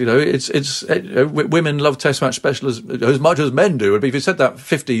diverse. Women love Test Match Special as much as men do. But if you said that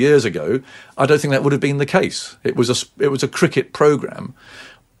 50 years ago, I don't think that would have been the case. It was a cricket programme,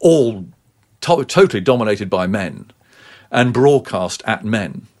 all totally dominated by men, and broadcast at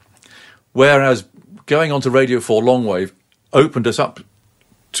men. Whereas going on to Radio 4 Longwave opened us up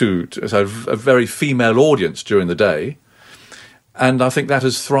to a very female audience during the day. And I think that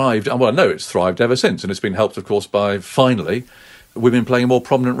has thrived. Well, no, it's thrived ever since. And it's been helped, of course, by, finally, women playing a more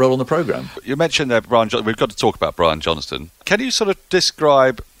prominent role on the programme. You mentioned there, Brian Johnston. We've got to talk about Brian Johnston. Can you sort of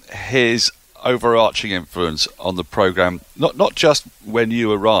describe his overarching influence on the programme, not just when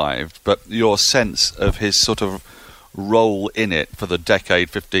you arrived, but your sense of his sort of role in it for the decade,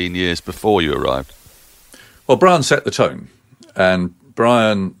 15 years before you arrived? Well, Brian set the tone. And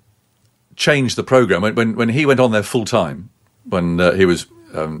Brian changed the programme. When he went on there full-time, when he was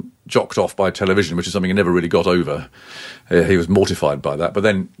jocked off by television, which is something he never really got over. He was mortified by that. But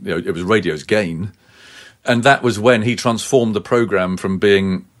then it was radio's gain. And that was when he transformed the programme from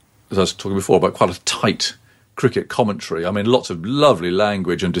being, as I was talking before, about quite a tight cricket commentary. I mean, lots of lovely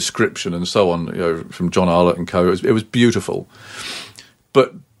language and description and so on, from John Arlott and co. It was beautiful.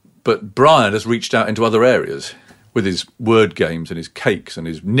 But Brian has reached out into other areas with his word games and his cakes and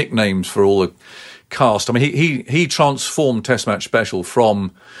his nicknames for all the cast. I mean, he transformed Test Match Special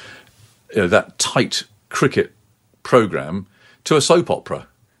from that tight cricket programme to a soap opera,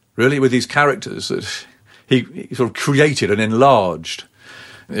 really, with these characters that he sort of created and enlarged.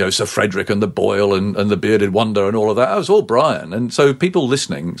 Sir Frederick and the Boyle and the Bearded Wonder and all of that. That was all Brian. And so people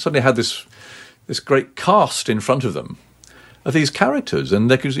listening suddenly had this great cast in front of them of these characters,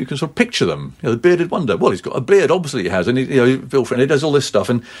 and you can sort of picture them. The Bearded Wonder. Well, he's got a beard, obviously he has, and Phil Friend, he does all this stuff,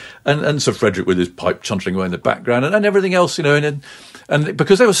 and Sir Frederick with his pipe chuntering away in the background, and everything else, and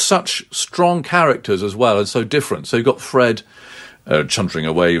because they were such strong characters as well, and so different. So you've got Fred chuntering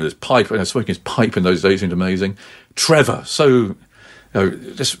away with his pipe, smoking his pipe in those days seemed amazing. Trevor, so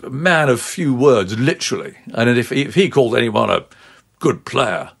just a man of few words, literally, and if he called anyone a good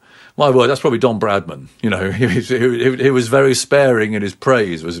player, my word, that's probably Don Bradman. He was very sparing in his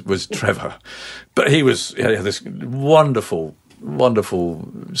praise, was Trevor. But he was this wonderful,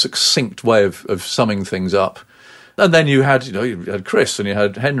 succinct way of summing things up. And then you had Chris and you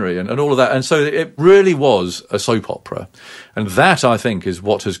had Henry and all of that. And so it really was a soap opera. And that, I think, is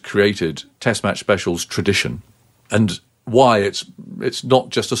what has created Test Match Special's tradition and why it's not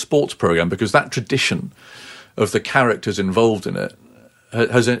just a sports programme, because that tradition of the characters involved in it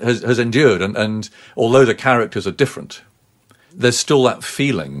has endured, and although the characters are different, there's still that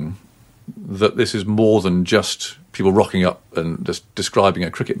feeling that this is more than just people rocking up and just describing a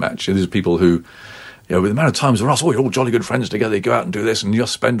cricket match. These are people who, with the amount of times we're asked, you're all jolly good friends together, you go out and do this and you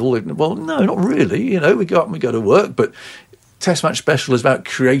just spend all the... Well, no, not really. We go up and we go to work, but Test Match Special is about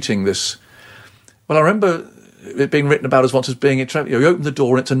creating this... Well, I remember it being written about us once as being, you open the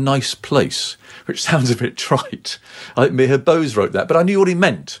door and it's a nice place, which sounds a bit trite. I think Mihir Bose wrote that, but I knew what he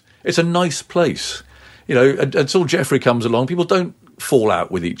meant. It's a nice place. Until Geoffrey comes along, people don't fall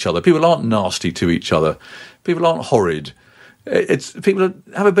out with each other. People aren't nasty to each other. People aren't horrid. it's people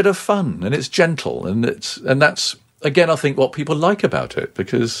have a bit of fun, and it's gentle, and that's again, I think, what people like about it,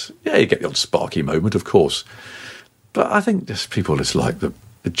 because you get the odd sparky moment, of course, but I think people just like the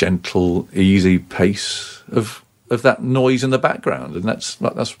gentle, easy pace of that noise in the background, and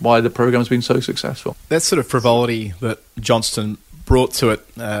that's why the program's been so successful. That sort of frivolity that Johnston brought to it,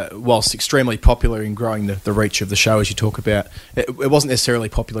 whilst extremely popular in growing the reach of the show, as you talk about, it wasn't necessarily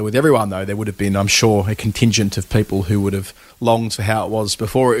popular with everyone, though. There would have been, I'm sure, a contingent of people who would have longed for how it was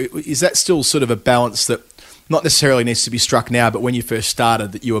before. Is that still sort of a balance that not necessarily needs to be struck now, but when you first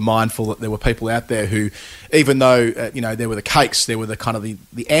started, that you were mindful that there were people out there who, even though there were the cakes, there were the kind of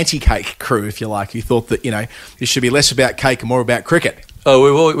the anti-cake crew, if you like, who thought that this should be less about cake and more about cricket?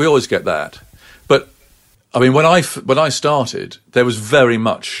 Oh, we always get that. But I mean, when I started, there was very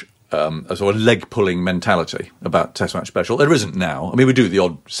much a sort of leg-pulling mentality about Test Match Special. There isn't now. I mean, we do the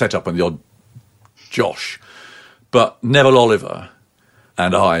odd setup and the odd Josh, but Neville Oliver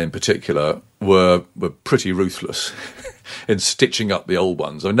and I, in particular, were pretty ruthless in stitching up the old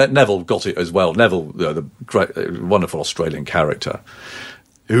ones. I mean, Neville got it as well. Neville, the great, wonderful Australian character,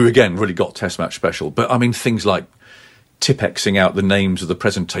 who again really got Test Match Special. But I mean, things like Tipexing out the names of the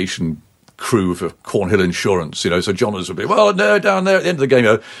presentation crew for Cornhill Insurance, so Johners would be, well, no, down there at the end of the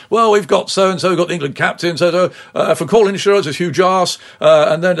game, well, we've got so-and-so, we've got the England captain, so for Cornhill Insurance, it's Hugh Jarse,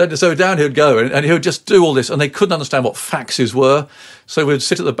 and then so down he would go, and he would just do all this, and they couldn't understand what faxes were, so we'd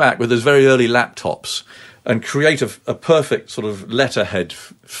sit at the back with those very early laptops and create a perfect sort of letterhead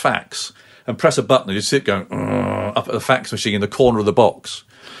fax, and press a button, and you'd sit going, up at the fax machine in the corner of the box,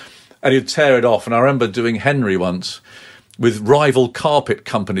 and he'd tear it off. And I remember doing Henry once with rival carpet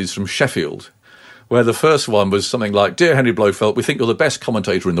companies from Sheffield, where the first one was something like, "Dear Henry Blofeld, we think you're the best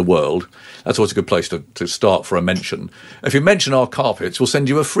commentator in the world." That's always a good place to start for a mention. If you mention our carpets, we'll send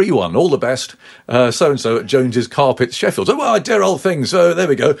you a free one. All the best. So-and-so at Jones's Carpets, Sheffield. So, well, dear old thing. So there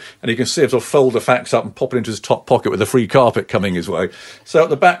we go. And you can see him sort of fold the fax up and pop it into his top pocket with a free carpet coming his way. So at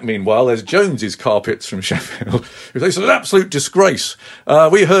the back, meanwhile, there's Jones's Carpets from Sheffield. It's an absolute disgrace.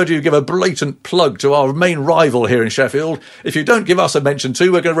 We heard you give a blatant plug to our main rival here in Sheffield. If you don't give us a mention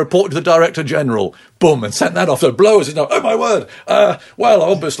too, we're going to report to the Director General. Boom, and sent that off. The blowers is now, oh my word. Well,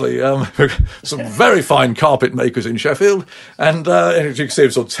 obviously, some very fine carpet makers in Sheffield, and you can see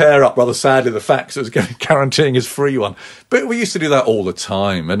him sort of tear up rather sadly the fax that was guaranteeing his free one. But we used to do that all the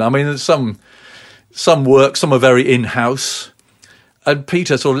time, and I mean, some work, some are very in-house, and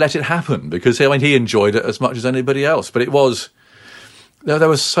Peter sort of let it happen because he enjoyed it as much as anybody else. But it was. There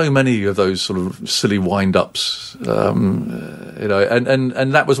were so many of those sort of silly wind-ups,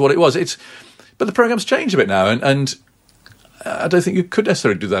 and that was what it was. But the programme's changed a bit now, and I don't think you could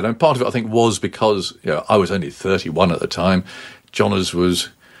necessarily do that. And part of it, I think, was because I was only 31 at the time. Johners was,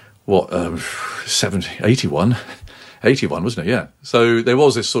 81, wasn't it? Yeah. So there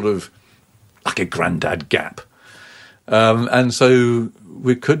was this sort of, like a granddad gap. And so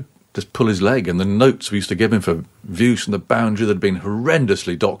we could just pull his leg, and the notes we used to give him for views from the boundary that had been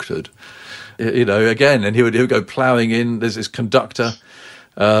horrendously doctored, again, and he would go ploughing in. There's this conductor,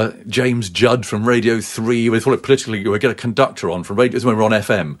 James Judd from Radio 3. We thought it politically, we'll get a conductor on from Radio, when we're on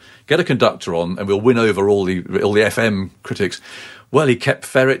FM, get a conductor on and we'll win over all the FM critics. Well, he kept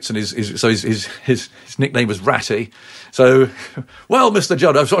ferrets, and his nickname was Ratty. So, well, Mr.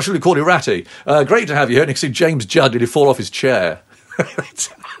 Judd, I should have called you Ratty. Great to have you here. And you can see James Judd, did he fall off his chair?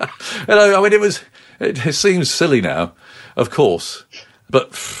 I mean, it seems silly now, of course,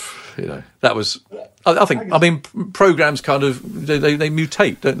 but that was. I think. I mean, programs kind of they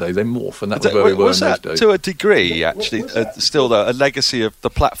mutate, don't they? They morph, and that was where we were in those days. To a degree, actually, still a legacy of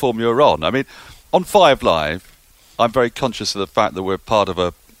the platform you're on. I mean, on 5 Live, I'm very conscious of the fact that we're part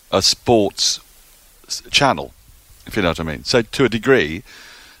of a sports channel, if you know what I mean. So, to a degree,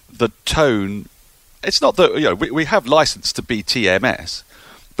 the tone. It's not that we have license to be TMS,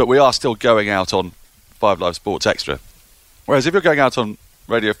 but we are still going out on 5 Live Sports Extra. Whereas if you're going out on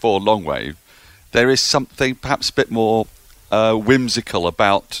Radio 4 Longwave, there is something perhaps a bit more whimsical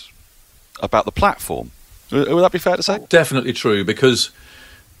about the platform. Would that be fair to say? Definitely true, because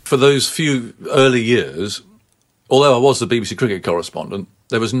for those few early years, although I was the BBC cricket correspondent,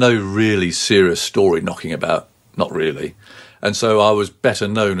 there was no really serious story knocking about. Not really. And so I was better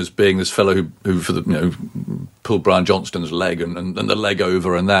known as being this fellow who for the pulled Brian Johnston's leg and the leg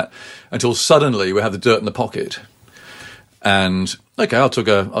over and that, until suddenly we had the dirt in the pocket. And okay, I took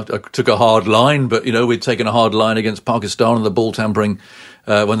a hard line, but we'd taken a hard line against Pakistan and the ball tampering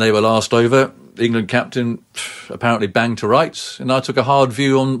when they were last over. The England captain apparently banged to rights, and I took a hard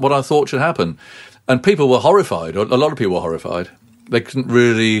view on what I thought should happen. And people were horrified. A lot of people were horrified. They couldn't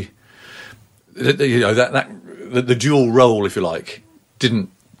really the dual role, if you like, didn't.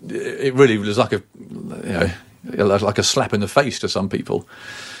 It really was like a slap in the face to some people.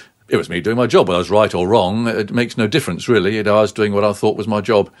 It was me doing my job. Whether I was right or wrong, it makes no difference, really. I was doing what I thought was my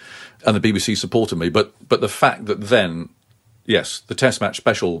job, and the BBC supported me. But the fact that then, yes, the Test match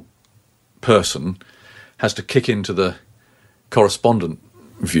special person has to kick into the correspondent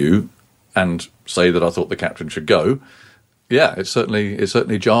view and say that I thought the captain should go, yeah, it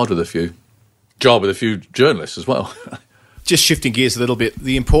certainly jarred with a few journalists as well. Just shifting gears a little bit,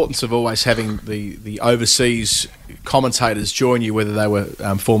 the importance of always having the overseas commentators join you, whether they were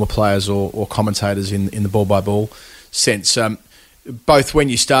former players or commentators in the ball-by-ball sense, both when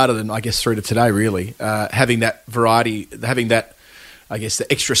you started and I guess through to today, really, having that variety, having that, I guess,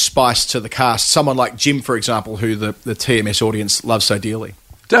 the extra spice to the cast. Someone like Jim, for example, who the TMS audience loves so dearly.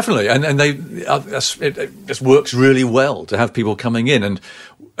 Definitely, and it just works really well to have people coming in. And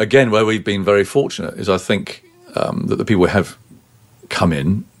again, where we've been very fortunate is I think that the people who have come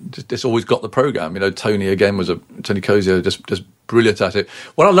in just always got the programme. Tony again Tony Cozier just brilliant at it.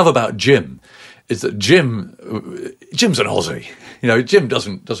 What I love about Jim is that Jim's an Aussie. Jim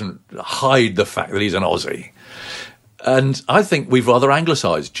doesn't hide the fact that he's an Aussie. And I think we've rather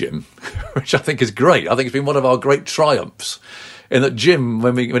anglicised Jim, which I think is great. I think it's been one of our great triumphs, in that Jim,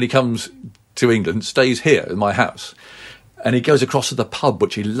 when he comes to England, stays here in my house. And he goes across to the pub,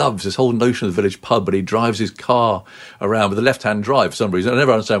 which he loves, this whole notion of the village pub, but he drives his car around with a left-hand drive for some reason. I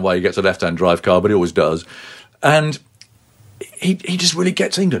never understand why he gets a left-hand drive car, but he always does. And he just really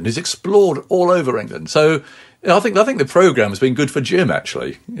gets England. He's explored all over England. So I think the programme's been good for Jim,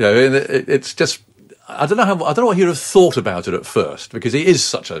 actually. It's just... I don't know what he'd have thought about it at first, because he is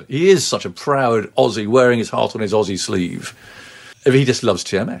such a proud Aussie wearing his heart on his Aussie sleeve. He just loves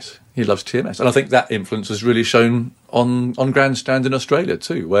TMS. He loves TMS, and I think that influence has really shown on grandstand in Australia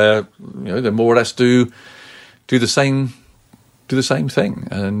too, where they more or less do the same thing,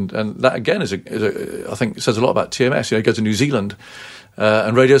 and that again is I think says a lot about TMS. You go to New Zealand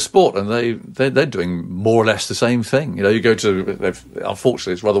and Radio Sport, and they're doing more or less the same thing. You go to,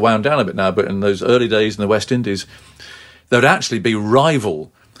 unfortunately it's rather wound down a bit now, but in those early days in the West Indies, there would actually be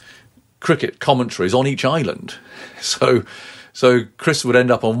rival cricket commentaries on each island. So Chris would end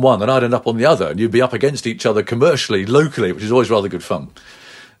up on one and I'd end up on the other, and you'd be up against each other commercially, locally, which is always rather good fun.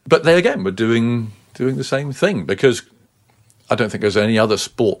 But they again were doing the same thing, because I don't think there's any other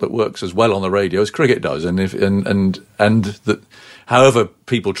sport that works as well on the radio as cricket does, and that however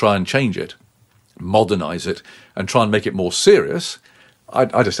people try and change it, modernise it, and try and make it more serious,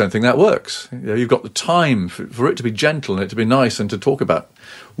 I just don't think that works. You've got the time for it to be gentle and it to be nice and to talk about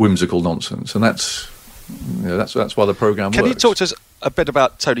whimsical nonsense, and that's why the programme works. Can you talk to us a bit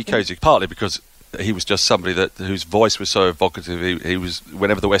about Tony Cozier? Partly because he was just somebody whose voice was so evocative. He was,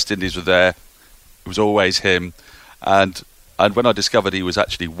 whenever the West Indies were there, it was always him. And when I discovered he was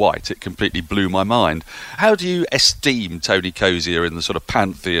actually white, it completely blew my mind. How do you esteem Tony Cozier in the sort of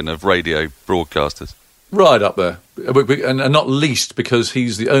pantheon of radio broadcasters? Right up there. And not least because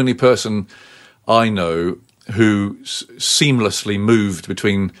he's the only person I know who seamlessly moved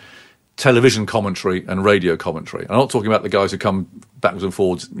between television commentary and radio commentary. I'm not talking about the guys who come backwards and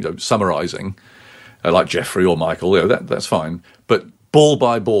forwards, summarising, like Jeffrey or Michael. That's fine. But ball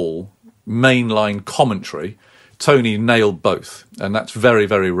by ball, mainline commentary, Tony nailed both, and that's very,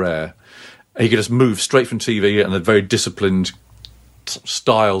 very rare. He could just move straight from TV and a very disciplined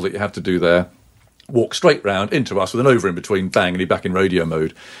style that you have to do there, walk straight round into us with an over in between, bang, and he's back in radio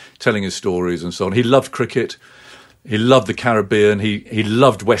mode, telling his stories and so on. He loved cricket. He loved the Caribbean. He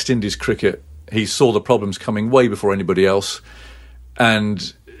loved West Indies cricket. He saw the problems coming way before anybody else,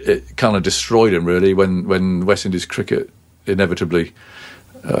 and it kind of destroyed him, really, when West Indies cricket inevitably,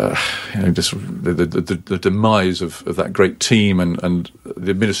 just the demise of that great team and the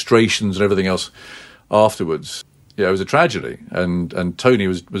administrations and everything else afterwards. It was a tragedy, and Tony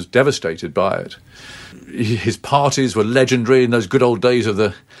was devastated by it. His parties were legendary in those good old days of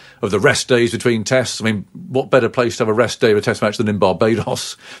the rest days between tests. I mean, what better place to have a rest day of a test match than in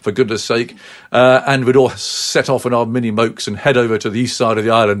Barbados, for goodness sake? And we'd all set off in our mini mokes and head over to the east side of the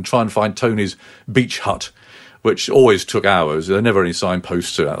island and try and find Tony's beach hut, which always took hours. There were never any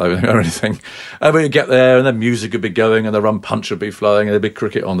signposts to that or anything. And we'd get there, and then music would be going, and the rum punch would be flowing, and there'd be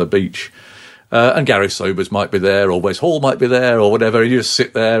cricket on the beach. And Gary Sobers might be there, or Wes Hall might be there, or whatever. And you just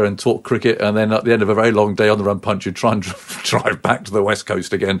sit there and talk cricket, and then at the end of a very long day on the rum punch, you'd try and drive back to the West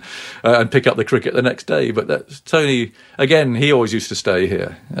Coast again and pick up the cricket the next day. But Tony, again, he always used to stay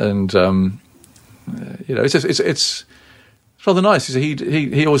here, and it's rather nice.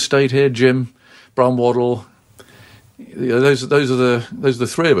 He always stayed here. Jim, Brian Waddle, those are the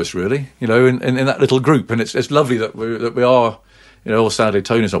three of us really, in that little group, and it's lovely that we are, sadly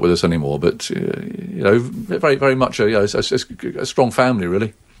Tony's not with us anymore, but very very much a strong family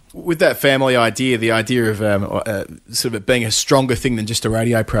really. With that family idea, the idea of sort of it being a stronger thing than just a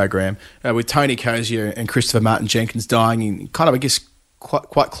radio program, with Tony Cozier and Christopher Martin Jenkins dying in kind of, I guess,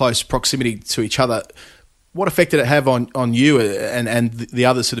 quite close proximity to each other, what effect did it have on you and the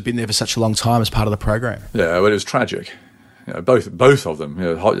others that have been there for such a long time as part of the program? Yeah, well, it was tragic. Both of them,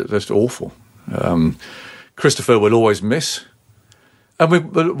 just awful. Christopher will always miss, and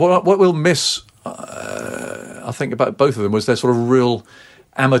what we'll miss, I think, about both of them was their sort of real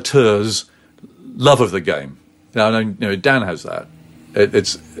amateurs' love of the game. I know Dan has that.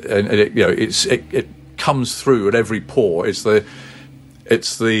 It comes through at every pore. It's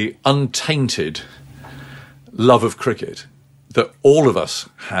the untainted love of cricket that all of us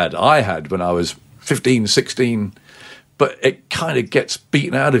had. I had when I was 15, 16, but it kind of gets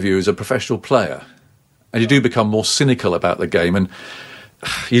beaten out of you as a professional player, and you do become more cynical about the game, and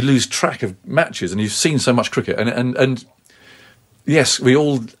you lose track of matches, and you've seen so much cricket, and yes, we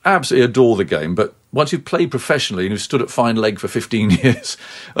all absolutely adore the game, but once you've played professionally and you've stood at fine leg for 15 years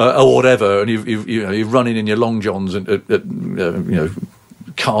or whatever, and you've run in your long johns at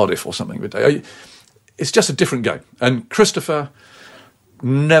Cardiff or something, it's just a different game. And Christopher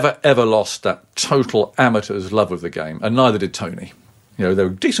never ever lost that total amateur's love of the game, and neither did Tony. They were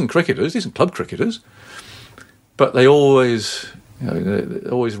decent cricketers, decent club cricketers, but they always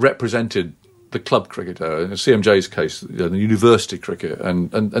represented the club cricketer. In CMJ's case, the university cricket,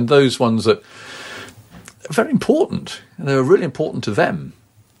 and those ones that are very important. They were really important to them.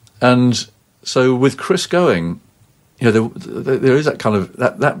 And so with Chris going, there is that kind of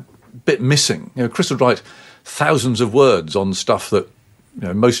that bit missing. Chris would write thousands of words on stuff that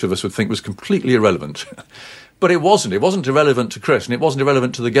most of us would think was completely irrelevant, but it wasn't. It wasn't irrelevant to Chris, and it wasn't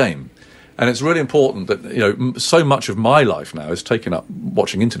irrelevant to the game. And it's really important that so much of my life now is taken up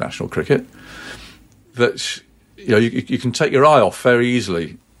watching international cricket that you can take your eye off very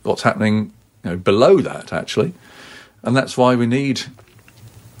easily what's happening below that, actually. And that's why we need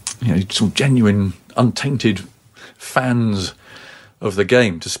some genuine, untainted fans of the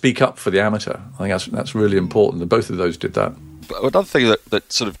game to speak up for the amateur. I think that's really important, and both of those did that. But another thing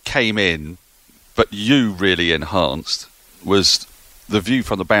that sort of came in, but you really enhanced, was the view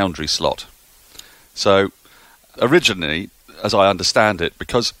from the boundary slot. So originally, as I understand it,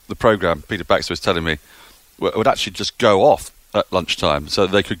 because the programme, Peter Baxter was telling me, would actually just go off at lunchtime, so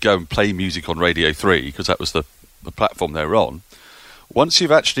they could go and play music on Radio 3, because that was the platform they were on. Once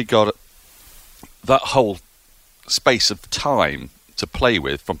you've actually got that whole space of time to play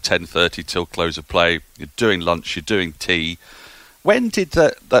with, from 10:30 till close of play, you're doing lunch, you're doing tea, when did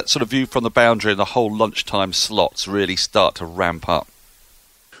that sort of view from the boundary and the whole lunchtime slots really start to ramp up?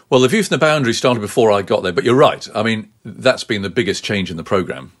 Well, the view from the boundary started before I got there, but you're right. I mean, that's been the biggest change in the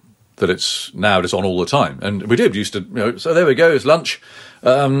programme, that it's now just on all the time. And we used to, so there we go, it's lunch,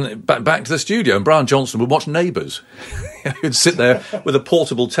 back to the studio, and Brian Johnson would watch Neighbours. He'd sit there with a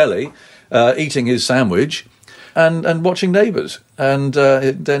portable telly, eating his sandwich and watching Neighbours. And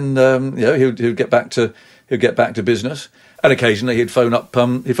then he'd get back to business. And occasionally he'd phone up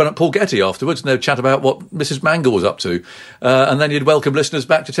Paul Getty afterwards, and they'd chat about what Mrs. Mangle was up to, and then you'd welcome listeners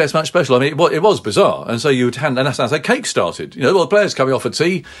back to Test Match Special. I mean, it was bizarre, and so you would hand, and that's how cake started. The players coming off for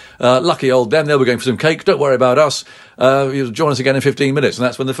tea, lucky old them, they were going for some cake. Don't worry about us. You'll join us again in 15 minutes, and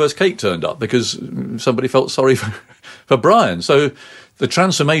that's when the first cake turned up, because somebody felt sorry for Brian. So the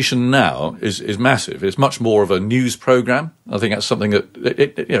transformation now is massive. It's much more of a news programme. I think that's something that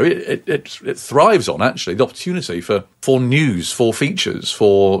it thrives on, actually, the opportunity for news, for features,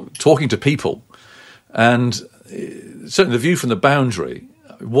 for talking to people. And certainly the view from the boundary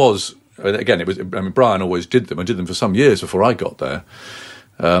was, again, Brian always did them. I did them for some years before I got there.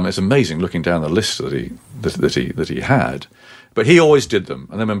 It's amazing looking down the list that he had. But he always did them.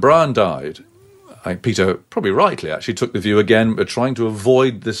 And then when Brian died, I think Peter, probably rightly, actually took the view again, but trying to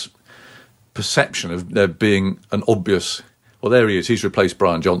avoid this perception of there being an obvious, well, there he is, he's replaced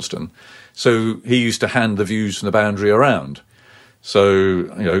Brian Johnston. So he used to hand the views from the boundary around. So,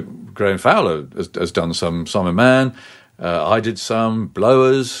 Graham Fowler has done some Simon Mann, I did some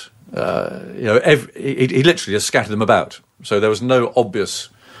Blowers, he literally just scattered them about. So there was no obvious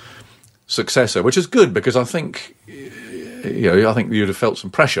successor, which is good, because I think you'd have felt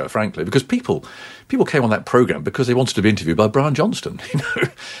some pressure, frankly, because people came on that programme because they wanted to be interviewed by Brian Johnston.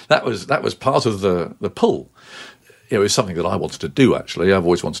 That was part of the pull. It was something that I wanted to do, actually. I've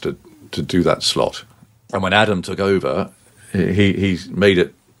always wanted to do that slot. And when Adam took over, he made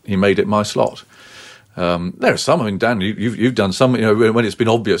it my slot. There are some. I mean, Dan, you've done some. You know, when it's been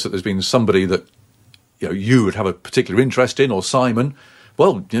obvious that there's been somebody that you would have a particular interest in, or Simon.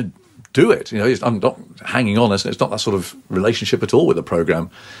 Well, do it. I'm not hanging on. It's not that sort of relationship at all with the programme.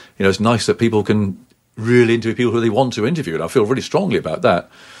 It's nice that people can really interview people who they want to interview, and I feel really strongly about that.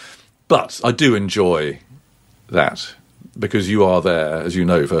 But I do enjoy that, because you are there, as you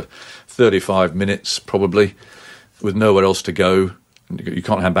know, for 35 minutes probably, with nowhere else to go. You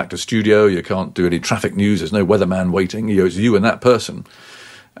can't head back to studio, you can't do any traffic news, there's no weatherman waiting, it's you and that person.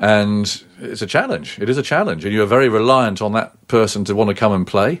 And it's a challenge. It is a challenge, and you're very reliant on that person to want to come and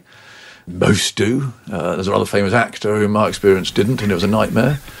play. Most do. There's another famous actor who, in my experience, didn't, and it was a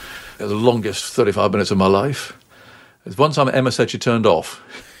nightmare. It was the longest 35 minutes of my life. There's one time Emma said she turned off.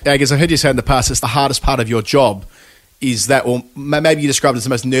 Yeah, because I heard you say in the past, it's the hardest part of your job. Is that, or maybe you described it as the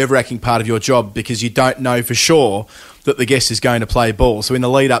most nerve-wracking part of your job, because you don't know for sure that the guest is going to play ball. So in the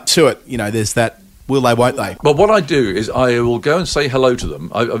lead up to it, there's that will they, won't they? Well, what I do is I will go and say hello to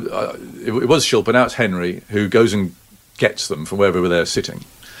them. It was Shilpa, now it's Henry, who goes and gets them from wherever they're sitting.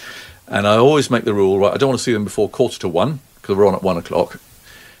 And I always make the rule, right, I don't want to see them before 1:45, because we're on at 1 o'clock.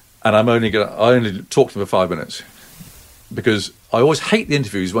 And I only talk to them for 5 minutes. Because I always hate the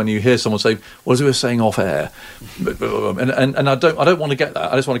interviews when you hear someone say, "What is we were saying off air?" And I don't want to get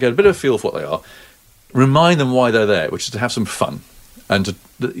that. I just want to get a bit of a feel for what they are. Remind them why they're there, which is to have some fun, and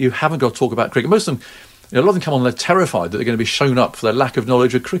you haven't got to talk about cricket. Most of them, a lot of them come on, they're terrified that they're going to be shown up for their lack of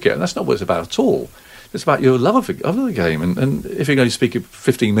knowledge of cricket, and that's not what it's about at all. It's about your love of the game, and if you're going to speak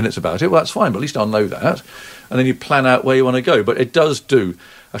 15 minutes about it, well, that's fine, but at least I'll know that, and then you plan out where you want to go. But it does do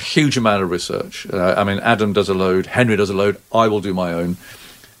a huge amount of research. Adam does a load, Henry does a load, I will do my own,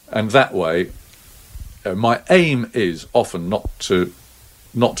 and that way, my aim is often not to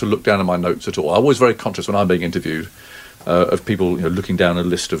look down at my notes at all. I'm always very conscious when I'm being interviewed of people looking down a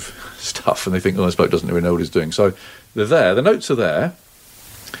list of stuff, and they think, this bloke doesn't really know what he's doing. So they're there, the notes are there,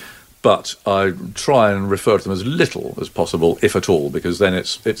 but I try and refer to them as little as possible, if at all, because then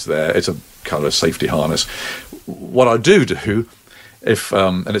it's there. It's a kind of safety harness. What I do, if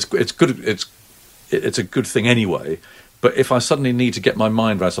and it's good, it's a good thing anyway. But if I suddenly need to get my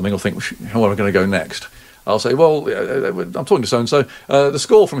mind around something, or think, how am I going to go next? I'll say, well, I'm talking to so-and-so. The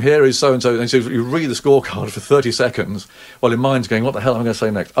score from here is so-and-so. And so you read the scorecard for 30 seconds while your mind's going, what the hell am I going to say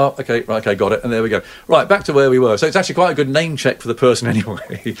next? Oh, okay, got it. And there we go. Right, back to where we were. So it's actually quite a good name check for the person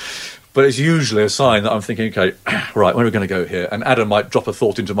anyway. But it's usually a sign that I'm thinking, okay, right, where are we going to go here? And Adam might drop a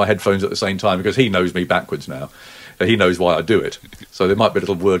thought into my headphones at the same time, because he knows me backwards now. He knows why I do it. So there might be a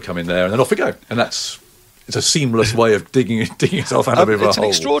little word come in there, and then off we go. And it's a seamless way of digging yourself out of a hole. It's an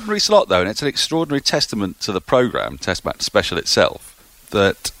extraordinary slot, though, and it's an extraordinary testament to the programme, Testmatch Special itself,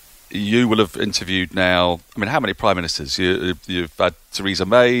 that you will have interviewed now. I mean, how many Prime Ministers? You've had Theresa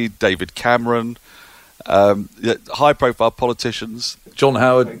May, David Cameron, high-profile politicians. John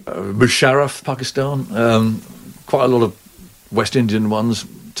Howard, Musharraf, Pakistan, quite a lot of West Indian ones.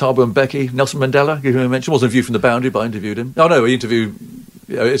 Thabo Mbeki, Nelson Mandela, give him a mention. Wasn't a view from the boundary, but I interviewed him. Oh no, we interviewed.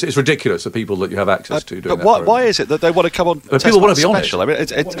 It's ridiculous, the people that you have access to. Doing but why is it that they want to come on? People want to be special.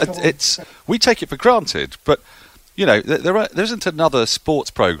 honest. I mean, it's we take it for granted, but there isn't another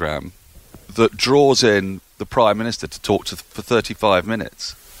sports programme that draws in the Prime Minister to talk to for 35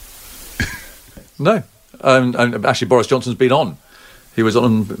 minutes. No, and actually Boris Johnson's been on. He was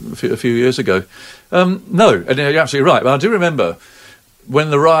on a few years ago. No, and you're absolutely right. But I do remember when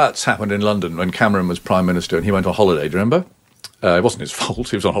the riots happened in London, when Cameron was Prime Minister and he went on holiday, do you remember? It wasn't his fault,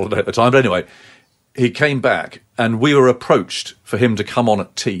 he was on holiday at the time. But anyway, he came back and we were approached for him to come on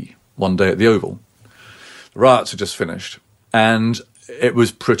at tea one day at the Oval. The riots had just finished, and it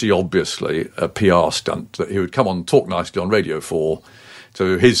was pretty obviously a PR stunt that he would come on and talk nicely on Radio 4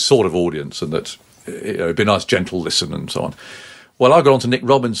 to his sort of audience, and that it'd be a nice, gentle listen and so on. Well, I got on to Nick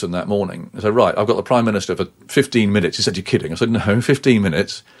Robinson that morning. I said, right, I've got the Prime Minister for 15 minutes. He said, you're kidding. I said, no, 15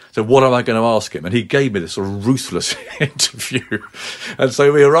 minutes. So what am I going to ask him? And he gave me this sort of ruthless interview. And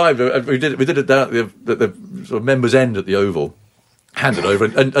so we arrived, and we did it down at the sort of members' end at the Oval, handed over.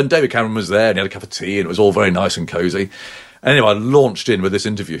 And David Cameron was there, and he had a cup of tea, and it was all very nice and cosy. Anyway, I launched in with this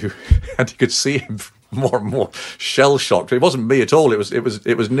interview, and you could see him more and more shell-shocked. It wasn't me at all. It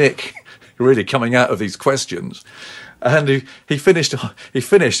was Nick really coming out of these questions. And he finished.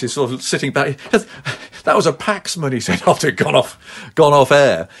 He's sort of sitting back. That was a Paxman, he said, after it gone off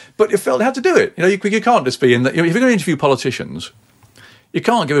air. But you felt you had to do it. You can't just be in that. If you're going to interview politicians, you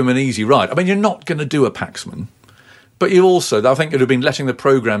can't give them an easy ride. I mean, you're not going to do a Paxman, but you also, I think, it would have been letting the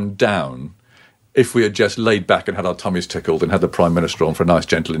programme down if we had just laid back and had our tummies tickled and had the Prime Minister on for a nice,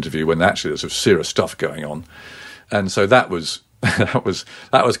 gentle interview when actually there's some serious stuff going on. And so that was that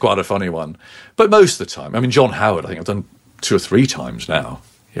was quite a funny one. But most of the time, I mean, John Howard, I think I've done 2 or 3 times now.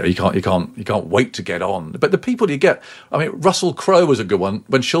 You can't wait to get on. But the people you get, I mean, Russell Crowe was a good one.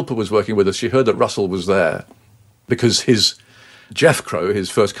 When Shilpa was working with us, she heard that Russell was there because Jeff Crowe, his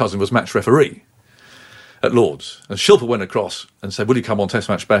first cousin, was match referee at Lord's. And Shilpa went across and said, "Will you come on Test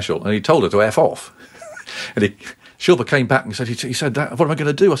Match Special?" And he told her to F off. And Shilpa came back and said, he said, "What am I going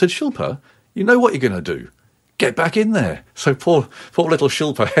to do?" I said, "Shilpa, you know what you're going to do. Get back in there." So poor little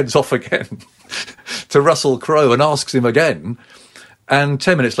Shilpa heads off again to Russell Crowe and asks him again. And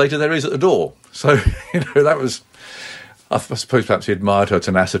 10 minutes later, there he is at the door. So, that was, I suppose perhaps he admired her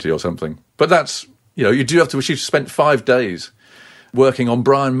tenacity or something. But that's, you do have to, she spent 5 days working on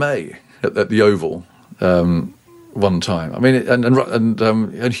Brian May at the Oval one time. I mean,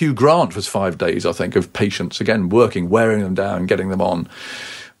 and Hugh Grant was 5 days, I think, of patience, again, working, wearing them down, getting them on.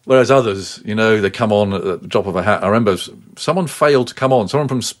 Whereas others, they come on at the drop of a hat. I remember someone failed to come on. Someone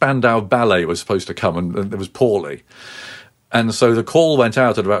from Spandau Ballet was supposed to come, and it was poorly. And so the call went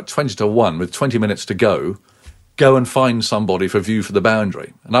out at about 20 to 1 with 20 minutes to go and find somebody for View for the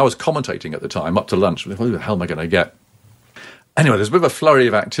Boundary. And I was commentating at the time, up to lunch. Who the hell am I going to get? Anyway, there's a bit of a flurry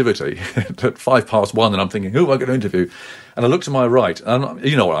of activity at 1:05, and I'm thinking, who am I going to interview? And I look to my right, and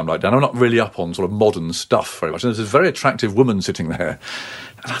you know what I'm like, Dan. I'm not really up on sort of modern stuff very much. And there's this very attractive woman sitting there.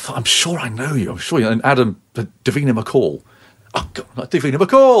 And I thought, I'm sure I know you. And Adam, Davina McCall. Oh, God, Davina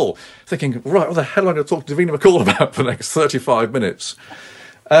McCall! Thinking, right, what the hell am I going to talk to Davina McCall about for the next 35 minutes?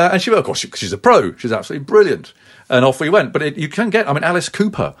 And she, of course, she's a pro. She's absolutely brilliant. And off we went. But you can get, Alice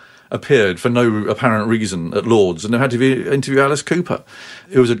Cooper appeared for no apparent reason at Lord's, and I had to interview Alice Cooper,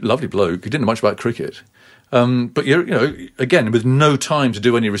 who was a lovely bloke. He didn't know much about cricket. But, again, with no time to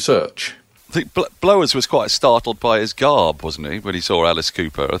do any research. I think Blowers was quite startled by his garb, wasn't he, when he saw Alice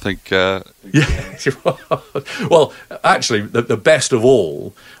Cooper? I think... Yeah. Well, actually, the best of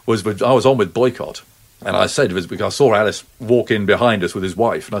all was I was on with Boycott, and I said, because I saw Alice walk in behind us with his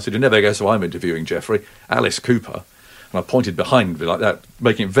wife, and I said, "You never guess who I'm interviewing, Geoffrey? Alice Cooper." And I pointed behind me like that,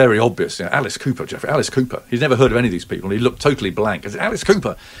 making it very obvious. Alice Cooper, Geoffrey, Alice Cooper. He's never heard of any of these people, and he looked totally blank. I said, "Alice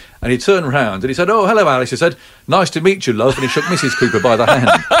Cooper." And he turned round and he said, "Oh, hello, Alice." He said, "Nice to meet you, love." And he shook Mrs. Cooper by the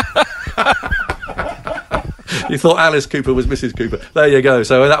hand. You thought Alice Cooper was Mrs. Cooper. There you go.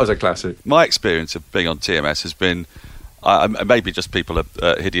 So that was a classic. My experience of being on TMS has been, maybe just people are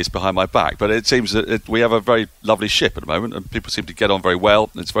hideous behind my back, but it seems that we have a very lovely ship at the moment, and people seem to get on very well,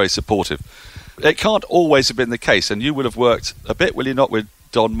 and it's very supportive. It can't always have been the case, and you will have worked a bit, will you not, with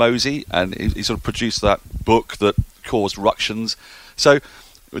Don Mosey, and he sort of produced that book that caused ructions. So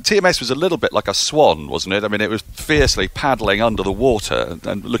TMS was a little bit like a swan, wasn't it? I mean, it was fiercely paddling under the water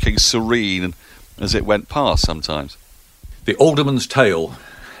and looking serene as it went past sometimes. The Alderman's Tale,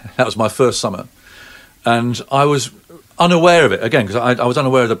 that was my first summer. And I was unaware of it, again, because I was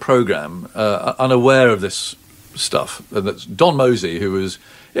unaware of the programme, unaware of this stuff. And that's Don Mosey, who was,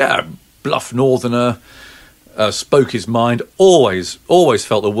 bluff northerner, spoke his mind, always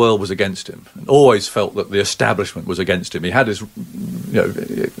felt the world was against him, and always felt that the establishment was against him. He had his,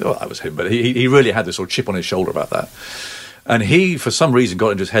 that was him, but he really had this sort of chip on his shoulder about that. And he, for some reason,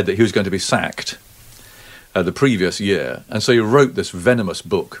 got into his head that he was going to be sacked the previous year. And so he wrote this venomous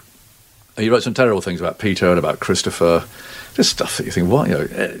book. He wrote some terrible things about Peter and about Christopher, just stuff that you think, what?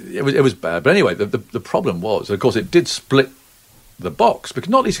 It was bad. But anyway, the problem was, of course, it did split the box, because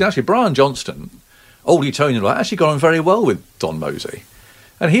not least, actually, Brian Johnston, old Etonian, actually got on very well with Don Mosey.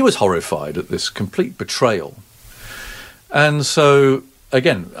 And he was horrified at this complete betrayal. And so,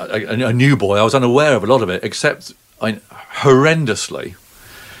 again, a new boy, I was unaware of a lot of it, except horrendously,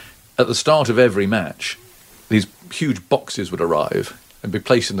 at the start of every match, these huge boxes would arrive and be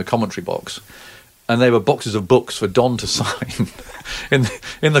placed in the commentary box, and they were boxes of books for Don to sign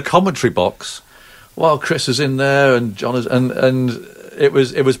in the commentary box, while Chris is in there and John is, and it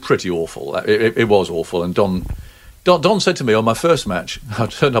was pretty awful. It was awful. And Don said to me on my first match, I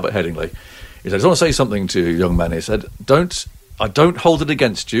turned up at Headingley, he said, "I just want to say something to you, young man." He said, I don't hold it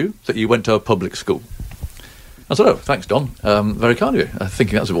against you that you went to a public school." I said, "Oh, thanks, Don. Very kind of you."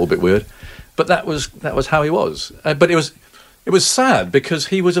 Thinking that was a little bit weird, but that was how he was. But it was sad, because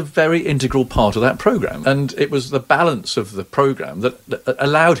he was a very integral part of that programme, and it was the balance of the programme that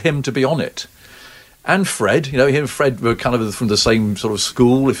allowed him to be on it. And Fred, him and Fred were kind of from the same sort of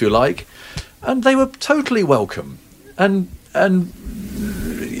school, if you like, and they were totally welcome and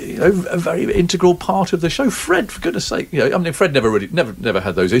a very integral part of the show. Fred, for goodness sake, Fred never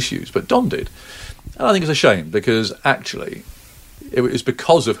had those issues, but Don did. And I think it's a shame, because actually it was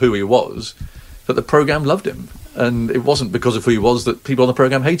because of who he was that the programme loved him. And it wasn't because of who he was that people on the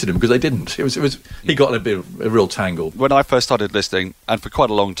programme hated him, because they didn't. He got in a real tangle. When I first started listening, and for quite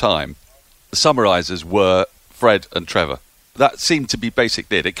a long time, the summarisers were Fred and Trevor. That seemed to be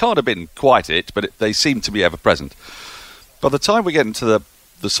basically it. It can't have been quite it, but they seemed to be ever present. By the time we get into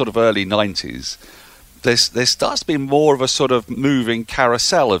the sort of early 90s, there starts to be more of a sort of moving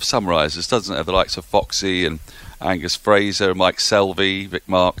carousel of summarisers, doesn't it? The likes of Foxy and Angus Fraser, Mike Selvey, Vic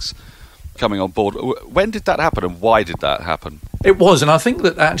Marks coming on board. When did that happen, and why did that happen? It was, and I think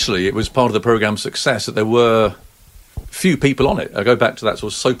that actually it was part of the programme's success that there were few people on it. I go back to that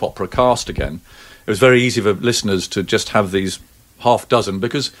sort of soap opera cast again. It was very easy for listeners to just have these half dozen,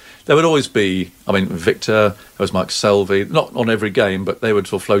 because there would always be, I mean, Victor, there was Mike Selvey, not on every game, but they would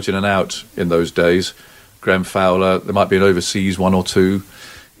sort of float in and out in those days. Graham Fowler, there might be an overseas one or two.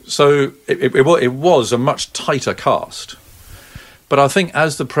 So it was a much tighter cast. But I think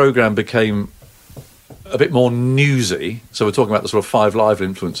as the programme became a bit more newsy, so we're talking about the sort of Five Live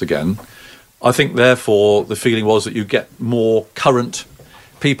influence again, I think therefore the feeling was that you get more current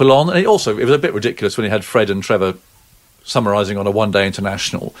people on. And it was a bit ridiculous when you had Fred and Trevor summarising on a one-day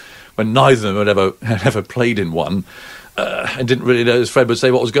international, when neither of them had ever played in one, and didn't really know, as Fred would say,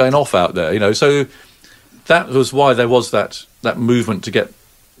 what was going off out there. You know, so that was why there was that movement to get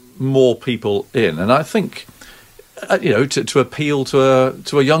more people in. And I think, to appeal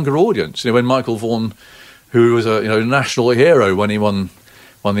to a younger audience. You know, when Michael Vaughan, who was a national hero when he won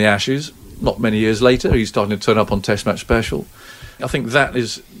the Ashes, not many years later, he's starting to turn up on Test Match Special. I think that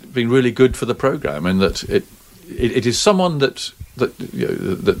has been really good for the programme, and that it is someone that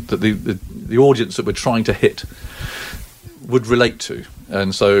the audience that we're trying to hit would relate to.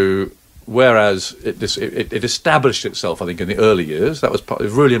 And so, whereas it established itself, I think, in the early years, that was it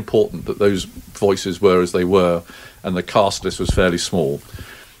was really important that those voices were as they were, and the cast list was fairly small.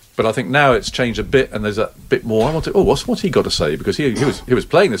 But I think now it's changed a bit, and there's a bit more. What's he got to say? Because he was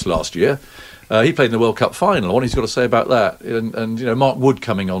playing this last year. He played in the World Cup final. What he's got to say about that? And Mark Wood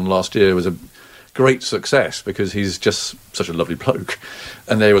coming on last year was a great success, because he's just such a lovely bloke,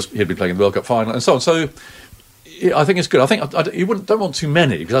 and he'd been playing in the World Cup final and so on. So I think it's good. I think you don't want too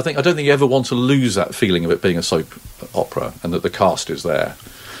many, because I don't think you ever want to lose that feeling of it being a soap opera and that the cast is there.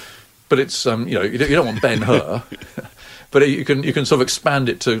 But it's you don't want Ben Hur, but you can sort of expand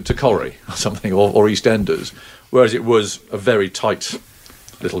it to Corrie or something, or EastEnders, whereas it was a very tight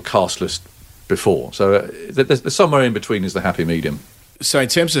little cast list before. So there's somewhere in between is the happy medium. So in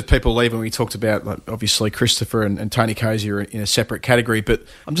terms of people leaving, we talked about, like, obviously Christopher and Tony Cozy are in a separate category, but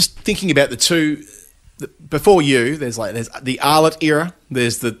I'm just thinking about the two. Before you, there's the Arlott era,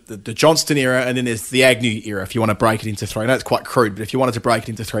 there's the Johnston era, and then there's the Agnew era, if you want to break it into three. I know it's quite crude, but if you wanted to break it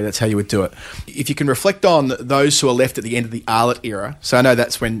into three, that's how you would do it. If you can reflect on those who are left at the end of the Arlott era, so I know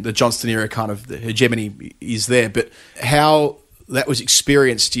that's when the Johnston era kind of, the hegemony is there, but how that was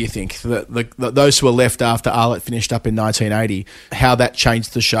experienced, do you think, that those who were left after Arlott finished up in 1980, how that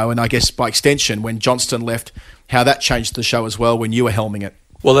changed the show, and I guess by extension, when Johnston left, how that changed the show as well when you were helming it?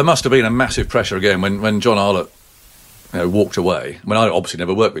 Well, there must have been a massive pressure again when John Arlott walked away. I mean, I obviously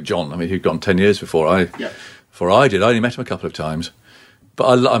never worked with John. I mean, he'd gone 10 years before I did. I only met him a couple of times. But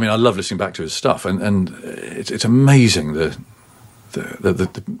I love listening back to his stuff, and it's amazing the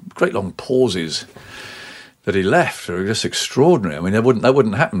great long pauses that he left are just extraordinary. I mean, that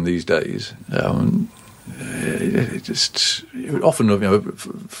wouldn't happen these days. It would often,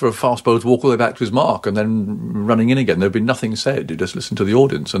 for a fast bowler to walk all the way back to his mark and then running in again, there'd be nothing said. You just listen to the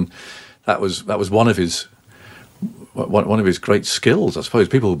audience, and that was one of his great skills, I suppose.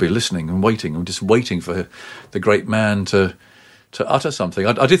 People would be listening and waiting, and just waiting for the great man to utter something.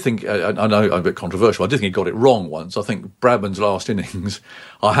 I did think, I know I'm a bit controversial, I did think he got it wrong once. I think Bradman's last innings,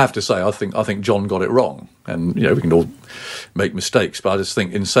 I have to say, I think John got it wrong. And, we can all make mistakes, but I just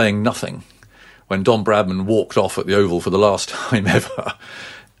think in saying nothing, when Don Bradman walked off at the Oval for the last time ever,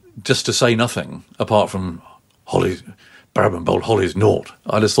 just to say nothing, apart from Bradman bowled Holly's naught,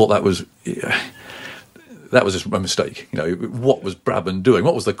 I just thought that was just a mistake. What was Bradman doing?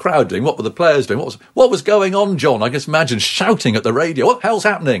 What was the crowd doing? What were the players doing? What was going on, John? I can imagine shouting at the radio, "What the hell's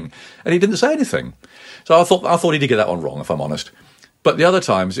happening?" And he didn't say anything. So I thought he did get that one wrong, if I'm honest. But the other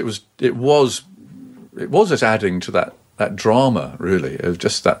times, it was just adding to that drama, really, of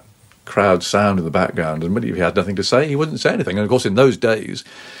just that crowd sound in the background. And when he had nothing to say, he wouldn't say anything. And of course, in those days,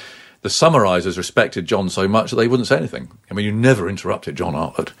 the summarisers respected John so much that they wouldn't say anything. I mean, you never interrupted John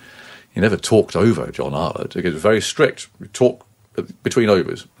Arlott. You never talked over John Arlott. It was very strict. You talk between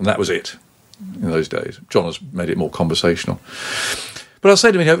overs, and that was it in those days. John has made it more conversational. But I'll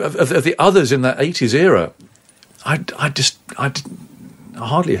say to me, of the others in that 80s era,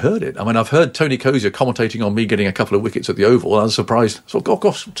 hardly heard it. I mean, I've heard Tony Cozier commentating on me getting a couple of wickets at the Oval. I was surprised. So, oh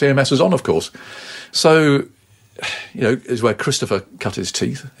gosh, TMS is on, of course. So, it was where Christopher cut his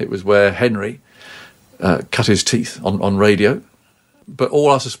teeth. It was where Henry cut his teeth on radio. But all,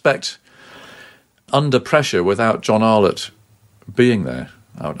 I suspect, under pressure without John Arlott being there.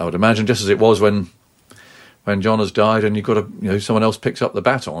 I would imagine, just as it was when John has died and you've got someone else picks up the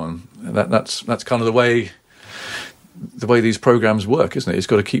baton. And that's kind of the way these programs work, isn't it? It's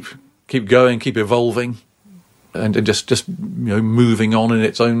got to keep going, keep evolving, and just moving on in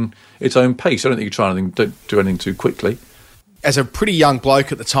its own pace. I don't think you try anything, don't do anything too quickly. As a pretty young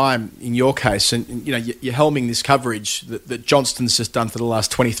bloke at the time, in your case, and you're helming this coverage that Johnston's just done for the last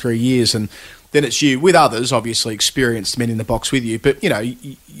 23 years, and then it's you with others, obviously experienced men in the box with you. But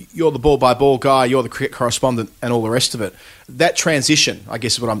you're the ball-by-ball guy, you're the cricket correspondent, and all the rest of it. That transition, I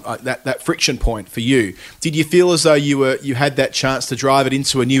guess, is what that friction point for you. Did you feel as though you had that chance to drive it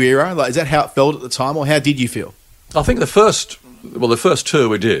into a new era? Like, is that how it felt at the time, or how did you feel? I think the first tour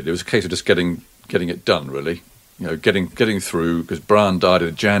we did, it was a case of just getting it done, really. Getting through, because Brian died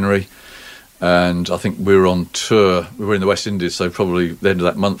in January, and I think we were on tour. We were in the West Indies, so probably the end of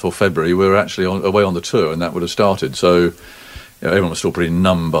that month or February, we were actually away on the tour, and that would have started. So everyone was still pretty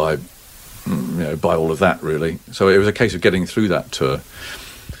numb by all of that, really. So it was a case of getting through that tour.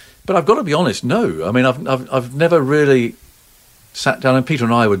 But I've got to be honest, no. I mean, I've never really sat down, and Peter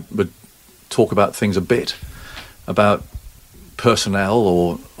and I would talk about things a bit, about personnel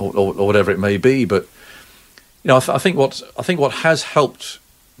or whatever it may be, but. I think what has helped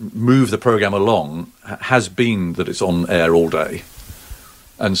move the programme along has been that it's on air all day,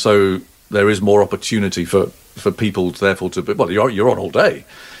 and so there is more opportunity for people, therefore, you're on all day.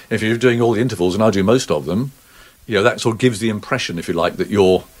 If you're doing all the intervals, and I do most of them, that sort of gives the impression, if you like, that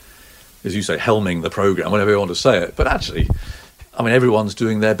you're, as you say, helming the programme, whatever you want to say it. But actually, I mean, everyone's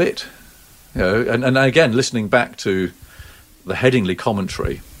doing their bit, and again, listening back to the Headingley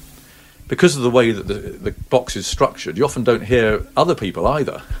commentary. Because of the way that the box is structured, you often don't hear other people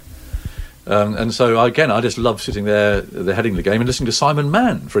either. And so, again, I just love sitting there at the Headingley game and listening to Simon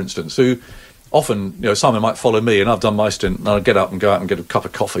Mann, for instance, who often, Simon might follow me, and I've done my stint, and I'll get up and go out and get a cup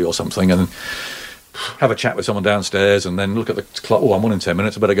of coffee or something and have a chat with someone downstairs and then look at the clock. Oh, I'm on in 10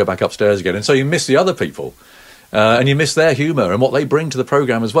 minutes, I better go back upstairs again. And so you miss the other people. And you miss their humour and what they bring to the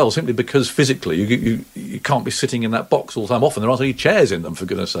programme as well, simply because physically you can't be sitting in that box all the time. Often there aren't any chairs in them, for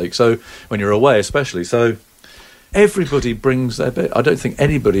goodness sake, so when you're away especially. So everybody brings their bit. I don't think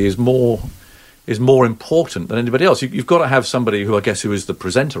anybody is more important than anybody else. You've got to have somebody who is the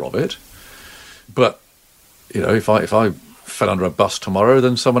presenter of it. But, if I fell under a bus tomorrow,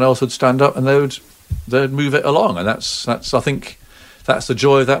 then someone else would stand up and they'd move it along. And that's I think that's the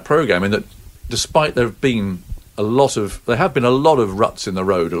joy of that programme, in that despite there have been a lot of ruts in the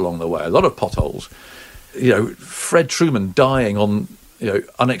road along the way, a lot of potholes. Fred Truman dying on,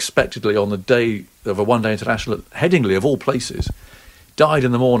 unexpectedly on the day of a one-day international at Headingley, of all places, died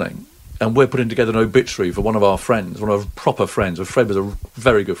in the morning, and we're putting together an obituary for one of our friends, one of our proper friends. Fred was a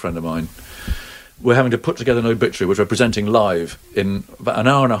very good friend of mine. We're having to put together an obituary, which we're presenting live in about an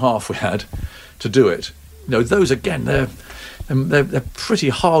hour and a half we had to do it. Those, again, they're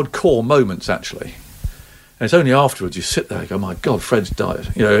pretty hardcore moments, actually. And it's only afterwards you sit there and go, my God, Fred's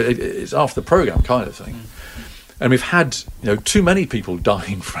died. It's after the programme kind of thing. And we've had, too many people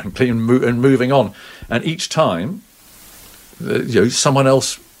dying, frankly, and moving on. And each time, someone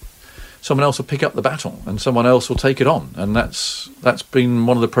else will pick up the baton and someone else will take it on. And that's been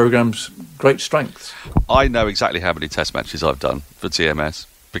one of the programme's great strengths. I know exactly how many test matches I've done for TMS,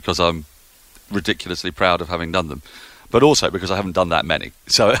 because I'm ridiculously proud of having done them. But also because I haven't done that many,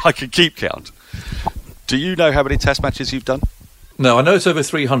 so I can keep count. Do you know how many test matches you've done? No, I know it's over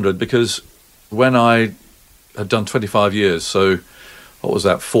 300, because when I had done 25 years, so what was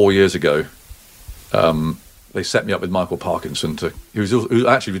that, 4 years ago, they set me up with Michael Parkinson, who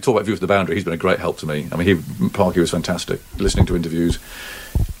actually, if you talk about View for the Boundary, he's been a great help to me. I mean, Parky was fantastic, listening to interviews,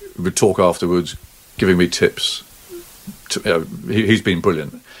 would talk afterwards, giving me tips. He's been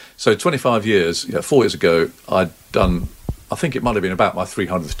brilliant. So 25 years, 4 years ago, I'd done, I think it might have been about my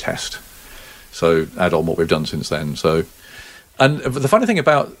 300th test. So add on what we've done since then. So, and the funny thing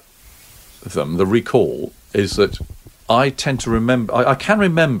about them, the recall, is that I tend to remember, I can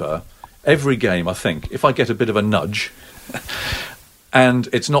remember every game, I think, if I get a bit of a nudge. And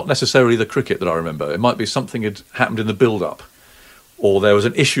it's not necessarily the cricket that I remember. It might be something had happened in the build-up, or there was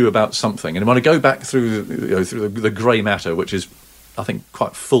an issue about something. And when I go back through the grey matter, which is, I think,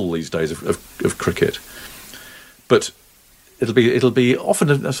 quite full these days of cricket, but it'll be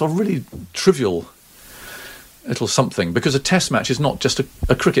often a sort of really trivial little something, because a test match is not just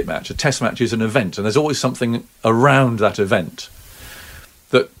a cricket match. A test match is an event, and there's always something around that event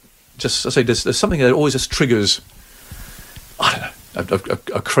that just, I say, there's something that always just triggers, I don't know,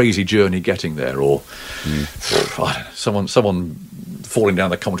 a crazy journey getting there, or I don't know, someone falling down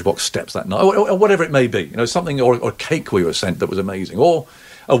the commentary box steps that night, or whatever it may be. You know, something, or a cake we were sent that was amazing, or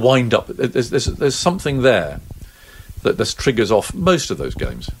a wind-up. There's something there that just triggers off most of those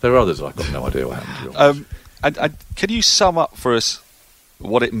games. There are others that I've got no idea what happened to. And can you sum up for us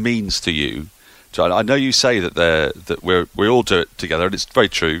what it means to you, John? I know you say that we all do it together, and it's very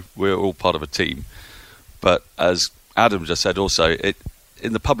true. We're all part of a team. But as Adam just said, also,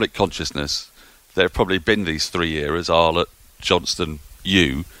 in the public consciousness, there have probably been these 3 eras: Arlott, Johnston,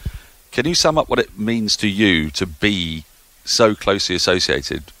 you. Can you sum up what it means to you to be so closely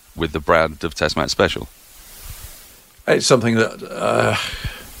associated with the brand of Test Match Special? It's something that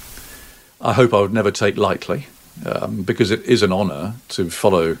I hope I would never take lightly, because it is an honour to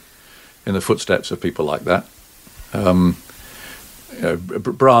follow in the footsteps of people like that. Brian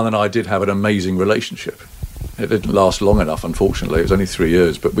and I did have an amazing relationship. It didn't last long enough, unfortunately. It was only 3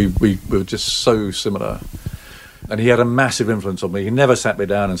 years, but we were just so similar. And he had a massive influence on me. He never sat me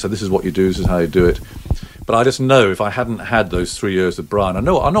down and said, "This is what you do, this is how you do it." But I just know if I hadn't had those 3 years with Brian, I'm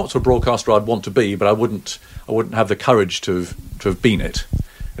not sort of broadcaster I'd want to be, but I wouldn't have the courage to have been it.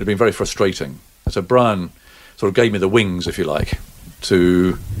 It had been very frustrating. And so Brian sort of gave me the wings, if you like,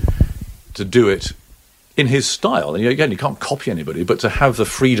 to do it in his style. And again, you can't copy anybody, but to have the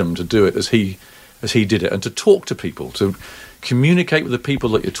freedom to do it as he did it, and to talk to people, to communicate with the people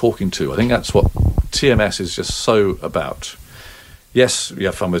that you're talking to. I think that's what TMS is just so about. Yes, you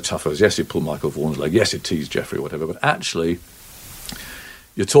have fun with Tuffers. Yes, you pull Michael Vaughan's leg. Yes, you tease Jeffrey or whatever. But actually,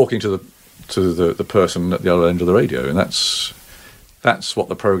 you're talking to the person at the other end of the radio, and that's what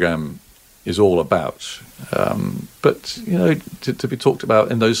the programme is all about. But you know, to be talked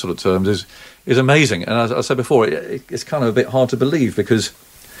about in those sort of terms is amazing. And as I said before, it's kind of a bit hard to believe, because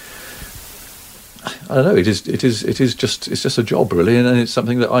I don't know. It's just a job, really, and it's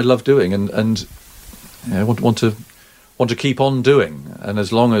something that I love doing, and you know, want to keep on doing. And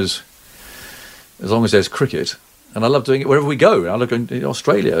as long as there's cricket, and I love doing it wherever we go. I love going to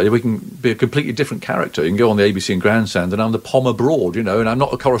Australia. We can be a completely different character. You can go on the ABC and Grandstand, and I'm the Pom abroad, you know, and I'm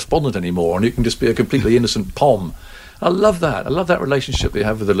not a correspondent anymore, and you can just be a completely innocent Pom. I love that. I love that relationship that you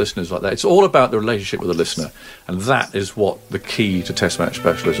have with the listeners like that. It's all about the relationship with the listener, and that is what the key to Test Match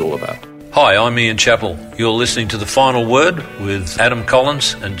Special is all about. Hi, I'm Ian Chappell. You're listening to The Final Word with Adam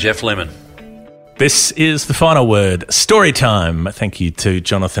Collins and Jeff Lemon. This is The Final Word, story time. Thank you to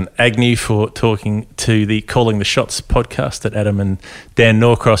Jonathan Agnew for talking to the Calling the Shots podcast that Adam and Dan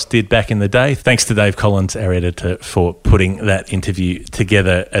Norcross did back in the day. Thanks to Dave Collins, our editor, for putting that interview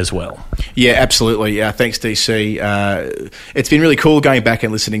together as well. Yeah, absolutely. Thanks, DC. It's been really cool going back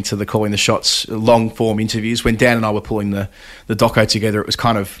and listening to the Calling the Shots long-form interviews. When Dan and I were pulling the doco together, it was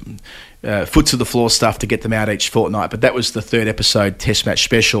kind of foot to the floor stuff to get them out each fortnight, but that was the third episode Test Match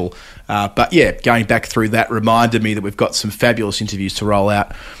Special. But yeah, going back through that reminded me that we've got some fabulous interviews to roll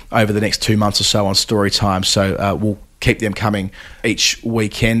out over the next 2 months or so on Storytime, so we'll keep them coming each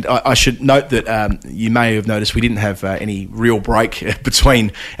weekend. I should note that you may have noticed we didn't have any real break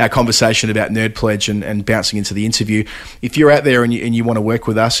between our conversation about Nerd Pledge and bouncing into the interview. If you're out there and you want to work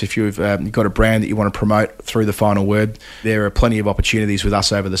with us, if you've got a brand that you want to promote through The Final Word, there are plenty of opportunities with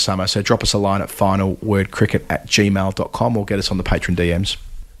us over the summer. So drop us a line at finalwordcricket@gmail.com or get us on the Patreon DMs.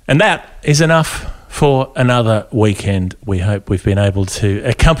 And that is enough for another weekend. We hope we've been able to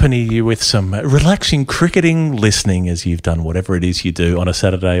accompany you with some relaxing cricketing listening as you've done whatever it is you do on a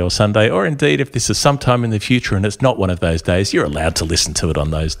Saturday or Sunday, or indeed if this is sometime in the future and it's not one of those days, you're allowed to listen to it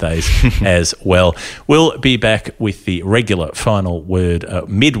on those days as well. We'll be back with the regular Final Word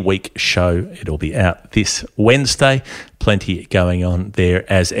midweek show. It'll be out this Wednesday. Plenty going on there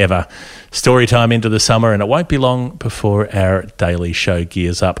as ever. Story time into the summer, and it won't be long before our daily show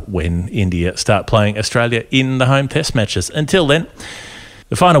gears up when India start playing Australia in the home test matches. Until then,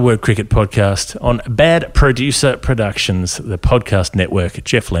 the Final Word Cricket Podcast on Bad Producer Productions, the podcast network,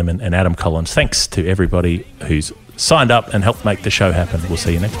 Jeff Lemon and Adam Collins. Thanks to everybody who's signed up and helped make the show happen. We'll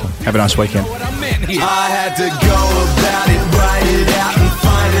see you next time. Have a nice weekend. I had to go about it right.